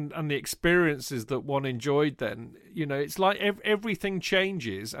the experiences that one enjoyed then, it's like everything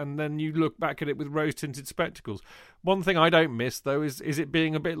changes, and then you look back at it with rose-tinted spectacles. One thing I don't miss, though, is it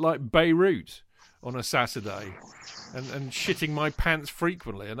being a bit like Beirut on a Saturday and shitting my pants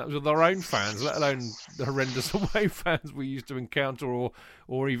frequently, and that was with our own fans, let alone the horrendous away fans we used to encounter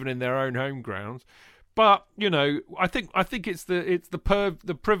or even in their own home grounds. But, I think it's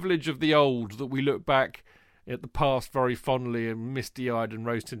the privilege of the old that we look back at the past very fondly and misty-eyed and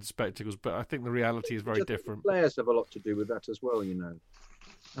rose-tinted spectacles, but I think the reality is very different. The players have a lot to do with that as well,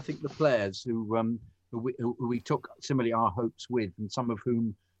 I think the players who we took similarly our hopes with, and some of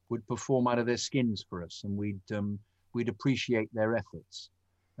whom would perform out of their skins for us, and we'd appreciate their efforts.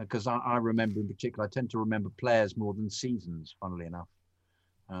 Because I remember in particular, I tend to remember players more than seasons, funnily enough,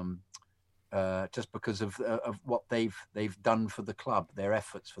 just because of what they've done for the club, their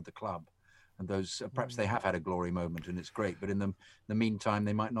efforts for the club. And those perhaps they have had a glory moment, and it's great. But in the meantime,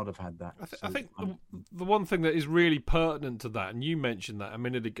 they might not have had that. I think the one thing that is really pertinent to that, and you mentioned that a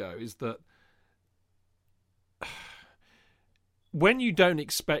minute ago, is that when you don't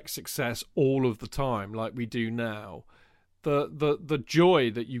expect success all of the time, like we do now, the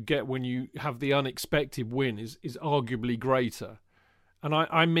joy that you get when you have the unexpected win is arguably greater. And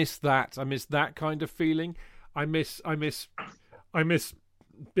I miss that. I miss that kind of feeling. I miss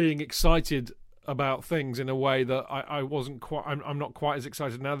being excited about things in a way that I wasn't quite. I'm not quite as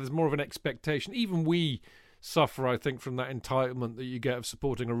excited now. There's more of an expectation. Even we suffer, I think, from that entitlement that you get of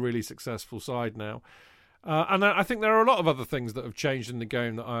supporting a really successful side now. And I think there are a lot of other things that have changed in the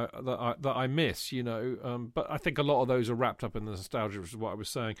game that I miss, But I think a lot of those are wrapped up in the nostalgia, which is what I was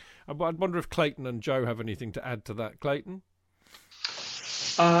saying. But I wonder if Clayton and Joe have anything to add to that. Clayton?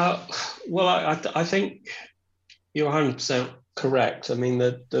 Well, I think you're 100% correct. I mean,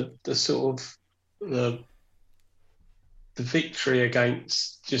 the sort of the victory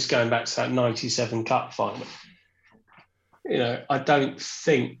against, just going back to that 97 Cup final, I don't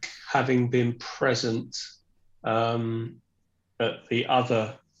think, having been present at the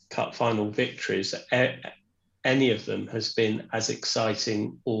other Cup final victories, any of them has been as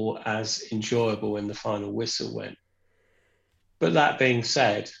exciting or as enjoyable when the final whistle went. But that being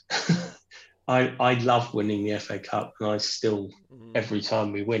said, I love winning the FA Cup, and I still, every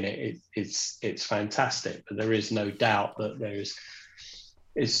time we win it, it's fantastic. But there is no doubt that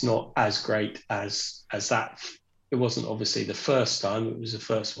it's not as great as that. It wasn't obviously the first time. It was the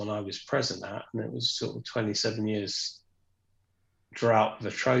first one I was present at, and it was sort of 27 years drought of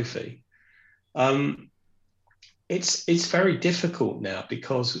a trophy. It's very difficult now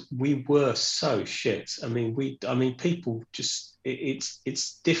because we were so shit. I mean, people just.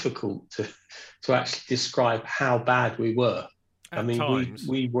 It's difficult to actually describe how bad we were. At times.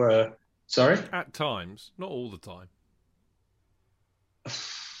 we were. Sorry? At times, not all the time.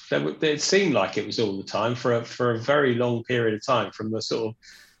 It seemed like it was all the time for a very long period of time, from the sort of,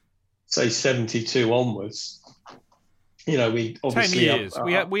 say, 72 onwards. We obviously 10 years.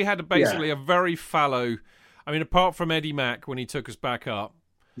 We had basically a very fallow. I mean, apart from Eddie Mack when he took us back up,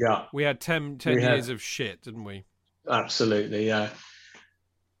 we had 10 years of shit, didn't we? Absolutely, yeah.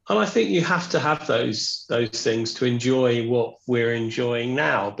 And I think you have to have those things to enjoy what we're enjoying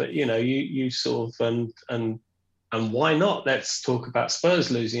now. But you sort of and why not? Let's talk about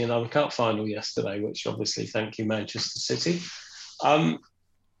Spurs losing another cup final yesterday, which obviously, thank you, Manchester City.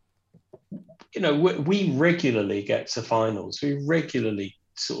 We regularly get to finals. We regularly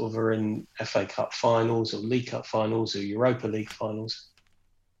sort of are in FA Cup finals or League Cup finals or Europa League finals.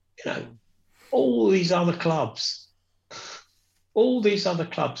 All these other clubs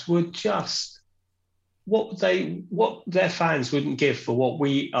were just what their fans wouldn't give for what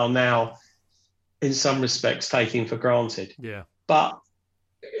we are now, in some respects, taking for granted. Yeah. But,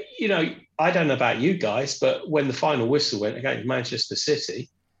 I don't know about you guys, but when the final whistle went against Manchester City,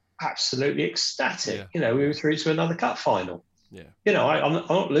 absolutely ecstatic. Yeah. We were through to another cup final. Yeah. I'm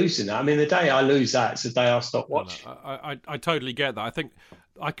not losing that. I mean, the day I lose that, it's the day I stop watching. No, I totally get that. I think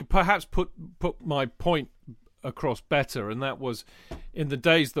I could perhaps put my point across better, and that was, in the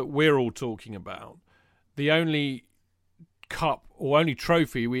days that we're all talking about, the only cup or only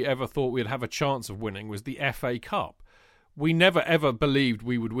trophy we ever thought we'd have a chance of winning was the FA Cup. We never ever believed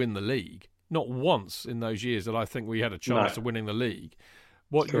we would win the league. Not once in those years that I think we had a chance of winning the league.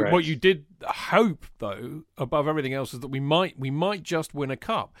 What you did hope, though, above everything else, is that we might just win a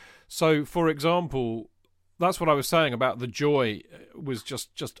cup. So, for example, that's what I was saying about the joy was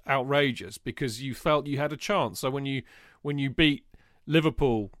just outrageous, because you felt you had a chance. So when you beat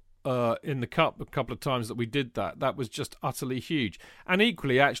Liverpool in the cup a couple of times that we did that was just utterly huge. And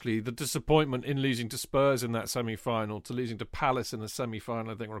equally, actually, the disappointment in losing to Spurs in that semi-final, to losing to Palace in a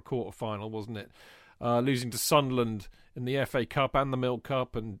semi-final, I think, or a quarter-final, wasn't it? Losing to Sunderland in the FA Cup and the Milk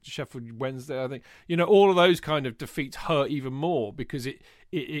Cup and Sheffield Wednesday, I think. All of those kind of defeats hurt even more, because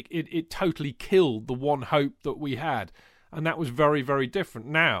it totally killed the one hope that we had. And that was very, very different.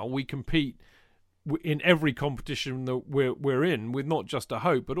 Now we compete in every competition that we're in with not just a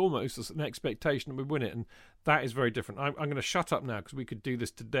hope, but almost an expectation that we win it. And that is very different. I'm going to shut up now, because we could do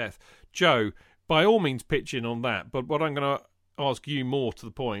this to death. Joe, by all means pitch in on that. But what I'm going to ask you more to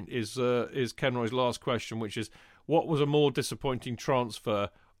the point is Kenroy's last question, which is, what was a more disappointing transfer,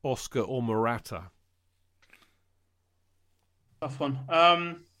 Oscar or Morata? Tough one.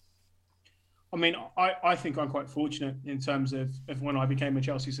 I mean, I think I'm quite fortunate in terms of when I became a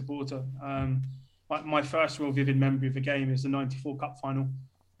Chelsea supporter. My first real vivid memory of the game is the '94 Cup final.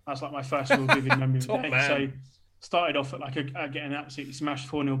 That's like my first real vivid memory of the game. Man. So started off at getting absolutely smashed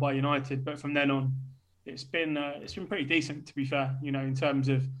 4-0 by United, but from then on, it's been pretty decent, to be fair. In terms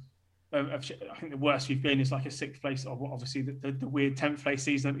of I think the worst we've been is like a 6th place, or obviously the weird 10th place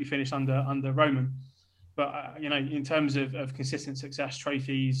season that we finished under Roman. But in terms of consistent success,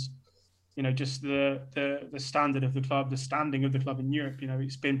 trophies, just the standard of the club, the standing of the club in Europe,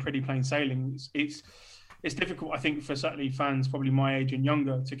 it's been pretty plain sailing. It's difficult, I think, for certainly fans probably my age and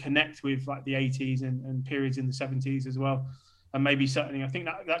younger to connect with like the 80s and periods in the 70s as well. And maybe certainly, I think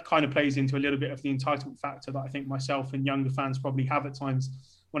that kind of plays into a little bit of the entitlement factor that I think myself and younger fans probably have at times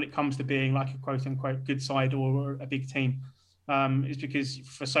when it comes to being like a quote unquote good side or a big team. Is because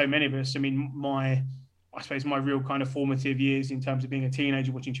for so many of us, I mean, I suppose my real kind of formative years in terms of being a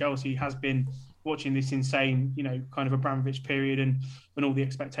teenager watching Chelsea has been watching this insane, kind of Abramovich period and all the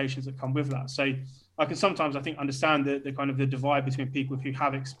expectations that come with that. So I can sometimes, I think, understand the kind of the divide between people who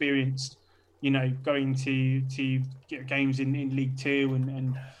have experienced, going to games in League Two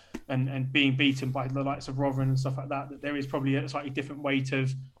and being beaten by the likes of Rotherham and stuff like that. That there is probably a slightly different weight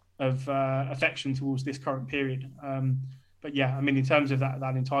of affection towards this current period. But yeah, I mean, in terms of that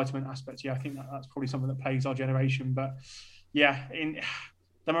entitlement aspect, yeah, I think that's probably something that plays our generation. But yeah, in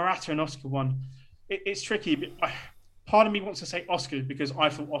the Morata and Oscar one, it's tricky. But part of me wants to say Oscar because I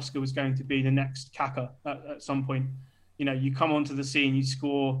thought Oscar was going to be the next Kaka at some point. You come onto the scene, you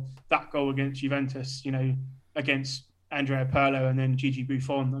score that goal against Juventus, against Andrea Pirlo and then Gigi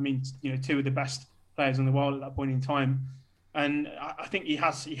Buffon. I mean, two of the best players in the world at that point in time. And I think he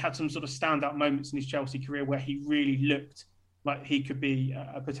had some sort of standout moments in his Chelsea career where he really looked like he could be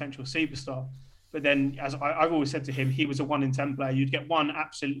a potential superstar. But then, as I've always said to him, he was a 1 in 10 player. You'd get one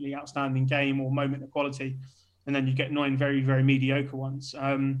absolutely outstanding game or moment of quality, and then you get 9 very, very mediocre ones.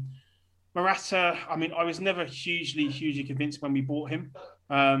 Morata, I mean, I was never hugely convinced when we bought him.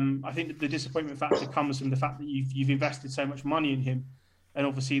 I think that the disappointment factor comes from the fact that you've invested so much money in him. And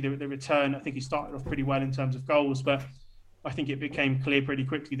obviously the return, I think he started off pretty well in terms of goals, but I think it became clear pretty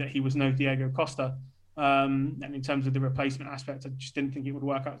quickly that he was no Diego Costa. And in terms of the replacement aspect, I just didn't think it would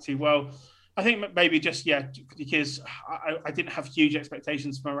work out too well. I think maybe just, because I didn't have huge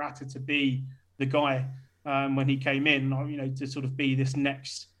expectations for Morata to be the guy when he came in, to sort of be this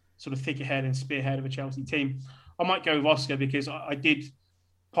next sort of figurehead and spearhead of a Chelsea team. I might go with Oscar because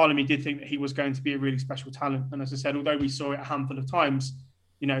part of me did think that he was going to be a really special talent. And as I said, although we saw it a handful of times,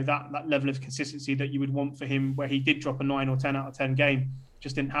 that level of consistency that you would want for him where he did drop a 9 or 10 out of 10 game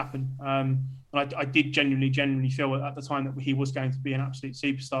just didn't happen. And I did genuinely feel at the time that he was going to be an absolute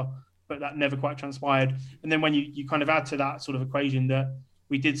superstar, but that never quite transpired. And then when you kind of add to that sort of equation that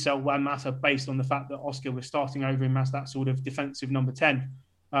we did sell Juan Mata based on the fact that Oscar was starting over him as that sort of defensive number 10,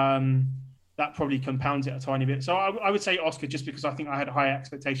 that probably compounds it a tiny bit. So I would say Oscar just because I think I had higher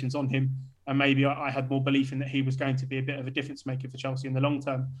expectations on him and maybe I had more belief in that he was going to be a bit of a difference maker for Chelsea in the long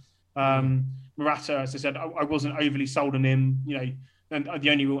term. Morata, as I said, I wasn't overly sold on him, and the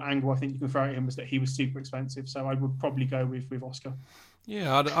only real angle I think you can throw at him was that he was super expensive. So I would probably go with Oscar.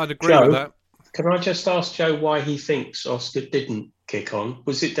 Yeah, I'd agree with that. Can I just ask Joe why he thinks Oscar didn't kick on?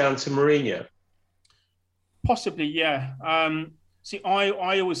 Was it down to Mourinho? Possibly, yeah. See,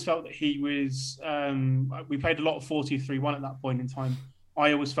 I always felt that he was... we played a lot of 4-2-3-1 at that point in time.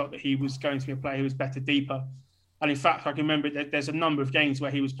 I always felt that he was going to be a player who was better deeper. And in fact, I can remember that there's a number of games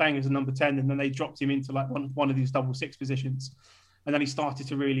where he was playing as a number 10 and then they dropped him into like one of these double 6 positions. And then he started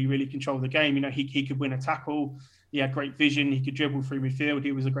to really control the game. He could win a tackle. He had great vision. He could dribble through midfield.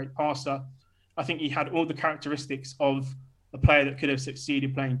 He was a great passer. I think he had all the characteristics of a player that could have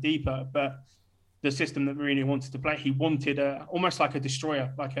succeeded playing deeper. But the system that Mourinho wanted to play, he wanted almost like a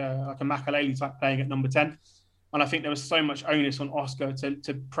destroyer, like a Makelele type playing at number 10. And I think there was so much onus on Oscar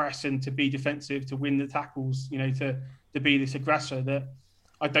to press and to be defensive, to win the tackles, to be this aggressor, that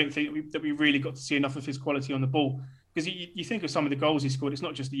I don't think that we really got to see enough of his quality on the ball. Because you think of some of the goals he scored, it's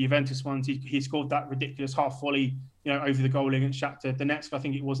not just the Juventus ones. He scored that ridiculous half volley, over the goal against Shakhtar Donetsk, I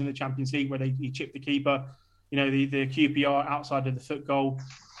think it was in the Champions League, where he chipped the keeper. The QPR outside of the foot goal.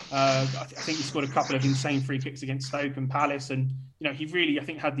 I think he scored a couple of insane free kicks against Stoke and Palace, and he really, I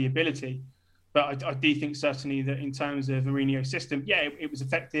think, had the ability. But I do think certainly that in terms of Mourinho's system, it was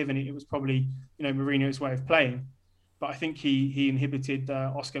effective, and it was probably Mourinho's way of playing. But I think he inhibited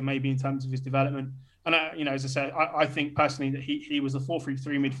Oscar maybe in terms of his development. And as I said, I think personally that he was a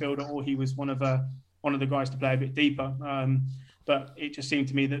 4-3-3 midfielder, or he was one of the guys to play a bit deeper. But it just seemed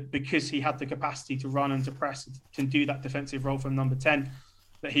to me that because he had the capacity to run and to press, can do that defensive role from number 10,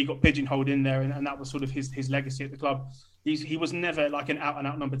 that he got pigeonholed in there, and that was sort of his legacy at the club. He was never like an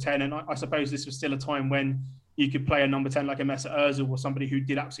out-and-out number 10, and I suppose this was still a time when you could play a number 10 like a Mesut Ozil, or somebody who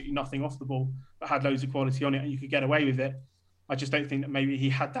did absolutely nothing off the ball but had loads of quality on it, and you could get away with it. I just don't think that maybe he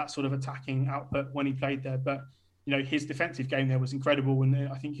had that sort of attacking output when he played there. But his defensive game there was incredible, and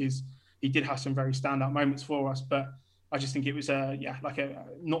I think he did have some very standout moments for us. But I just think it was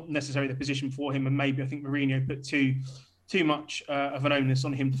not necessarily the position for him, and maybe I think Mourinho put too much of an onus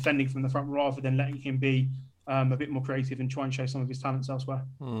on him defending from the front rather than letting him be a bit more creative and try and show some of his talents elsewhere.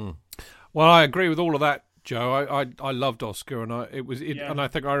 Well, I agree with all of that, Joe. I loved Oscar, and and I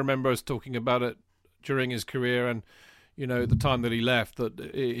think I remember us talking about it during his career, and at the time that he left, that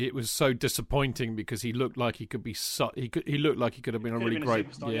it was so disappointing because he looked like he could be he looked like he could have been a really great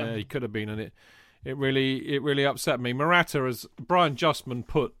superstar, he could have been, and it really upset me. Morata, as Brian Justman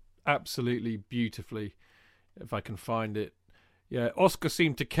put absolutely beautifully, if I can find it. Yeah, Oscar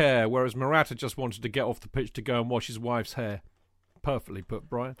seemed to care, whereas Morata just wanted to get off the pitch to go and wash his wife's hair. Perfectly put,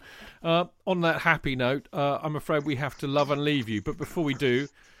 Brian. On that happy note, I'm afraid we have to love and leave you. But before we do,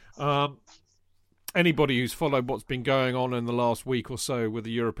 anybody who's followed what's been going on in the last week or so with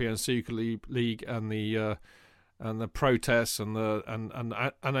the European Super League and the protests and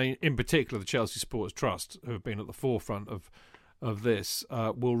in particular the Chelsea Supporters Trust, who have been at the forefront of this,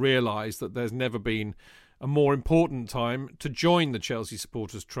 will realise that there's never been a more important time to join the Chelsea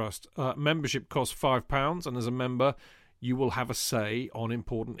Supporters Trust. Membership costs £5, and as a member, you will have a say on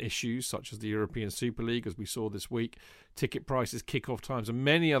important issues such as the European Super League, as we saw this week, ticket prices, kick-off times, and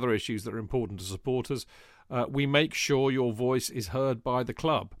many other issues that are important to supporters. We make sure your voice is heard by the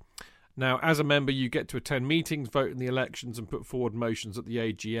club. Now, as a member, you get to attend meetings, vote in the elections, and put forward motions at the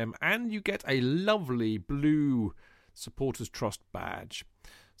AGM, and you get a lovely blue Supporters Trust badge.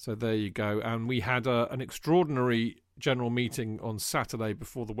 So there you go. And we had an extraordinary general meeting on Saturday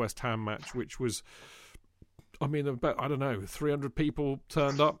before the West Ham match, which was, about, 300 people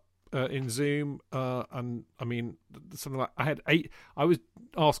turned up in Zoom. And, something like, I was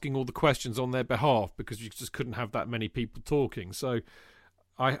asking all the questions on their behalf because you just couldn't have that many people talking. So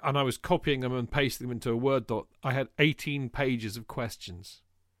I was copying them and pasting them into a Word doc. I had 18 pages of questions.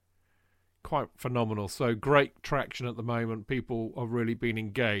 Quite phenomenal. So great traction at the moment. People are really being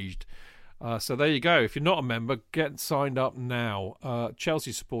engaged. So there you go. If you're not a member, get signed up now.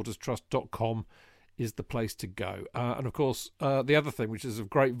 ChelseaSupportersTrust.com is the place to go. And of course, the other thing, which is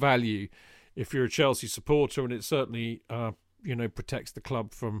of great value, if you're a Chelsea supporter, and it certainly protects the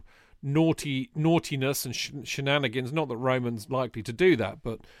club from naughtiness and shenanigans. Not that Roman's likely to do that,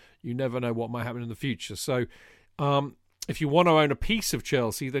 but you never know what might happen in the future. So if you want to own a piece of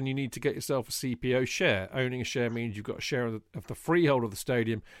Chelsea, then you need to get yourself a CPO share. Owning a share means you've got a share of the freehold of the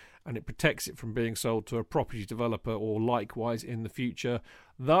stadium, and it protects it from being sold to a property developer or likewise in the future,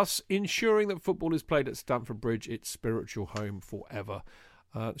 thus ensuring that football is played at Stamford Bridge, its spiritual home forever.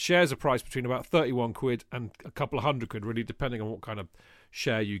 Shares are priced between about 31 quid and a couple of £100, really, depending on what kind of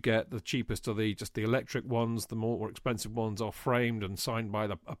share you get. The cheapest are just the electric ones. The more expensive ones are framed and signed by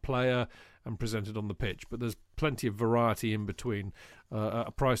a player and presented on the pitch. But there's plenty of variety in between,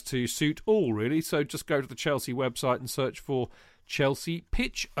 a price to suit all, really. So just go to the Chelsea website and search for Chelsea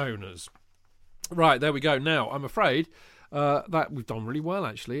Pitch Owners. Right, there we go. Now, I'm afraid that we've done really well,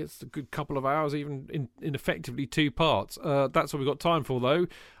 actually. It's a good couple of hours, even in effectively 2 parts. That's what we've got time for, though.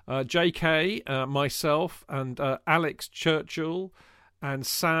 JK, myself, and Alex Churchill and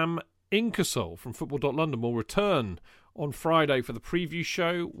Sam Inkersol from Football.London will return on Friday for the preview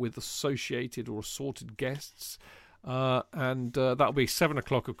show with associated or assorted guests. And that'll be 7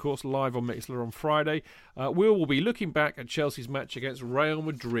 o'clock, of course, live on Mixlr on Friday. We will be looking back at Chelsea's match against Real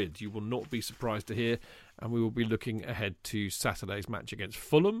Madrid. You will not be surprised to hear. And we will be looking ahead to Saturday's match against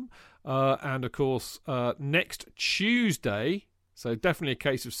Fulham. And, of course, next Tuesday, so definitely a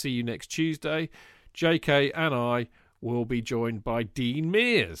case of see you next Tuesday, JK and I will be joined by Dean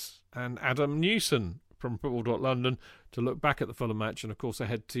Mears and Adam Newson from Football.London to look back at the Fulham match and, of course,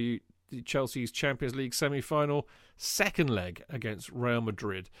 ahead to Chelsea's Champions League semi-final second leg against Real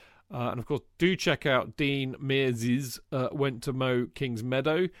Madrid. And, of course, do check out Dean Mears' Went to Mow Kings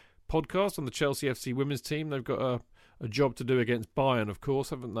Meadow podcast on the Chelsea FC women's team. They've got a job to do against Bayern, of course,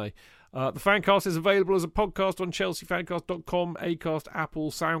 haven't they? The FanCast is available as a podcast on chelseafancast.com, Acast,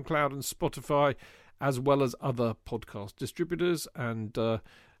 Apple, SoundCloud and Spotify, as well as other podcast distributors. And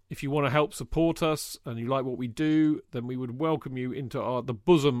if you want to help support us and you like what we do, then we would welcome you into the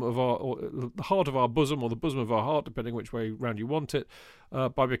bosom of or the heart of our bosom, or the bosom of our heart, depending which way round you want it,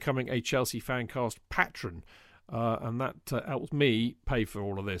 by becoming a Chelsea Fancast patron. And that helps me pay for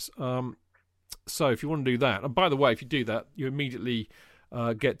all of this. So if you want to do that, and by the way, if you do that, you immediately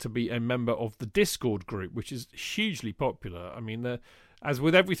get to be a member of the Discord group, which is hugely popular. I mean, as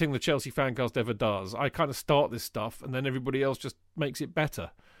with everything the Chelsea Fancast ever does, I kind of start this stuff and then everybody else just makes it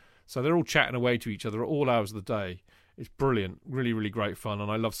better. So they're all chatting away to each other at all hours of the day. It's brilliant, really, really great fun,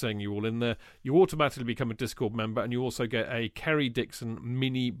 and I love seeing you all in there. You automatically become a Discord member, and you also get a Kerry Dixon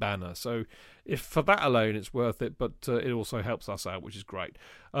mini banner. So if for that alone, it's worth it, but it also helps us out, which is great.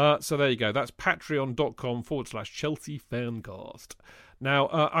 So there you go. That's patreon.com/Chelsea Fancast. Now,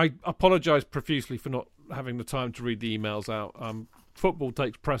 I apologise profusely for not having the time to read the emails out. Football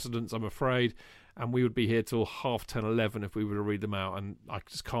takes precedence, I'm afraid, and we would be here till 10:30, 11 if we were to read them out, and I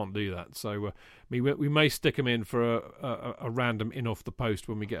just can't do that. So we may stick them in for a random in-off the post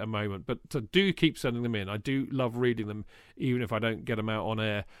when we get a moment, but do keep sending them in. I do love reading them, even if I don't get them out on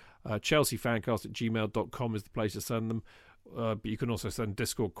air. chelseafancast@gmail.com is the place to send them. But you can also send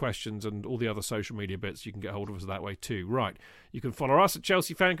Discord questions and all the other social media bits. You can get hold of us that way too. Right. You can follow us at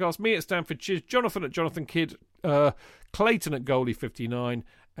Chelsea Fancast, me at Stanford Chiz, Jonathan at Jonathan Kidd, Clayton at Goalie59,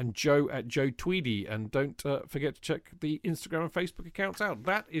 and Joe at Joe Tweedy. And don't forget to check the Instagram and Facebook accounts out.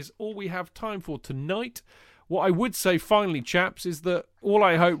 That is all we have time for tonight. What I would say finally, chaps, is that all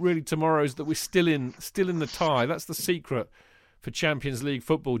I hope really tomorrow is that we're still in the tie. That's the secret for Champions League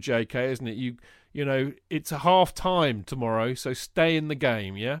football, JK, isn't it? You know, it's a half-time tomorrow, so stay in the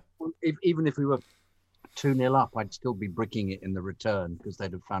game, yeah? Well, even if we were 2-0 up, I'd still be bricking it in the return because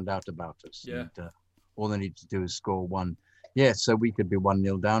they'd have found out about us. Yeah. And, all they need to do is score one. Yeah, so we could be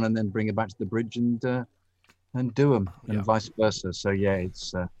 1-0 down and then bring it back to the bridge and do them, and vice versa. So yeah,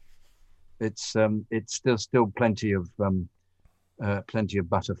 it's still plenty of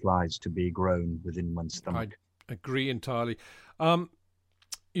butterflies to be grown within one's stomach. I agree entirely.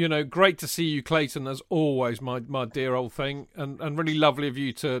 You know, great to see you, Clayton, as always, my dear old thing, and really lovely of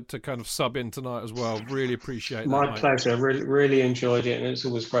you to kind of sub in tonight as well. Really appreciate that. My pleasure. Really enjoyed it, and it's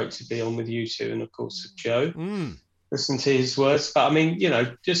always great to be on with you two, and of course Joe. Listen to his words. But I mean, you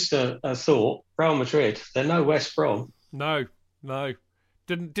know, just a thought. Real Madrid, they're no West Brom. No.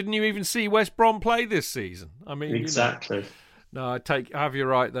 Didn't you even see West Brom play this season? I mean, exactly. You know, no, I have you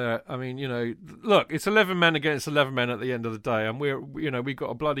right there. I mean, you know, look, it's 11 men against 11 men at the end of the day, and we've got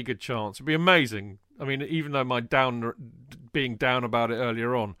a bloody good chance. It'd be amazing. I mean, even though my being down about it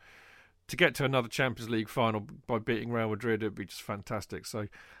earlier on, to get to another Champions League final by beating Real Madrid, it'd be just fantastic. So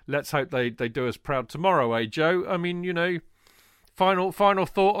let's hope they do us proud tomorrow, eh, Joe? I mean, you know, final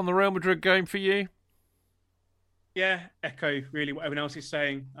thought on the Real Madrid game for you? Yeah, echo really what everyone else is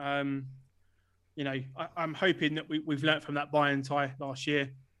saying. You know, I'm hoping that we've learnt from that Bayern tie last year.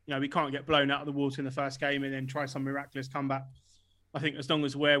 You know, we can't get blown out of the water in the first game and then try some miraculous comeback. I think as long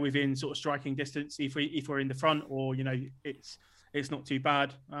as we're within sort of striking distance, if we're in the front, or you know, it's not too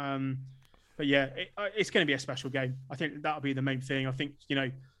bad. But yeah, it's going to be a special game. I think that'll be the main thing. I think, you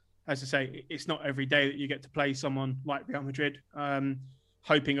know, as I say, it's not every day that you get to play someone like Real Madrid.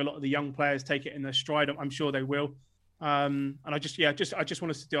 Hoping a lot of the young players take it in their stride. I'm sure they will. And I just want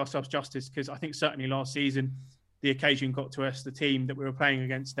us to do ourselves justice, because I think certainly last season the occasion got to us, the team that we were playing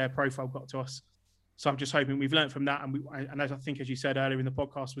against, their profile got to us. So I'm just hoping we've learned from that, and as I think, as you said earlier in the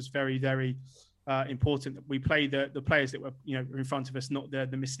podcast, was very, very important that we play the players that were, you know, in front of us, not the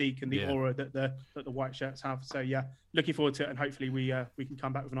mystique and the aura that the white shirts have. So yeah, looking forward to it, and hopefully we can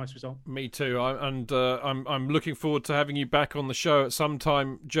come back with a nice result. Me too. I'm looking forward to having you back on the show at some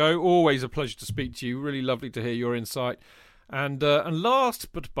time, Joe. Always a pleasure to speak to you. Really lovely to hear your insight. And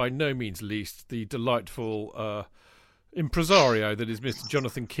last but by no means least, the delightful impresario that is Mr.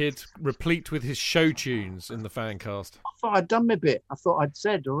 Jonathan Kidd, replete with his show tunes in the FanCast. I thought I'd done my bit. I thought I'd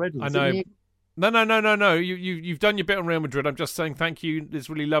said already. I know. No. You've done your bit on Real Madrid. I'm just saying thank you. It's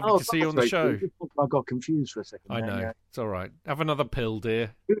really lovely to see you on the show. I got confused for a second. I know. Yeah. It's all right. Have another pill,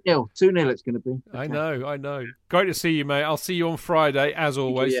 dear. 2-0. 2-0 it's going to be. Okay. I know. Great to see you, mate. I'll see you on Friday, as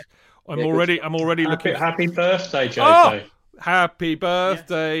always. I'm already looking. Happy birthday, JJ. Oh! Happy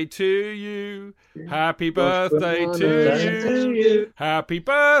birthday to you. Happy birthday to you. Happy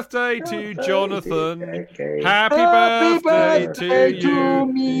birthday to Jonathan. Happy birthday to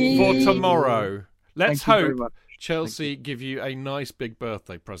you for tomorrow. Let's hope Chelsea give you a nice big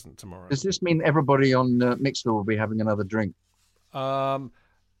birthday present tomorrow. Does this mean everybody on Mixler will be having another drink?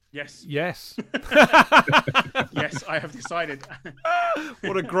 Yes. Yes, I have decided.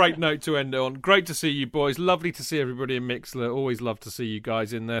 What a great note to end on. Great to see you boys. Lovely to see everybody in Mixler. Always love to see you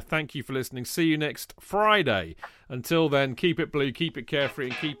guys in there. Thank you for listening. See you next Friday. Until then, keep it blue, keep it carefree,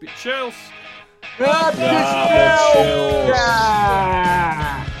 and keep it Chelsea.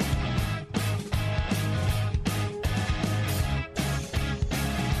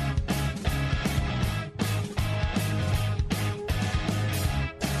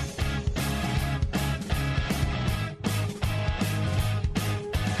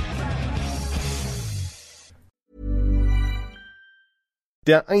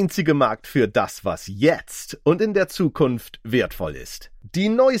 Der einzige Markt für das, was jetzt und in der Zukunft wertvoll ist. Die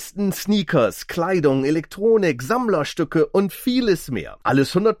neuesten Sneakers, Kleidung, Elektronik, Sammlerstücke und vieles mehr.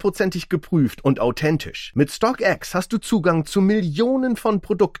 Alles 100%ig geprüft und authentisch. Mit StockX hast du Zugang zu Millionen von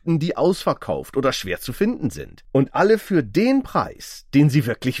Produkten, die ausverkauft oder schwer zu finden sind. Und alle für den Preis, den sie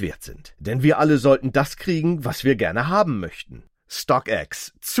wirklich wert sind. Denn wir alle sollten das kriegen, was wir gerne haben möchten.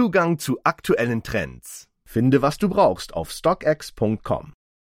 StockX. Zugang zu aktuellen Trends. Finde, was du brauchst auf stockx.com.